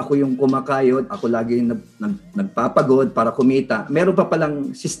laging ako yung kumakayod, ako laging nagpapagod para kumita. Meron pa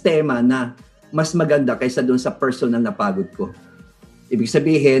palang sistema na mas maganda kaysa doon sa personal na pagod ko. Ibig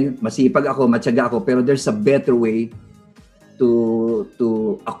sabihin, masipag ako, matyaga ako, pero there's a better way to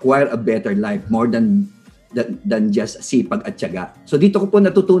acquire a better life more than just sipag at tiyaga. So dito ko po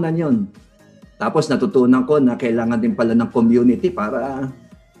natutunan yon. Tapos natutunan ko na kailangan din pala ng community para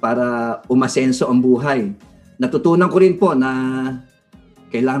umasenso ang buhay. Natutunan ko rin po na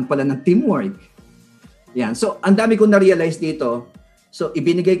kailangan pala ng teamwork. Yan. So ang dami kong na-realize dito. So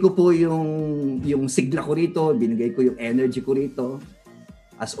ibinigay ko po yung sigla ko rito, ibinigay ko yung energy ko rito.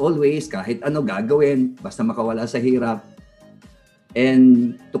 As always, kahit ano gagawin, basta makawala sa hirap.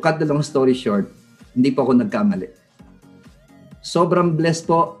 And to cut the long story short, hindi po ako nagkamali. Sobrang blessed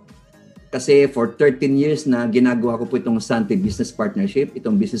po kasi for 13 years na ginagawa ko po itong Santé Business Partnership,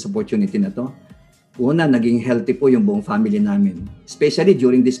 itong business opportunity na to. Una, naging healthy po yung buong family namin. Especially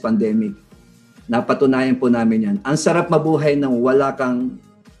during this pandemic. Napatunayan po namin yan. Ang sarap mabuhay nang wala kang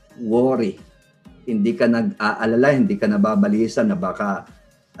worry. Hindi ka nag-aalala, hindi ka nababalisa na baka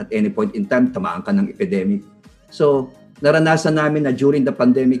at any point in time tamaan ka ng epidemic. So, naranasan namin na during the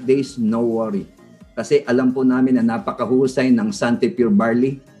pandemic days, no worry. Kasi alam po namin na napakahusay ng Santé Pure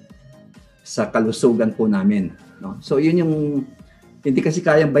Barley sa kalusugan po namin. No? So yun yung, hindi kasi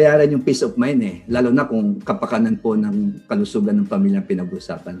kayang bayaran yung peace of mind lalo na kung kapakanan po ng kalusugan ng pamilyang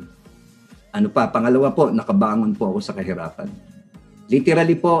pinag-usapan. Ano pa, pangalawa po, nakabangon po ako sa kahirapan.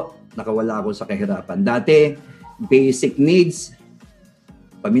 Literally po, nakawala ako sa kahirapan. Dati, basic needs,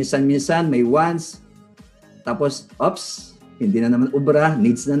 paminsan-minsan may wants, tapos, ops, hindi na naman ubra,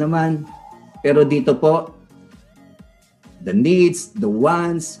 needs na naman. Pero dito po, the needs, the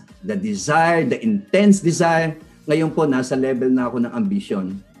wants, the desire, the intense desire, ngayon po nasa level na ako ng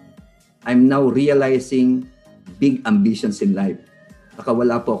ambition. I'm now realizing big ambitions in life.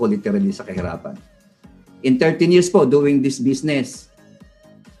 Nakawala po ako literally sa kahirapan. In 13 years po doing this business,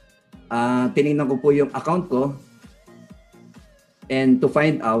 tinignan ko po yung account ko and to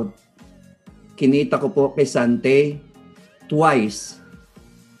find out, kinita ko po kay Santé twice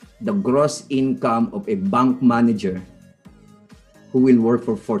the gross income of a bank manager who will work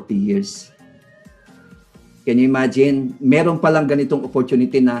for 40 years. Can you imagine? Meron palang ganitong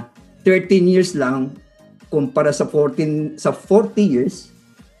opportunity na 13 years lang kumpara sa 40 years,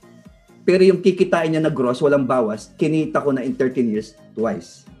 pero yung kikitain niya na gross, walang bawas, kinita ko na in 13 years,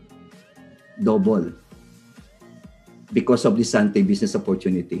 twice. Double. Because of the Santé Business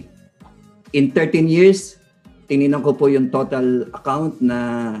opportunity. In 13 years, tininan ko po yung total account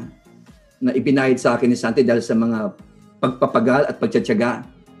na ibinayad sa akin ni Santé dahil sa mga pagpapagal at pagtsatsaga.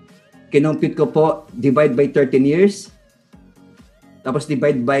 Kinompute ko po, divide by 13 years, tapos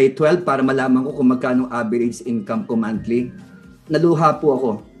divide by 12 para malaman ko kung magkano average income ko monthly. Naluha po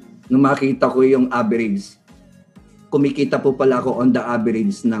ako nung makita ko yung average. Kumikita po pala ako on the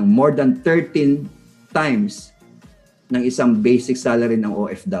average ng more than 13 times ng isang basic salary ng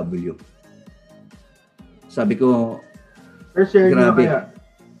OFW. Sabi ko, Sir, share nyo na grabe. kaya.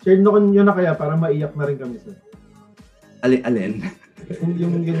 Share nyo na kaya para maiyak na rin kami, sir. Alin?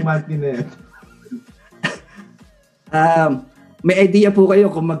 yung monthly na yan. May idea po kayo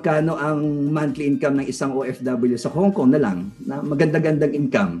kung magkano ang monthly income ng isang OFW sa Hong Kong na lang, na maganda-gandang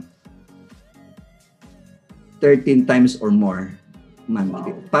income. 13 times or more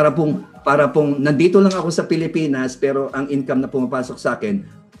monthly. Wow. Para pong nandito lang ako sa Pilipinas pero ang income na pumapasok sa akin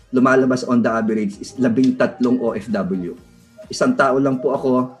lumalabas on the average is 13 OFW. Isang tao lang po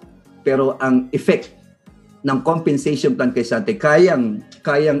ako pero ang effect ng compensation plan kay Santé kayang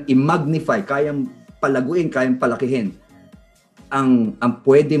i-magnify, kayang palaguin, kayang palakihin ang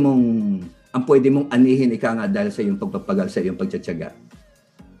pwede mong anihin ika nga dahil sa iyong pagpapagal, sa iyong pagtsatsaga.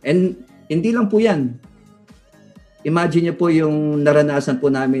 And hindi lang po yan. Imagine niyo po yung naranasan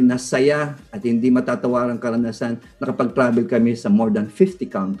po namin na saya at hindi matatawarang karanasan. Nakapag-travel kami sa more than 50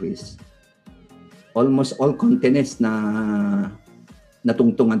 countries. Almost all continents na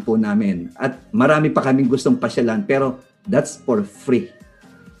natungtungan po namin. At marami pa kaming gustong pasyalan pero that's for free.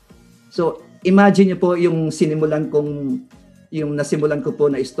 So imagine niyo po yung nasimulan ko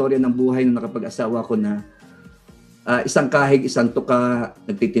po na istorya ng buhay nung nakapag-asawa ko na isang kahig, isang tuka,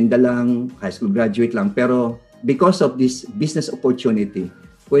 nagtitinda lang, high school graduate lang. Pero because of this business opportunity,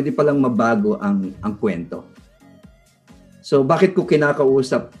 pwede palang mabago ang kwento. So bakit ko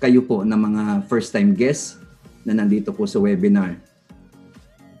kinakausap kayo po ng mga first-time guests na nandito po sa webinar?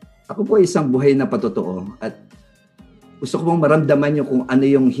 Ako po isang buhay na patotoo at gusto ko pong maramdaman nyo kung ano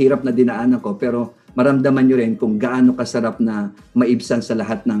yung hirap na dinaanan ko pero maramdaman nyo rin kung gaano kasarap na maibsan sa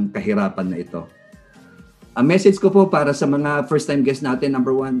lahat ng kahirapan na ito. Ang message ko po para sa mga first-time guests natin,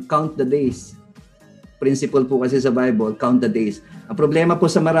 number 1, count the days. Principle po kasi sa Bible, count the days. Ang problema po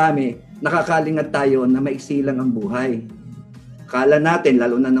sa marami, nakakalingat tayo na maiksi lang ang buhay. Akala natin,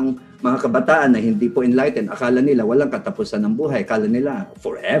 lalo na ng mga kabataan na hindi po enlightened, akala nila walang katapusan ng buhay. Akala nila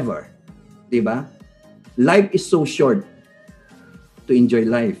forever. Diba? Life is so short to enjoy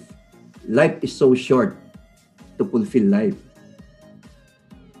life. Life is so short to fulfill life.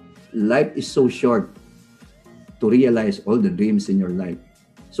 Life is so short to realize all the dreams in your life.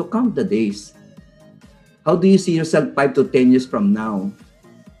 So count the days. How do you see yourself 5 to 10 years from now?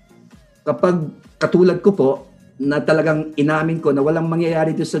 Kapag katulad ko po, na talagang inamin ko na walang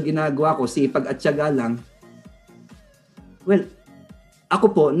mangyayari dito sa ginagawa ko, sipag at tiyaga lang, well, ako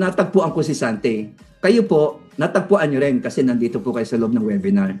po, natagpuan ko si Santé. Kayo po, natagpuan nyo rin kasi nandito po kayo sa loob ng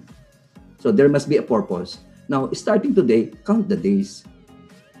webinar. So there must be a purpose. Now, starting today, count the days.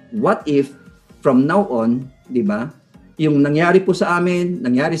 What if, from now on, di ba, yung nangyari po sa amin,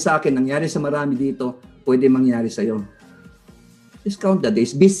 nangyari sa akin, nangyari sa marami dito, pwede mangyari sa'yo. Just count the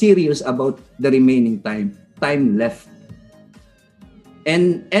days. Be serious about the remaining time left.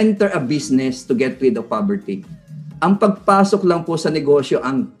 And enter a business to get rid of poverty. Ang pagpasok lang po sa negosyo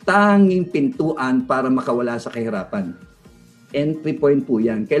ang tanging pintuan para makawala sa kahirapan. Entry point po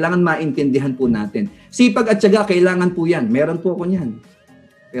yan. Kailangan maintindihan po natin. Sipag at tiyaga, kailangan po yan. Meron po ako niyan.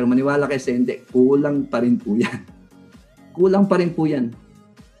 Pero maniwala kayo sa hindi, kulang pa rin po yan. Kulang pa rin po yan.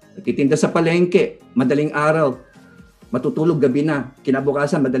 Nagtitinda sa palengke, madaling araw, matutulog gabi na,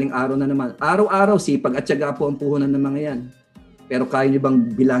 kinabukasan, madaling araw na naman. Araw-araw, sipag at tiyaga po ang puhunan ng mga yan. Pero kaya niyo bang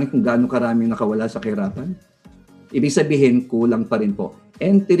bilangin kung gaano karaming nakawala sa kahirapan? Ibig sabihin, kulang pa rin po.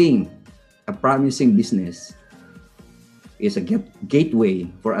 Entering a promising business is a gateway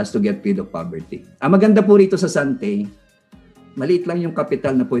for us to get rid of poverty. Ang maganda po rito sa Santé, maliit lang yung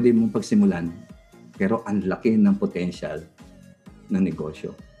kapital na pwede mong pagsimulan, pero ang laki ng potential ng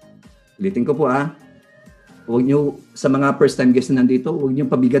negosyo. Ulitin ko po huwag nyo, sa mga first-time guests na nandito, huwag nyo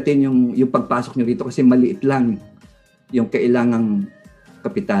pabigatin yung pagpasok nyo rito kasi maliit lang yung kailangang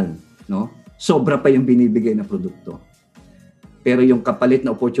kapital. No? Sobra pa yung binibigay na produkto. Pero yung kapalit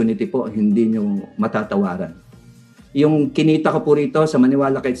na opportunity po, hindi nyo matatawaran. Yung kinita ko po rito sa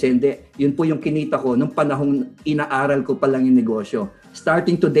Maniwala Kahit Hindi, yun po yung kinita ko nung panahong inaaral ko pa lang yung negosyo.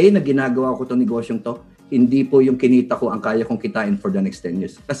 Starting today na ginagawa ko itong negosyong to, hindi po yung kinita ko ang kaya kong kitain for the next 10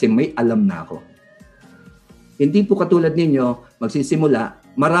 years. Kasi may alam na ako. Hindi po katulad ninyo,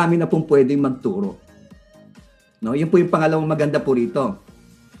 magsisimula, marami na pong pwedeng magturo. No? Yun po yung pangalawang maganda po rito.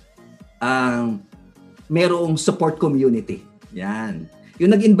 Merong support community. Yan.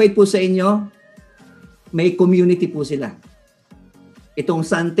 Yung nag-invite po sa inyo, may community po sila. Itong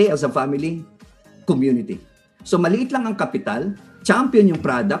Santé as a family, community. So maliit lang ang kapital, champion yung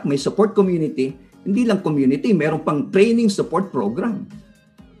product, may support community, hindi lang community, meron pang training support program.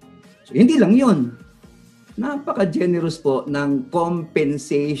 So hindi lang yun. Napaka-generous po ng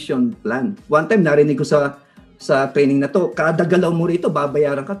compensation plan. One time narinig ko sa training na to, kada galaw mo rito,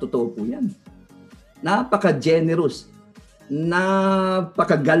 babayaran ka, totoo po yan. Napaka-generous.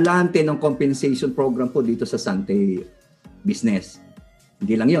 Napakagalante ng compensation program po dito sa Santé Business.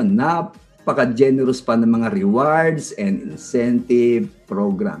 Hindi lang yon, napaka-generous pa ng mga rewards and incentive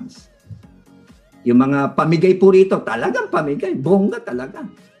programs. Yung mga pamigay po rito, talagang pamigay, bongga talaga.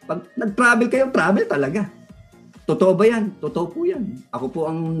 Pag nag-travel kayo, travel talaga. Totoo ba yan? Totoo po yan. Ako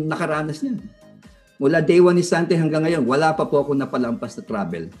po ang nakaranas niyan. Mula day 1 ni Santé hanggang ngayon, wala pa po ako napalampas na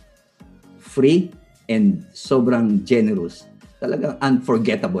travel. Free and sobrang generous. Talagang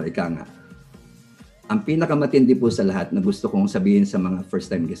unforgettable, ika nga. Ang pinakamatindi po sa lahat na gusto kong sabihin sa mga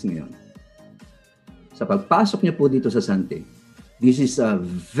first-time guests ngayon, sa pagpasok niyo po dito sa Santé, this is a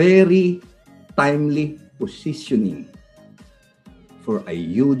very timely positioning for a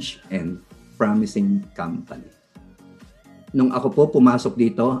huge and promising company. Nung ako po pumasok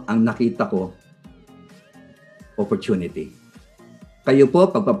dito, ang nakita ko, opportunity. Kayo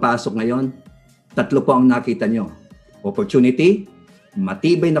po, pagpapasok ngayon, 3 po ang nakita nyo. Opportunity,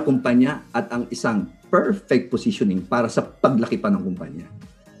 matibay na kumpanya, at ang isang perfect positioning para sa paglaki pa ng kumpanya.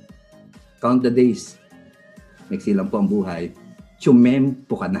 Count the days. Next lang po ang buhay.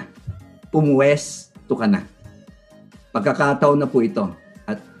 Tsumempo ka na. Pumwesto ka na. Pagkakataon na po ito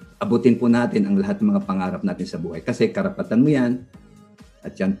at abutin po natin ang lahat ng mga pangarap natin sa buhay. Kasi karapatan mo yan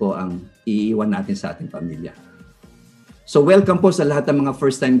at yan po ang iiwan natin sa ating pamilya. So welcome po sa lahat ng mga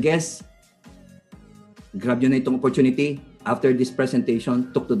first-time guests. Grab nyo na itong opportunity. After this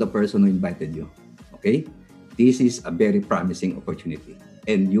presentation, talk to the person who invited you. Okay? This is a very promising opportunity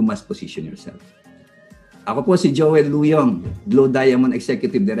and you must position yourself. Ako po si Joel Luyong, Blue Diamond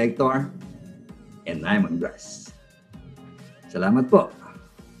Executive Director, and I'm on grass. Salamat po.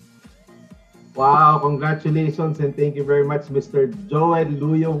 Wow, congratulations and thank you very much, Mr. Joel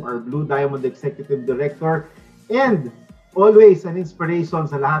Luyong, our Blue Diamond Executive Director, and always an inspiration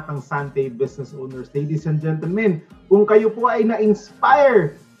sa lahat ng Santé business owners. Ladies and gentlemen, kung kayo po ay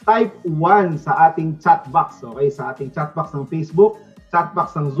na-inspire, type 1 sa ating chat box, okay? Sa ating chat box ng Facebook, chat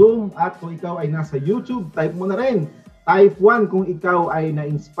box ng Zoom, at kung ikaw ay nasa YouTube, type mo na rin. Type 1 kung ikaw ay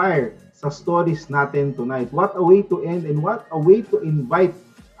na-inspire sa stories natin tonight. What a way to end and what a way to invite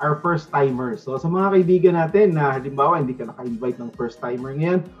our first-timers. So sa mga kaibigan natin na halimbawa hindi ka naka-invite ng first-timer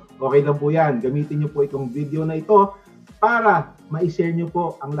ngayon, okay lang po yan. Gamitin nyo po itong video na ito para ma-share nyo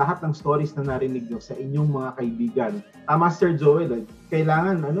po ang lahat ng stories na narinig nyo sa inyong mga kaibigan. Tama, Sir Joel,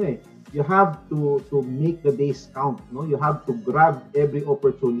 kailangan you have to make the days count, no? You have to grab every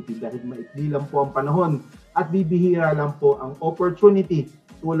opportunity dahil maikli lang po ang panahon at bibihira lang po ang opportunity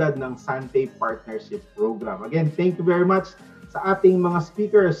tulad ng Santé Partnership Program. Again, thank you very much sa ating mga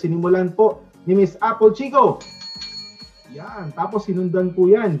speakers. Sinimulan po ni Miss Apple Chico. Yan, tapos sinundan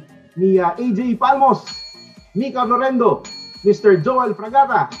po yan ni AJ Palmos, Mika Florendo, Mr. Joel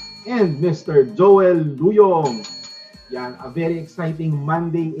Fragata, and Mr. Joel Luyong. Yan, a very exciting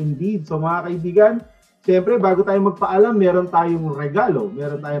Monday indeed. So mga kaibigan, siyempre bago tayo magpaalam, meron tayong regalo.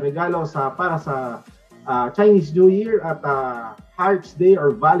 Meron tayong regalo para sa Chinese New Year at Hearts Day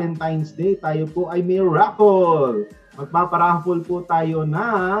or Valentine's Day. Tayo po ay may raffle. Magpaparaffle po tayo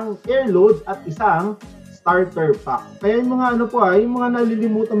ng airload at isang starter pack. Kaya yung mga yung mga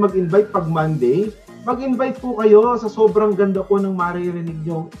nalilimutan mag-invite pag Monday, mag-invite po kayo sa sobrang ganda po ng maririnig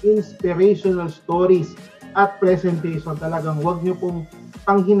nyo inspirational stories at presentation. Talagang wag nyo pong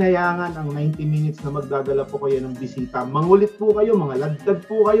panghinayangan ang 90 minutes na magdadala po kayo ng bisita. Mangulit po kayo, mga ladkad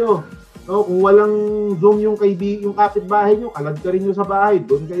po kayo. So, kung walang Zoom yung kapitbahay nyo, kalad ka rin nyo sa bahay,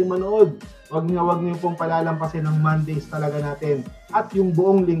 doon kayo manood. Wag niyo pong palalampasin ng Mondays talaga natin at yung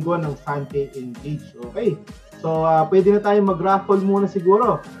buong linggo ng Santé Engage. Okay? So, pwede na tayo mag-raffle muna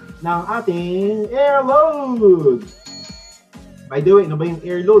siguro ng ating airload. By the way, ano ba yung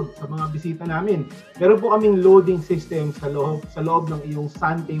air load sa mga bisita namin? Meron po kaming loading system sa loob ng iyong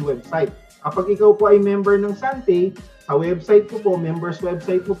Santé website. Kapag ikaw po ay member ng Santé, sa website ko po, members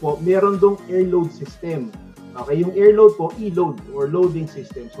website ko po, meron dong air load system. Okay, yung air load po, e-load or loading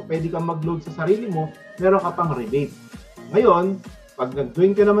system. So pwede kang mag-load sa sarili mo, meron ka pang rebate. Ngayon, pag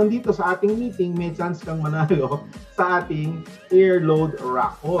nag-join ka naman dito sa ating meeting, may chance kang manalo sa ating air load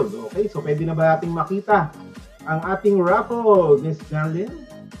raffle. Okay, so pwede na ba nating makita ang ating raffle, Miss Janlyn?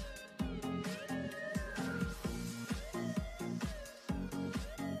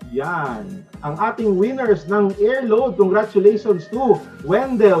 Yan. Ang ating winners ng airload, congratulations to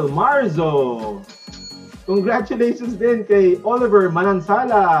Wendell Marzo. Congratulations din kay Oliver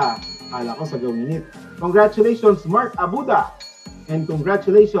Manansala. Hala ko sa gaminit. Congratulations Mark Abuda. And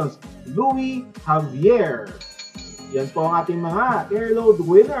congratulations Louis Javier. Yan po ang ating mga airload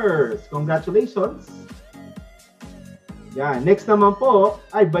winners. Congratulations. Yan. Next naman po,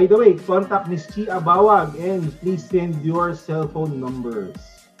 ay by the way, contact Miss Chi Abawag and please send your cell phone numbers.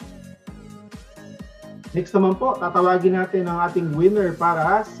 Next naman po, tatawagin natin ang ating winner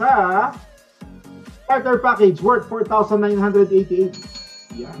para sa starter package worth 4,988.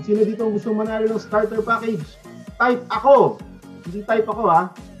 Yan. Sino dito ang gusto manalo ng starter package? Type ako. Hindi type ako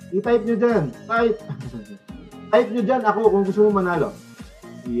ha. I-type nyo dyan. Type nyo dyan ako kung gusto mo manalo.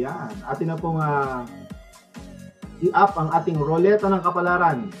 Yan. Atin na pong i-up ang ating roleta ng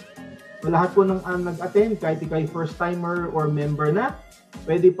kapalaran. So lahat po ng nag-attend, kahit ikay first timer or member na,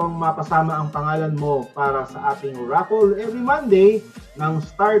 pwede pong mapasama ang pangalan mo para sa ating raffle every Monday ng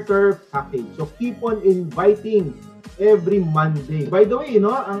starter package. So keep on inviting every Monday. By the way,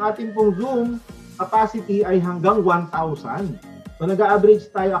 no, ang ating pong Zoom capacity ay hanggang 1,000. So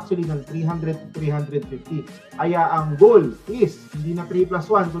nag-average tayo actually ng 300 to 350. Kaya ang goal is hindi na 3 plus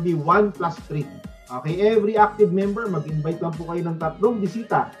 1, kundi 1 plus 3. Okay, every active member, mag-invite lang po kayo ng 3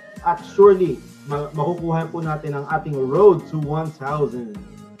 bisita at surely makukuha po natin ang ating road to 1,000.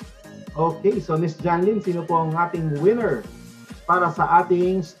 Okay, so Miss Janlyn, sino po ang ating winner para sa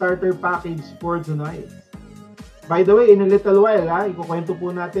ating starter package for tonight? By the way, in a little while, ikukwento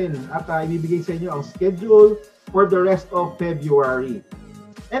po natin at ibibigay sa inyo ang schedule for the rest of February.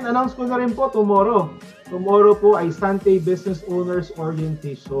 And announce ko na rin po tomorrow. Tomorrow po ay Santé Business Owners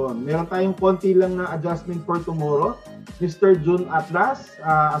Orientation. Meron tayong konti lang na adjustment for tomorrow. Mr. June Atlas,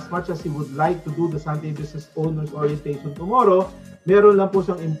 as much as he would like to do the Santé Business Owners Orientation tomorrow, meron lang po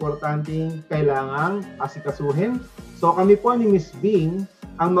siyang importanteng kailangang asikasuhin. So kami po ni Miss Bing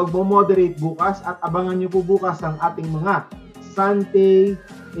ang magmo-moderate bukas at abangan nyo po bukas ang ating mga Santé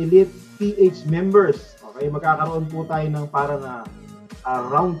Elite PH members. Okay, magkakaroon po tayo ng parang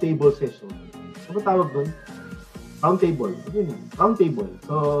round table session. Ano tawag doon? Round table. Round table.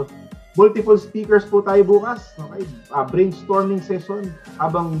 So, multiple speakers po tayo bukas. Okay? Brainstorming session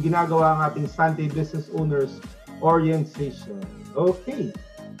habang ginagawa ang ating Santé Business Owners Orientation. Okay.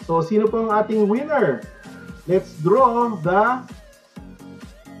 So, sino po ang ating winner? Let's draw the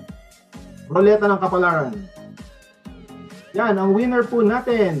roleta ng kapalaran. Yan, ang winner po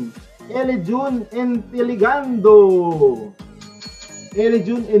natin, Elijun Inteligando.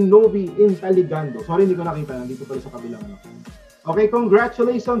 Elijun and Novi Intaligando. Sorry, hindi ko nakita. Nandito pala sa kabilang. Okay,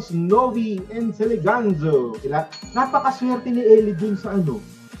 congratulations, Novi Intaligando. Napakaswerte ni Elijun sa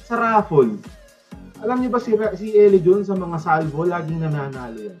sa raffle. Alam niyo ba si Elijun sa mga salvo, laging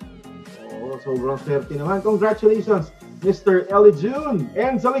nananalo yan. Oh, sobrang swerte naman. Congratulations, Mr. Elijun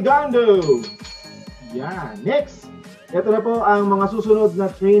Intaligando. Yeah, next. Ito na po ang mga susunod na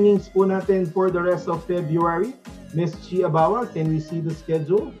trainings po natin for the rest of February. Miss Chi Abawa, can we see the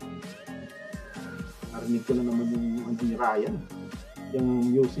schedule? Narinig ko na naman yung ni Ryan.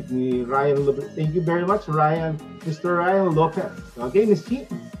 Yung music ni Ryan. Thank you very much, Ryan. Mr. Ryan Lopez. Okay, Miss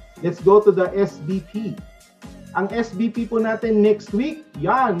Chi, let's go to the SBP. Ang SBP po natin next week,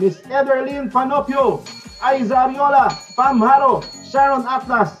 yan, Miss Ederlyn Panopio, Aiza Ariola, Pam Haro, Sharon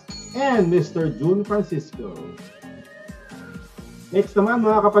Atlas, and Mr. June Francisco. Next naman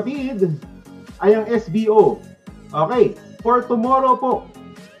mga kapatid, ay ang SBO. Okay, for tomorrow po,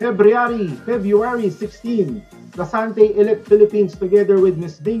 February 16, the Santé Elite Philippines together with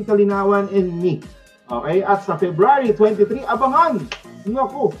Miss Bing Kalinawan and me. Okay, at sa February 23, abangan!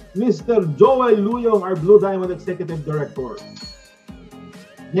 Naku, Mr. Joel Luyong, our Blue Diamond Executive Director.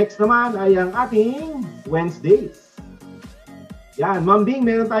 Next naman ay ang ating Wednesdays. Yan, Ma'am Bing,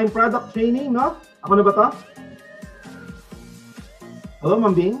 meron tayong product training, no? Ako na ba to? Hello,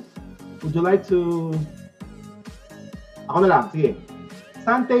 Ma'am Bing? Would you like to... Ako na lang, sige.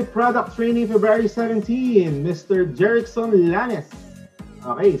 Santé Product Training February 17, Mr. Jerickson Lanes.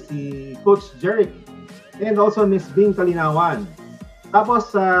 Okay, si Coach Jerick. And also Miss Bing Kalinawan.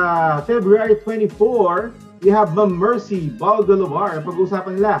 Tapos sa February 24, we have Ma'am Mercy Baldolovar.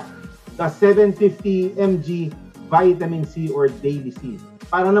 Pag-usapan nila, the 750 mg vitamin C or daily C.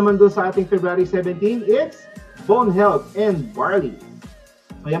 Para naman doon sa ating February 17, it's bone health and barley.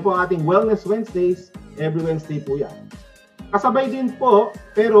 So yan po ang ating Wellness Wednesdays. Every Wednesday po yan. Kasabay din po,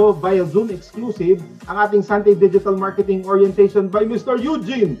 pero via Zoom exclusive, ang ating Santé Digital Marketing Orientation by Mr.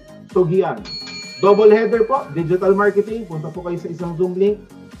 Eugene Sogian. Double header po, digital marketing. Punta po kayo sa isang Zoom link.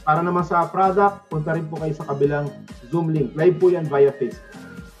 Para naman sa product, punta rin po kayo sa kabilang Zoom link. Live po yan via Facebook.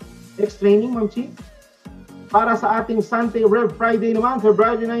 Next training, Ma'am Chi. Para sa ating Santé Rev Friday naman,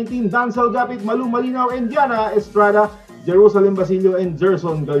 February 19, Dan Salgapit, Malu Malinaw, and Diana Estrada, Jerusalem Basilio, and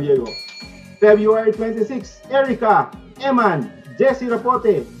Gerson Gallego. February 26, Erica, Eman, Jessie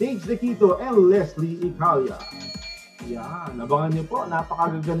Rapote, Dage De Quito, and Leslie Italia. Yan, abangan niyo po,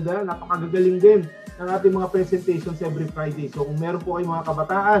 napakagaganda, napakagagaling din ng ating mga presentations every Friday. So kung meron po kayong mga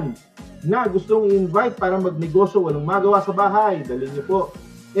kabataan na gustong i-invite para magnegosyo, walang magawa sa bahay, dalhin niyo po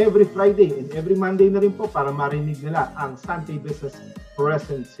every Friday and every Monday na rin po para marinig nila ang Santé Business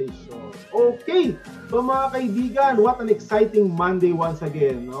presentation. Okay, so mga kaibigan, what an exciting Monday once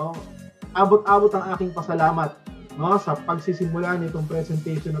again, no? Abot-abot ang aking pasalamat, no, sa pagsisimula nitong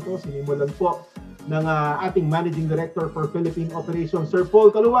presentation na to. Sinimulan po ng ating Managing Director for Philippine Operations, Sir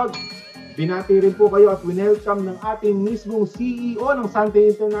Paul Kaluwag. Binati rin po kayo at winelcome ng ating mismong CEO ng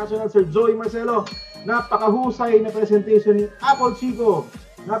Santé International, Sir Joey Marcelo. Napakahusay na presentation ni Apple Chico.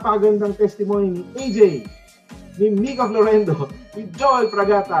 Napakagandang testimony ni AJ, ni Mika Florendo, ni Joel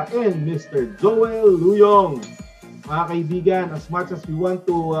Pragata, and Mr. Joel Luyong. Mga kaibigan, as much as we want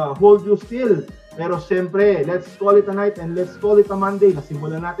to hold you still, pero syempre, let's call it a night and let's call it a Monday.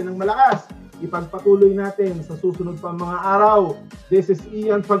 Nasimulan natin ng malakas. Ipagpatuloy natin sa susunod pa mga araw. This is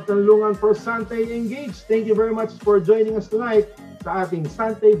Ian Pagtanlungan for Santé Engage. Thank you very much for joining us tonight sa ating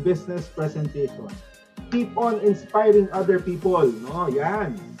Santé Business presentation. Keep on inspiring other people. No,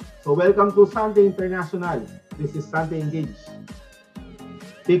 yan. So welcome to Santé International. This is Santé Engage.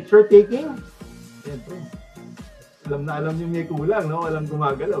 Picture taking? Siyempre. Alam na alam yung may kulang, no? Walang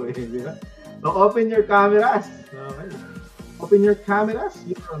gumagalaw eh. Di ba? So open your cameras. Okay. Open your cameras.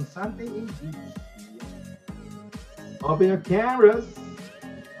 You're on Santé Engage. Open your cameras.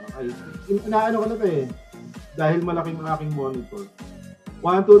 Okay. Inaano ko na to eh. Dahil malaking ang aking monitor.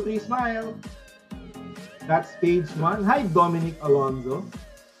 1, 2, 3, smile. That's page 1. Hi, Dominic Alonzo.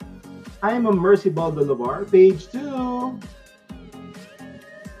 Hi, Ma'am Mercy Baldolovar. Page 2.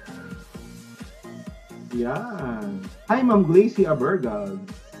 Yan. Hi, Ma'am Glacy Abergal.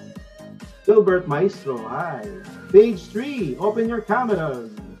 Gilbert Maestro. Hi. Page 3. Open your cameras.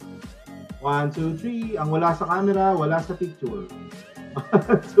 1, 2, 3. Ang wala sa camera, wala sa picture.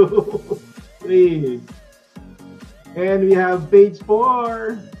 1, 2, 3. And we have page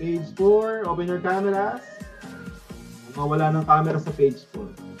 4. Page 4. Open your cameras. Wala ng camera sa page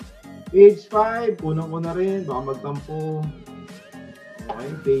 4. Page 5. Punong ko na rin. Baka magtampo.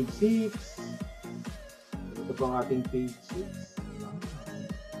 Okay. Page 6. Ito po ang ating page 6.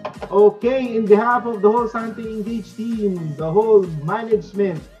 Okay. In behalf of the whole Santé Engage team, the whole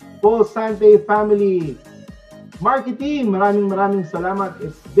management, whole Santé family, market team, maraming salamat.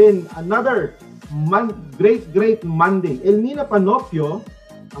 It's been another great Monday. Elmina Panopio,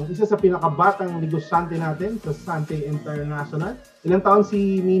 ang isa sa pinakabatang negosyante natin sa Santé International. Ilang taon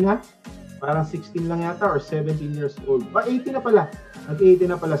si Mina? Parang 16 lang yata or 17 years old. 18 na pala. Nag-18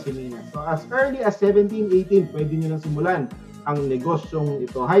 na pala si Mina. So as early as 17, 18, pwede nyo nang simulan ang negosyong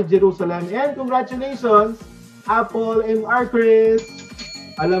ito. Hi Jerusalem and congratulations Apple and Chris.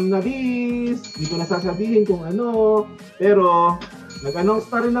 Alam na this. Hindi ko na sasabihin kung ano. Pero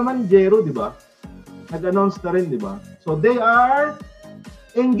nag-announce na rin naman Jero, di ba? Nag-announce na rin, di ba? So they are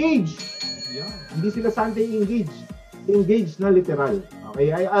engaged. Yeah. Hindi sila Santé engaged. Engaged na literal.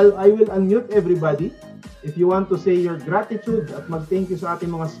 Okay, I will unmute everybody if you want to say your gratitude at mag-thank you sa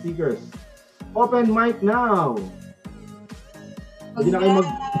ating mga speakers. Open mic now. Hindi na kayo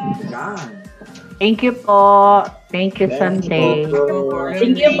mag-yan. Thank you po. Thank you, Santé.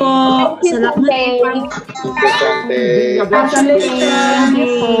 Thank you po. Salamat po. Thank you po.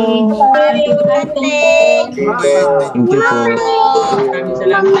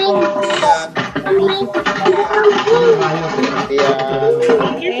 Salamat po.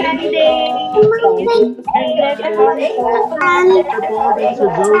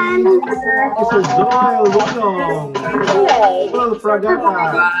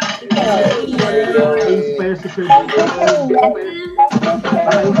 Inspire si Sir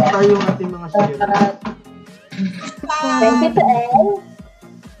para inspire yung ating mga share. Thank you to all.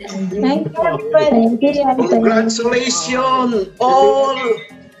 Thank you. Thank you, Ate. Congratulations all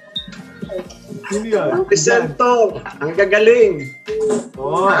presenter. Ang gagaling.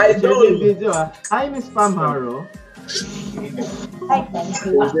 Oh, Idol. video Hi, Miss Pam Haro. Hi, thank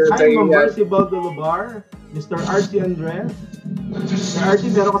you. Hi, Ma'am Mercy Baldulubar. Mr. Archie Andres. Mr.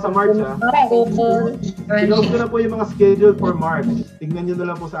 Archie, meron ka sa March, ha? Pinost ko na po yung mga schedule for March. Tignan nyo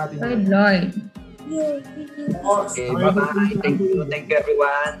na lang po sa ating. Good Lord. Okay, bye-bye. Thank you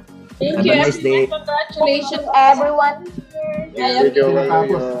everyone. Thank Have you, a nice day. Congratulations, everyone.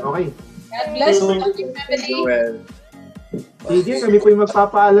 Tapos, okay. God bless you, family. Sige, kami po yung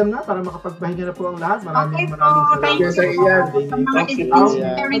magpapaalam na para makapagpahinga na po ang lahat. Maraming salamat. Thank you, sa Ian. Thank you.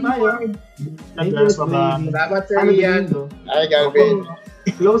 Salamat, Sir Ian. Hi, Gavin.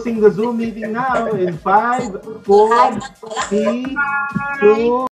 Closing the Zoom meeting now in 5, 4, 3, 2,